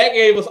them, that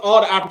gave us all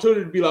the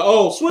opportunity to be like,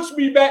 oh, switch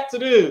me back to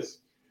this.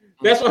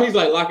 That's why he's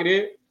like, lock it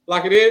in,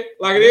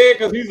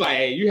 because he's like,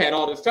 hey, you had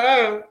all this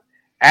time.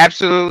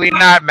 Absolutely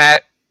not,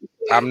 Matt.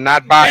 I'm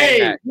not buying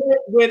that.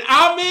 When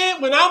I'm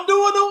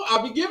doing them,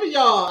 I'll be giving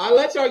y'all. I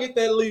let y'all get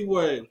that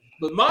leeway,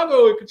 but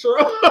Mongo in control.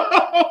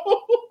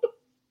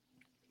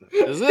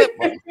 Is it,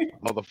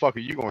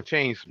 motherfucker? You gonna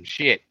change some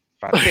shit?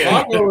 If I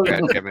tell you,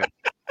 goddamn it.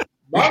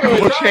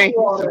 Mongo change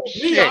some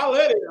shit. I'll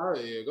let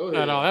it. Go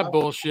ahead. No, that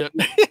bullshit.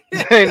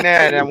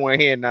 That one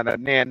here, not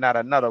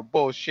another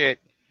bullshit.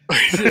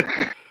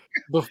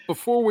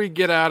 Before we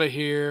get out of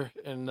here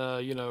and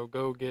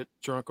go get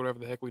drunk, whatever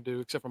the heck we do,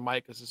 except for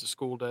Mike because it's a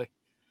school day.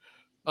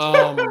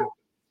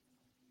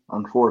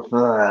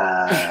 Unfortunately,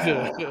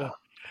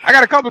 I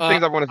got a couple of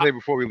things I want to say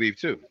before we leave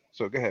too.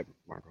 So go ahead,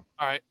 Marco.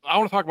 All right, I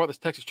want to talk about this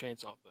Texas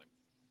Chainsaw thing.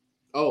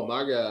 Oh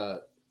my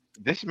god,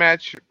 this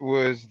match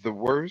was the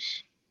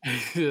worst.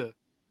 It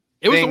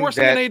was the worst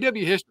thing in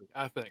AEW history,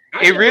 I think.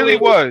 It really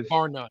was,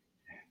 bar none.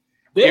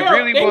 It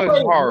really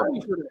was hard,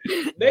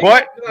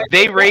 but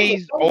they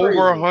raised over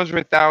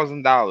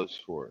 $100,000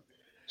 for it.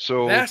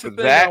 So that's the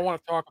thing I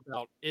want to talk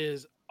about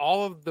is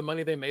all of the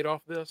money they made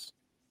off this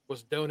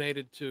was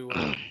donated to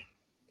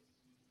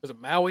was it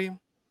Maui?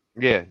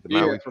 Yeah,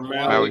 the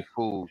Maui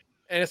food.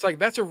 And it's like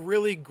that's a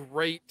really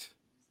great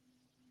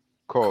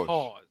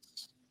cause.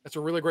 That's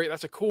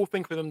a cool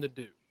thing for them to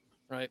do,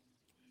 right?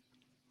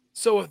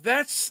 So if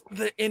that's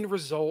the end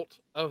result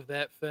of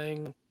that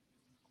thing,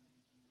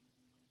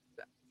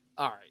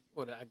 all right,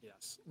 well, I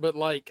guess. But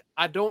like,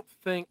 I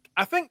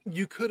think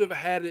you could have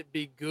had it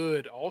be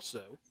good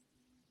also.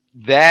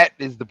 That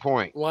is the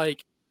point.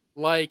 Like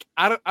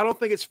I don't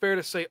think it's fair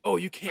to say, oh,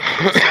 you can't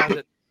criticize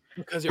it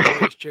because it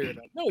raised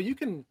charity. No, you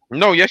can.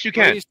 No, yes, you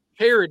can. Raise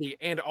charity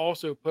and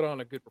also put on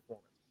a good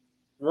performance.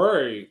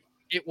 Right.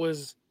 It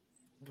was.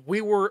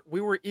 We were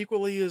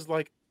equally as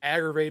like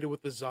aggravated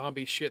with the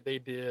zombie shit they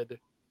did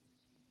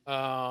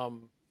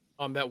on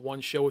that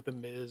one show with the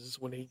Miz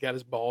when he got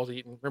his balls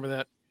eaten. Remember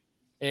that?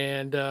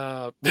 And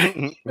I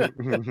think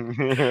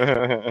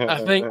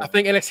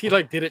NXT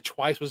like did it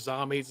twice with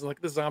zombies. And,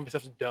 like the zombie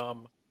stuff's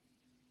dumb.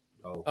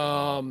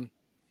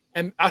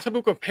 And I saw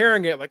people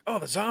comparing it like, oh,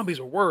 the zombies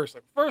are worse.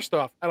 Like, first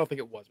off, I don't think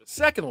it was. But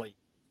secondly,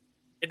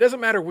 it doesn't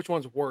matter which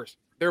one's worse.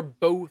 They're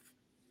both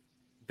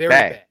very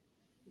bad.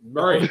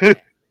 Right.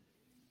 Bad.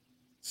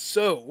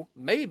 So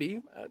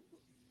maybe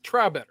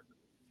try better.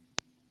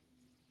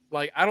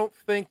 Like, I don't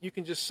think you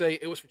can just say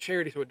it was for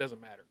charity, so it doesn't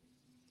matter.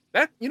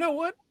 That, you know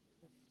what?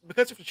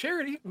 Because it's for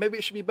charity, maybe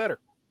it should be better.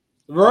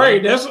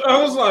 Right. That's what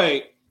I was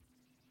like.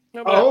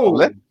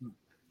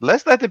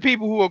 Let's let the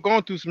people who are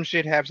going through some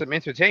shit have some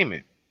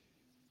entertainment.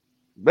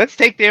 Let's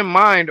take their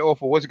mind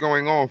off of what's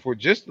going on for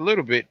just a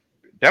little bit.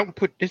 Don't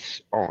put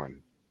this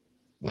on.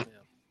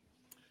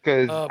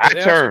 Because I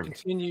turned.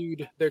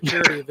 Continued their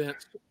charity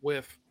events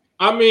with.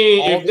 I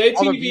mean, if they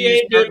TV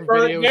ain't been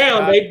burnt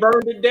down, they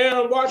burned it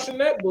down watching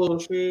that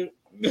bullshit.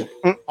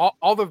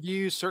 all the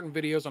views certain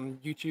videos on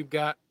YouTube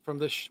got from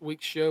this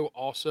week's show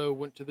also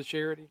went to the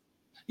charity.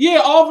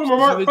 Yeah, all of them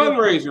are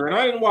fundraiser, and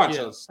I didn't watch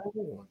a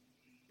single one.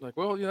 Like,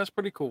 well, yeah, that's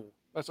pretty cool.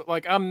 That's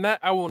like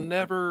I will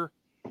never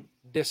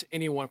diss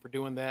anyone for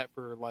doing that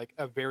for like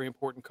a very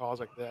important cause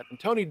like that. And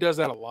Tony does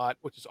that a lot,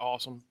 which is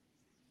awesome.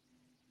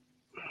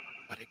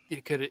 But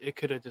it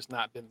could have just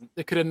not been.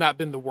 It could have not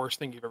been the worst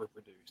thing you've ever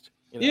produced.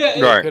 You know?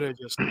 Yeah, it could have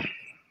just.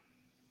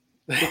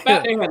 The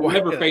fact they had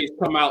Leatherface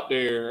come out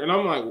there, and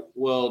I'm like,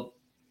 well,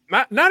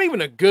 not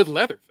even a good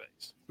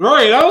Leatherface.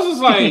 Right, I was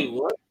just like,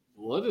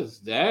 what is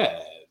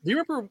that? Do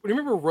you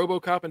remember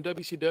RoboCop and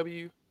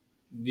WCW?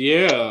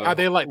 Yeah, how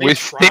they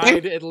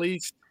tried at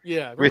least.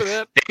 Yeah, remember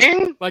that?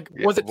 Sting? Like,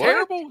 was it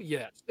terrible?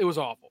 Yes, it was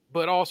awful.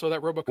 But also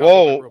that RoboCop.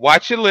 Whoa,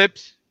 watch your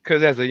lips,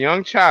 because as a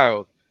young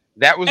child,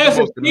 that was the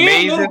most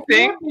amazing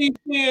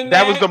thing.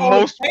 That was the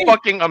most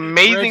fucking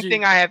amazing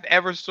thing I have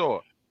ever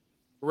saw.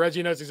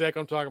 Reggie knows exactly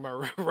what I'm talking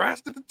about. Rise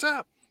to the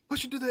top,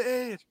 push it to the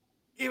edge,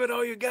 give it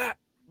all you got.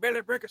 Barely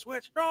break a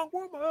sweat, strong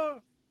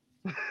woman.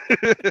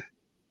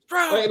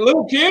 Like,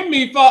 little kid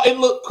me thought it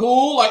looked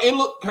cool, like it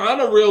looked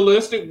kind of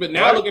realistic, but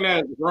now looking at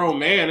it as a grown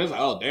man, it's like,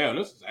 oh damn,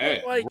 this is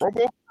ass. Like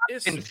RoboCop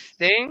and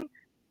Sting,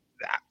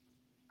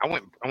 I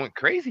went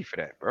crazy for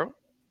that, bro. Are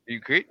you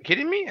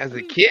kidding me? As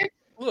a kid,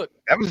 look,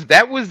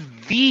 that was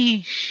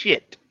the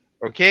shit.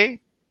 Okay,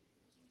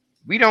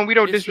 we don't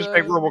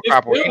disrespect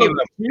RoboCop on any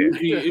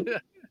level.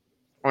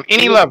 On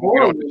any level, we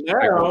don't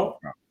disrespect RoboCop.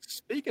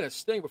 Speaking of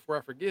Sting, before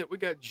I forget, we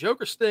got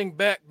Joker Sting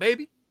back,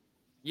 baby.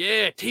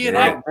 Yeah,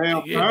 TNA,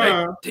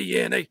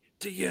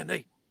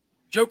 TNA,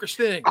 Joker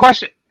Sting.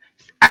 Question.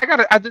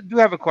 I do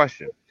have a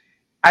question.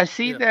 I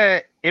see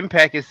that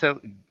Impact is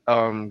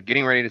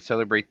getting ready to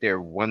celebrate their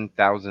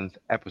 1,000th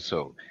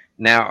episode.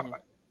 Now,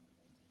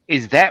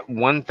 is that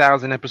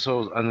 1,000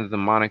 episodes under the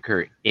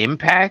moniker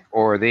Impact,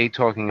 or are they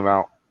talking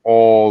about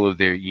all of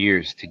their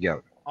years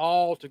together?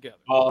 All together.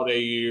 All their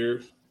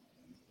years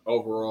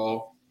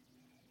overall.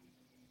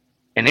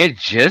 And they're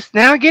just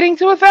now getting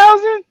to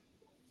 1,000?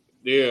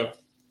 Yeah.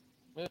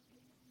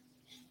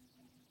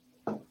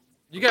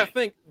 You got to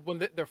think,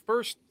 when their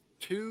first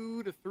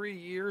 2 to 3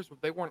 years,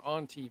 they weren't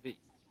on TV.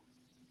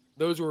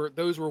 Those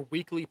were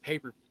weekly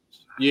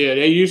pay-per-views. Yeah,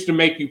 they used to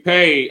make you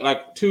pay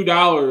like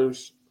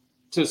 $2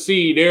 to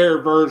see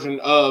their version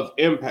of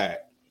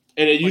Impact.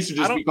 And it used to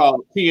just be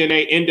called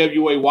TNA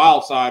NWA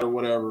Wildside or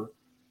whatever.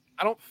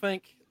 I don't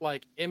think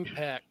like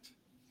Impact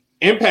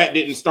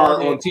didn't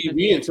start on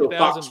TV until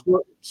Fox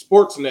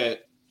Sportsnet.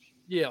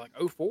 Yeah, like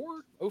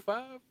 04,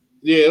 05?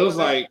 Yeah, it was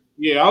like,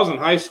 I was in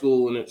high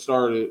school when it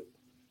started.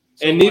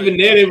 So and even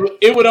then,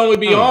 it would only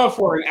be on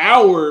for an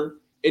hour.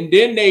 And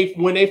then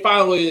when they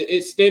finally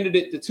extended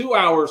it to 2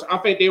 hours, I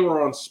think they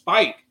were on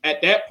Spike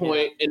at that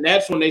point. And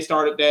that's when they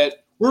started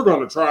that, we're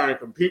going to try and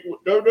compete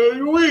with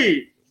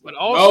WWE. But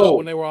also,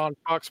 when they were on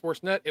Fox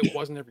Sports Net, it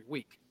wasn't every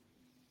week.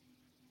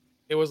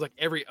 It was like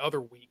every other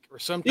week or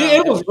sometimes. Yeah,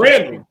 it was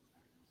random.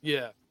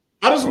 Yeah.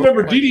 I just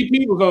remember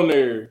DDP was on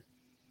there.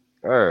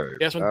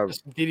 That's when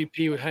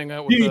DDP would hang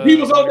out with DDP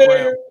was on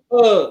there.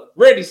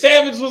 Randy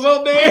Savage was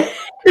on there.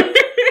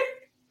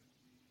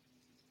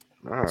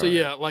 So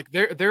yeah, like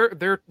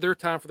their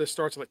time for this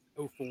starts like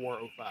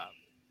 04, 05.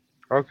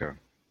 Okay.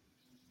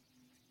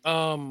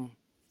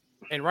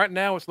 And right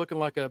now it's looking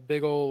like a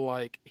big old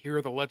like here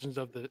are the legends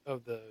of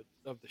the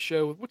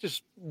show, which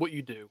is what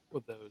you do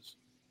with those.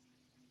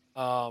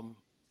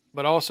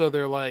 But also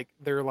they're like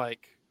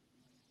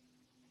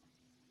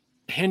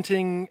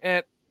hinting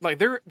at like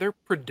they're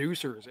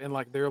producers and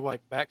like they're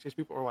like backstage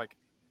people are like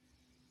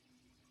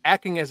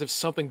acting as if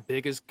something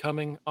big is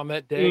coming on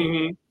that day.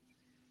 Mm-hmm.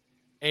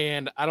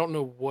 And I don't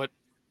know what,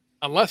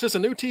 unless it's a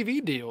new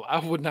TV deal, I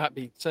would not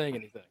be saying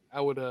anything.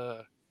 I would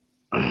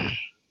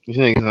You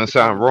think it's gonna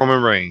sound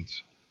Roman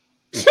Reigns?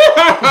 They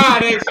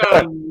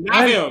sound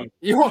not him.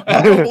 You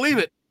don't believe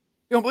it.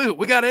 You don't believe it.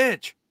 We got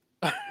Edge.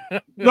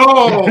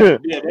 No,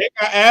 yeah, they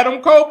got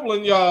Adam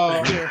Copeland,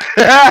 y'all.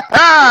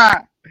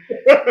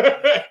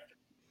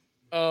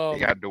 He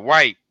got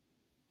Dwight.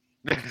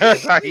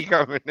 That's how he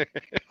coming.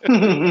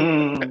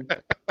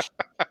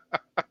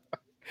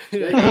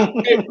 They got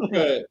paper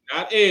cut,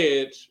 not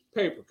edge.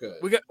 Paper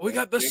cut. We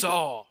got the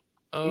saw.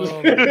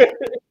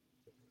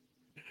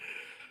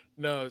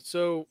 No,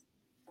 so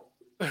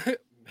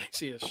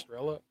Maxie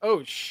Estrella.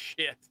 Oh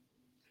shit.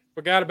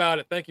 Forgot about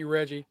it. Thank you,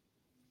 Reggie.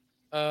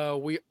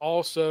 We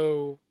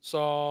also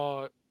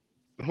saw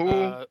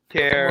Who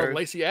cares?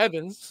 Lacey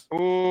Evans.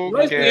 Who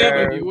Lacey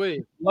cares?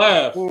 Evans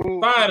left. Who-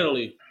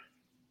 Finally.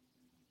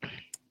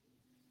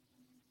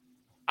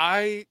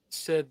 I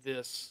said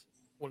this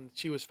when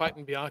she was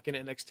fighting Bianca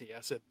in NXT.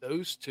 I said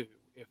those two,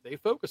 if they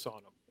focus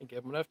on them and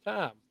give them enough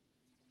time,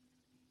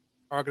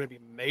 are going to be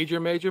major,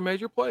 major,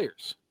 major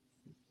players.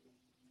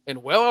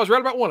 And well, I was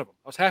right about one of them.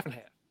 I was half and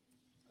half.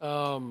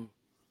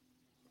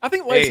 I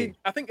think Lacey. Hey.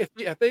 I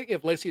think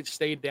if Lacey had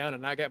stayed down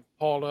and I got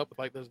hauled up with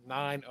like those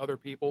 9 other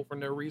people for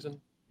no reason,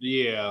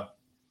 Yeah.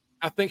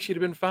 I think she'd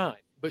have been fine.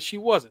 But she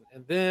wasn't.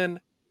 And then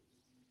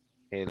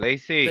Hey,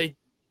 Lacey. they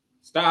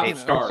Stop, Hey,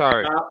 start. I'm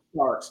sorry. Stop,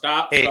 start.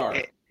 Stop, Hey,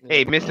 start.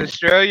 hey, Miss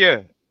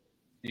Australia.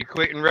 You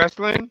quitting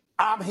wrestling?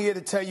 I'm here to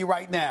tell you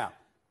right now,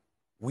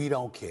 we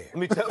don't care. Let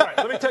me tell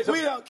you something.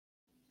 We don't.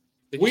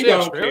 Did you We say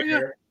don't Australia?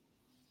 care.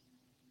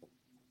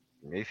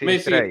 Macy Macy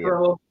Estrella.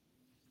 Estrella.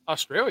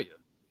 Australia.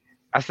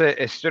 I said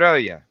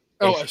Australia.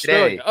 Oh,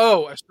 Australia.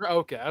 Oh, Australia.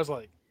 Okay, I was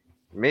like,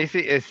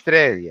 Macy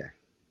Australia.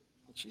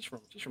 she's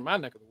from my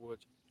neck of the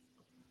woods.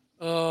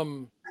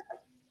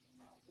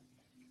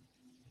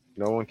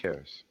 No one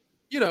cares.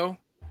 You know,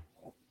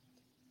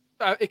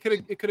 it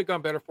could have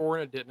gone better for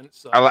her, and it didn't. And it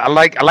sucked. I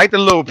like the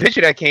little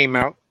picture that came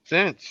out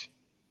since.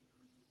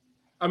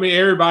 I mean,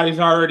 everybody's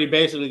already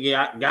basically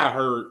got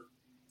her.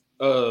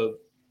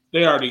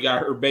 They already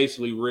got her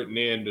basically written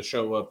in to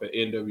show up at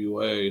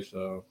NWA.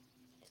 So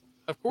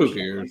Of course, who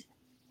cares?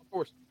 Of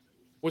course.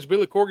 Which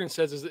Billy Corgan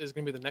says is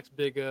going to be the next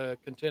big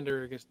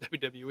contender against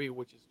WWE,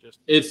 which is just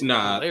It's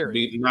not.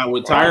 hilarious. Not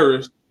with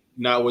Tyrus.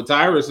 Not with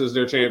Tyrus as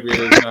their champion.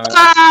 It's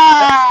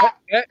not.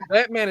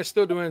 that man is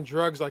still doing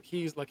drugs like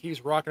he's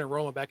rocking and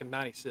rolling back in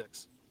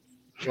 '96.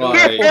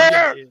 Like,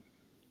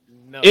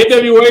 No.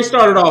 NWA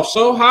started off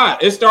so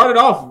hot. It started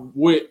off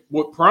with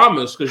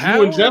promise because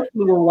you and How?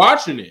 Justin were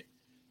watching it,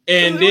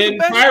 and It was then the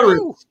best Tyrus.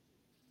 show.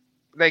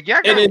 Like y'all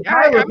And then got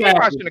Tyrus me happened.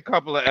 watching a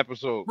couple of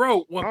episodes.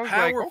 Bro, when I was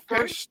Power like, okay.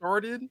 first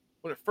started,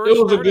 when it It first was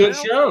a started good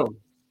out, show.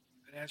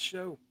 that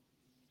show.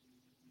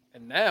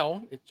 And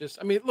now it just,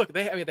 I mean, look,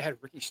 they had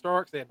Ricky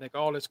Starks, they had Nick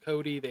Aldis,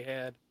 Cody, they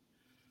had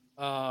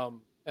a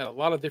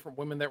lot of different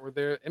women that were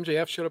there.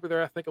 MJF showed up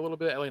there, I think, a little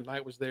bit. LA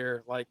Knight was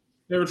there, like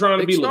They were trying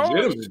to big be stars.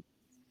 legitimate.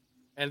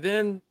 And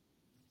then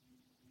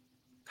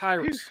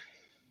Tyrus.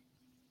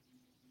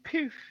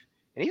 Poof.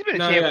 And he's been a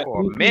Now, champ yeah,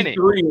 for a minute.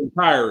 EC3 and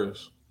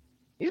Tyrus.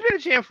 He's been a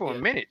champ for Yeah.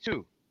 a minute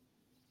too.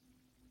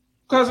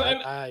 Because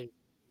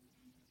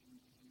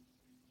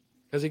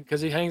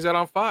Because he hangs out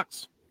on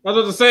Fox. I was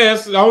about to say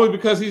it's only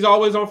because he's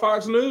always on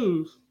Fox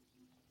News.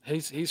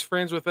 He's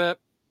friends with that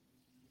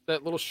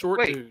little short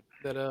Wait. dude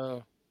that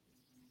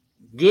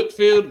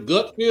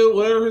Gutfield,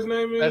 whatever his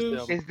name That's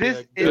is. them. Is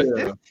this Yeah,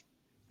 good.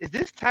 is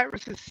this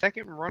Tyrus's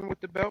second run with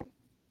the belt?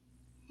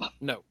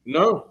 no.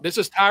 No. This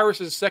is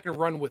Tyrus's second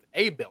run with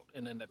a belt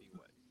in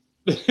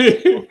NWA.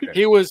 he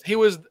He was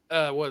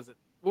what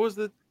was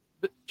the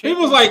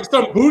was like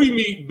some booty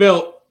meat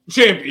belt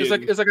champion.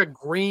 it's like a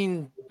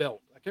green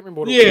belt. I can't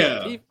remember what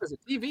Yeah. it was. Is it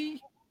TV?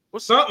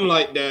 What's something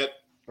like that.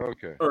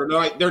 Okay. Or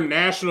like their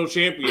national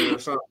champion or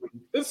something.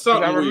 It's 'Cause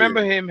something. I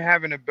remember weird. him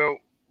having a belt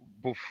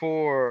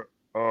before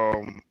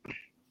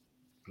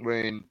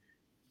when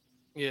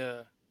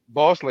yeah.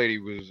 Boss Lady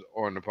was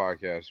on the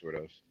podcast with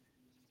us.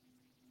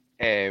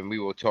 And we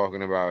were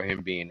talking about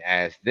him being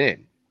asked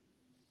then.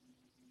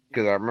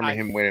 Because I remember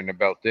him winning the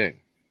belt then.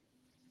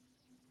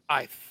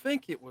 I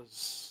think it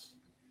was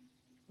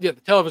the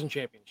television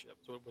championship.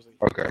 So it was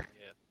Okay.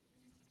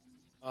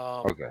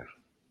 Yeah. Okay.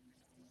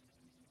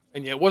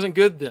 And yeah, it wasn't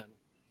good then.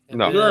 And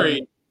No. then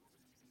Right.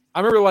 I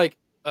remember like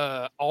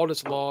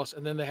Aldis lost,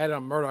 and then they had it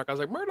on Murdoch. I was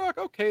like, Murdoch,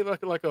 okay,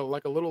 like a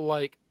little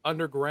like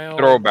underground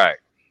Throwback.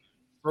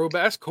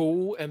 throwback. That's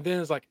cool. And then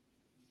it's like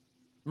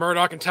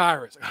Murdoch and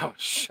Tyrus. Oh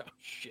shit.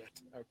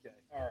 Okay.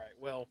 All right.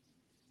 Well,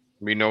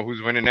 We know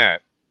who's winning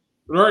that.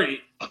 Right.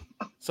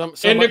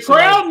 and And the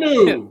crowd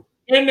knew.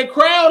 And the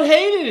crowd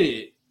hated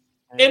it.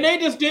 And they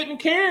just didn't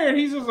care. And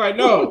he's just like,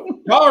 no,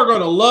 y'all are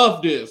gonna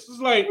love this. It's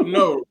like,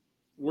 no,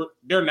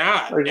 they're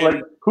not. Like,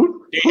 And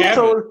who they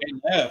told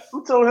haven't. They left.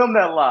 who told him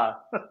that lie?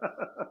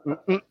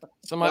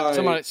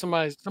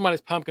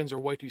 Somebody's pumpkins are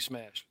way too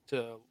smashed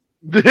to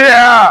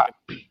Yeah.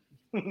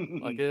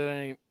 like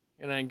it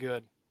ain't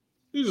good.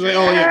 He's like,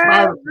 oh yeah,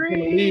 Tyrus is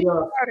gonna lead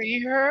us. Everybody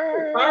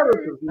heard.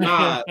 Tyrus is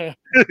not.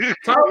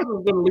 Tyrus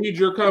is gonna lead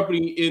your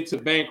company into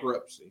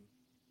bankruptcy.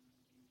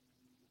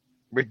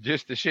 With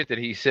just the shit that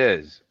he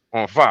says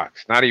on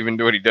Fox, not even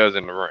what he does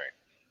in the ring.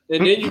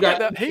 And then you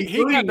got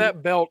he got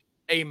that belt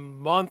a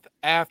month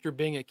after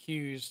being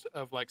accused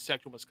of like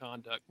sexual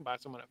misconduct by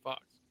someone at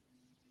Fox.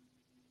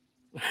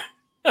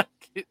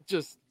 It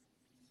just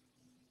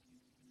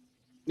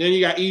Then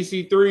you got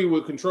EC3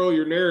 with control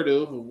your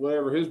narrative or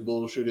whatever his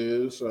bullshit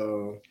is.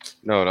 So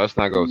No, let's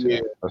not go to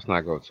yeah. that. Let's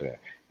not go to that.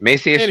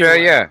 Macy Anyway.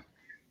 Australia,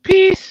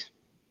 peace.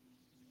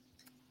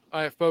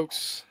 All right,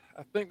 folks.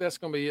 I think that's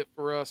gonna be it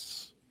for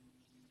us.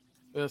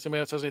 Somebody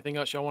else has anything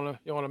else y'all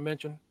wanna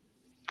mention?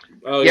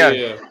 Oh Yes.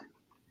 yeah.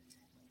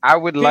 I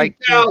would like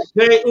Peace to. out,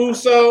 Jay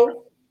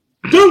Uso.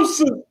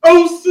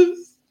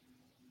 Deuces.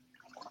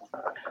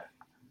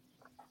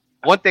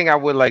 One thing I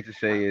would like to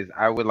say is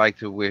I would like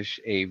to wish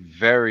a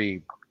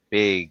very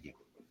big,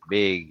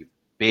 big,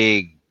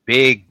 big,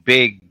 big,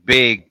 big,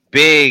 big,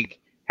 big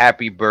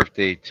happy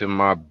birthday to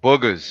my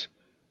boogers,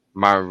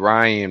 my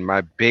Ryan,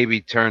 my baby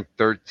turned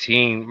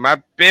 13.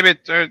 My baby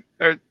turned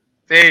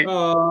 13.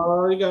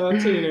 Oh, you got a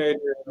teenager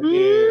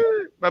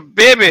again. My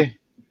baby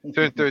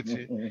turned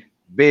 13.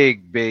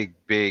 Big, big,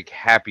 big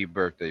happy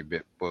birthday,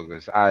 Bit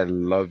Boogers. I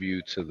love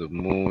you to the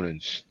moon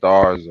and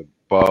stars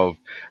above.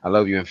 I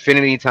love you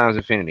infinity times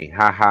infinity.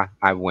 Ha ha,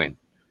 I win.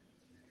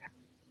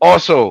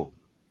 Also,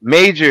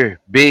 major,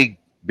 big,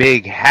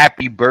 big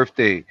happy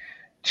birthday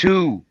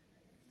to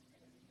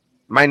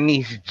my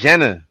niece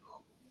Jenna.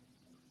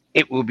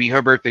 It will be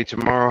her birthday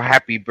tomorrow.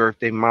 Happy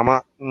birthday,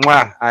 mama.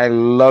 Mwah. I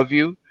love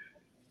you.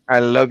 I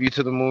love you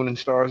to the moon and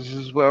stars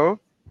as well.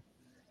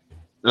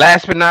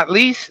 Last but not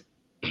least,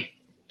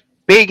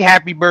 big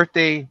happy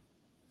birthday.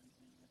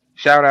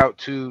 Shout out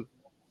to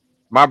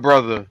my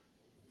brother,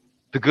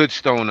 the good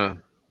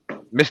stoner,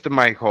 Mr.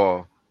 Mike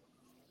Hall,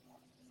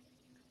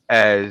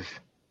 as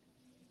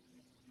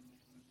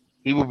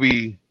he will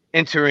be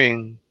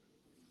entering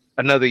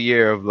another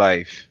year of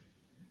life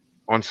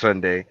on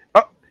Sunday.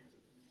 Oh,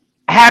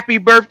 happy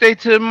birthday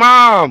to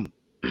mom.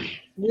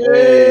 Hey,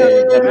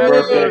 happy birthday,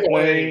 birthday.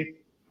 Queen.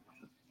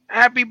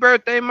 Happy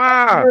birthday,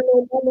 mom.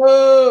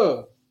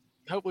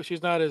 Hopefully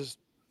she's not as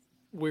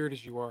weird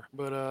as you are,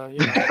 but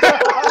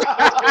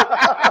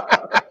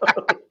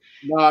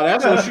Nah,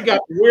 that's where she got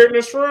the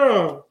weirdness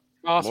from.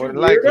 awesome. More than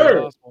likely.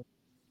 Awesome.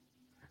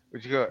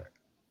 What you got?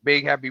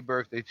 Big happy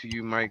birthday to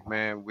you, Mike,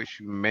 man. Wish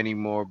you many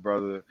more,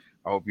 brother.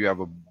 I hope you have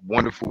a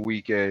wonderful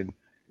weekend.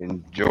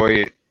 Enjoy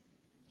it.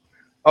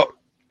 Oh,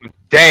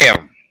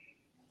 damn.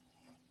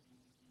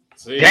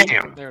 See?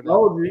 Damn. There it is.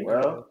 Told you.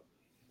 Well,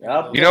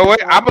 yeah, You know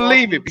what? I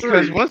believe it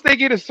because once they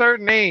get a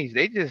certain age,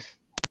 they just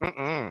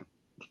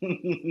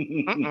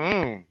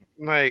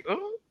like,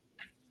 oh,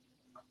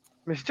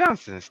 Miss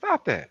Johnson,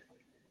 stop that.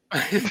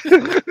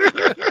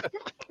 The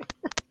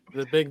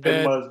big Pretty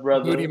bad much,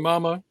 brother. booty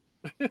mama.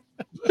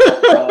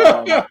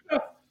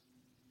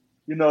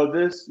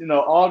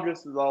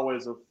 August is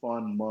always a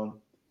fun month,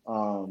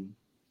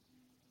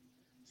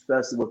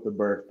 especially with the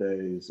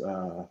birthdays.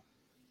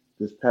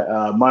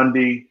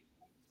 Monday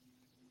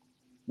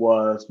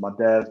was my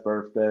dad's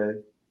birthday.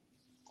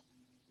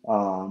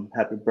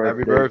 Happy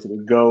birthday to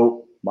the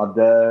GOAT, my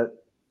dad.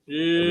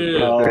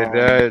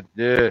 Yeah.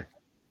 Yeah.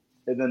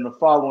 And then the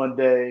following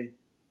day,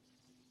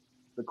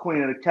 the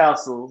Queen of the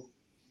Castle,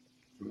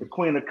 the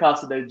Queen of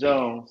Casa de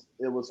Jones,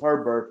 it was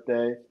her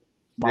birthday.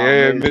 My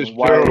Yeah, Miss amazing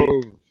wife,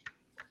 Jones.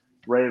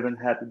 Raven,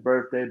 happy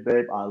birthday,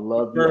 babe. I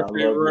love you.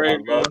 Birthday, I love you.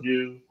 Raven. I love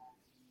you.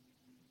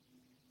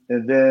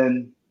 And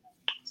then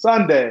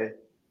Sunday,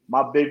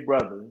 my big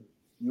brother.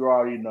 You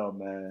already know,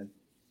 man.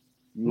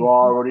 You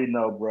already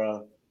know,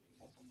 bro.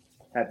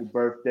 Happy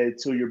birthday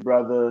to your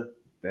brother.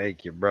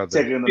 Thank you,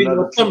 brother. Taking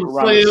another trip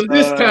around SummerSlam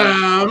this the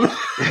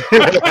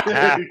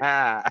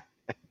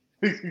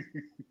time.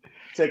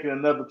 Taking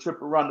another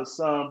trip around the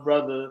sun,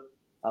 brother.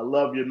 I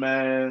love you,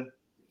 man.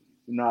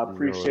 I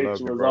appreciate you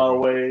as brother.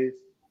 always.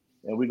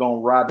 And we're going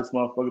to ride this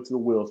motherfucker till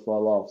the wheels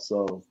fall off.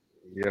 So,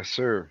 Yes,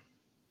 sir.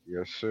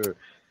 Yes, sir.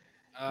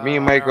 Me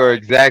and Mike are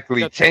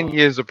exactly 10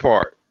 years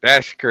apart.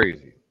 That's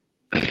crazy.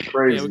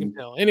 crazy. Yeah, we can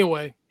tell.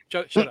 Anyway,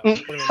 shut up. Nigga,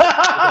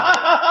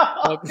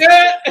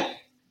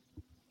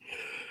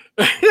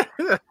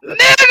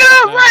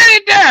 write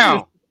it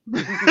down.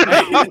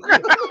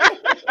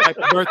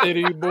 Happy birthday to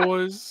you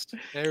boys.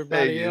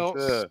 Everybody Thank you, else.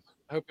 sir.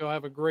 Hope y'all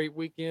have a great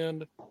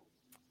weekend.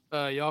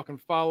 Y'all can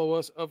follow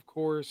us, of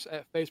course,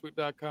 at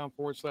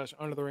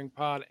facebook.com/Under the Ring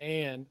Pod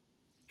and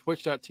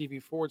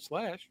twitch.tv/Under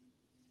the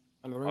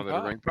On the Ring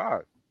Ring Pod.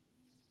 Pod.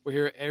 We're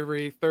here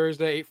every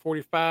Thursday,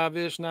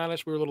 8:45-ish,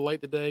 9-ish. We were a little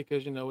late today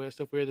because, we had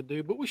stuff we had to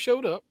do, but we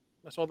showed up.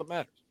 That's all that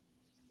matters.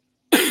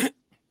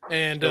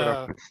 And Showed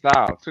up in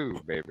style, too,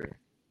 baby.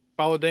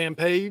 follow Dan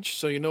Page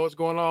so you know what's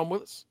going on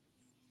with us.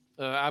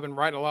 I've been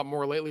writing a lot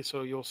more lately,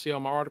 so you'll see all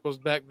my articles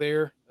back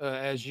there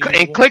as usual.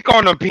 And click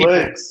on them, people.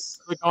 Clicks.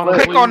 Click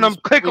on them.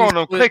 Click on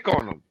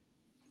them.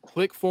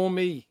 Click for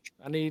me.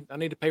 I need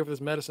to pay for this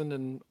medicine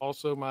and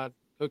also my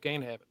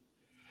cocaine habit.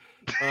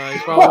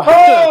 Of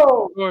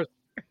course,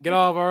 get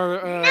all of our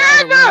other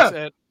links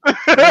at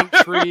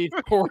linktree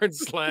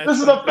 /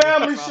 This is a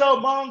family show,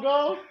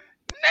 Mongo.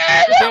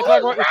 You can't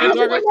talk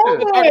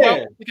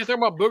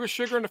about booger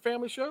sugar in the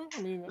family show.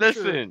 I mean,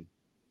 Listen.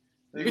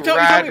 You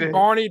tell me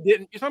Barney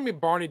didn't. You tell me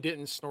Barney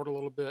didn't snort a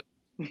little bit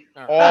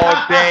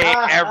all day,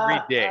 every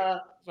day.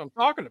 That's what I'm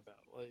talking about.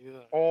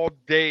 All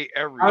day,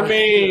 every day. I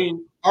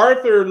mean,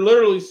 Arthur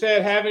literally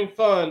said having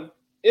fun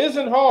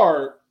isn't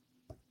hard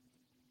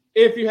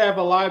if you have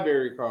a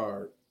library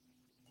card.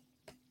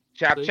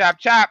 Chop, See? chop,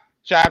 chop,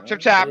 chop, chop,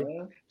 chop,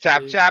 Yeah.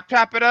 chop, See? chop,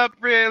 chop it up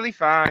really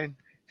fine.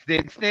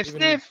 Sniff, sniff,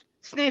 Even-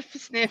 sniff,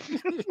 sniff,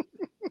 sniff.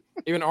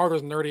 Even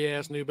Arthur's nerdy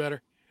ass knew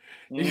better.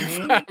 You Mhm.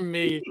 can find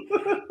me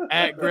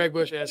at Greg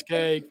Bush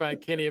SK. You can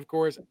find Kenny, of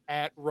course,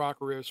 at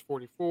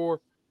RockRibs44.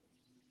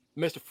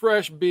 Mr.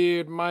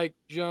 Freshbeard, Mike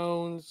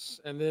Jones,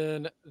 and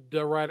then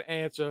the right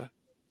answer,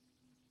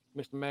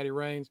 Mr. Matty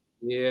Rains.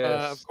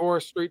 Yes. Of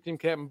course, Street Team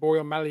Captain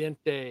Borio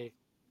Maliente.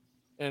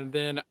 And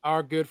then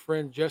our good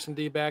friend Justin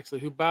D. Baxley,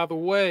 who, by the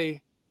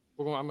way,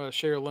 I'm going to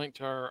share a link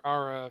to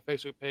our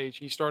Facebook page.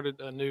 He started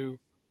a new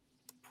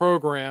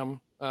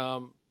program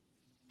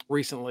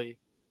recently.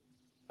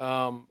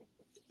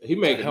 He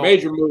making help-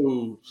 major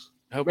moves.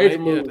 Major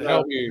moves to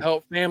out here.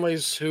 help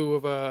families who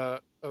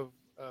of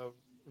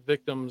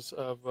victims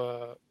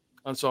of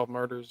unsolved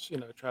murders,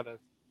 try to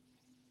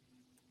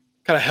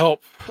kind of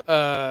help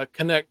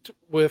connect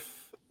with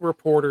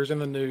reporters in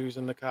the news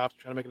and the cops,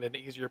 trying to make it an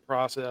easier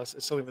process.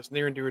 It's something that's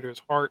near and dear to his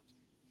heart.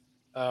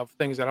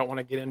 Things I don't want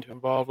to get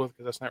involved with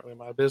because that's not really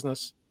my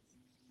business.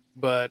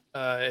 But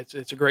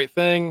it's a great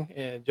thing,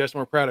 and Justin,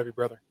 we're proud of you,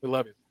 brother. We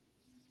love you.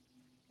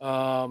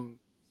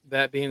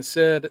 That being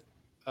said,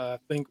 I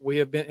think we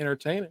have been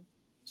entertaining.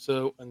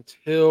 So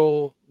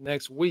until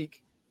next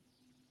week,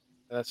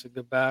 that's a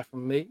goodbye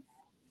from me.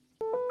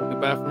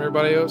 Goodbye from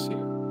everybody else here.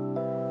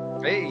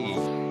 Hey.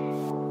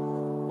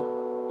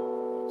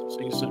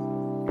 See you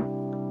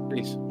soon.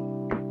 Peace.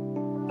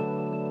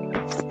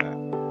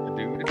 The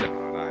dude is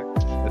on.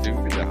 The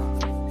dude is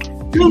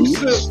on.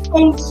 Deuces,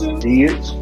 deuces. Idiots.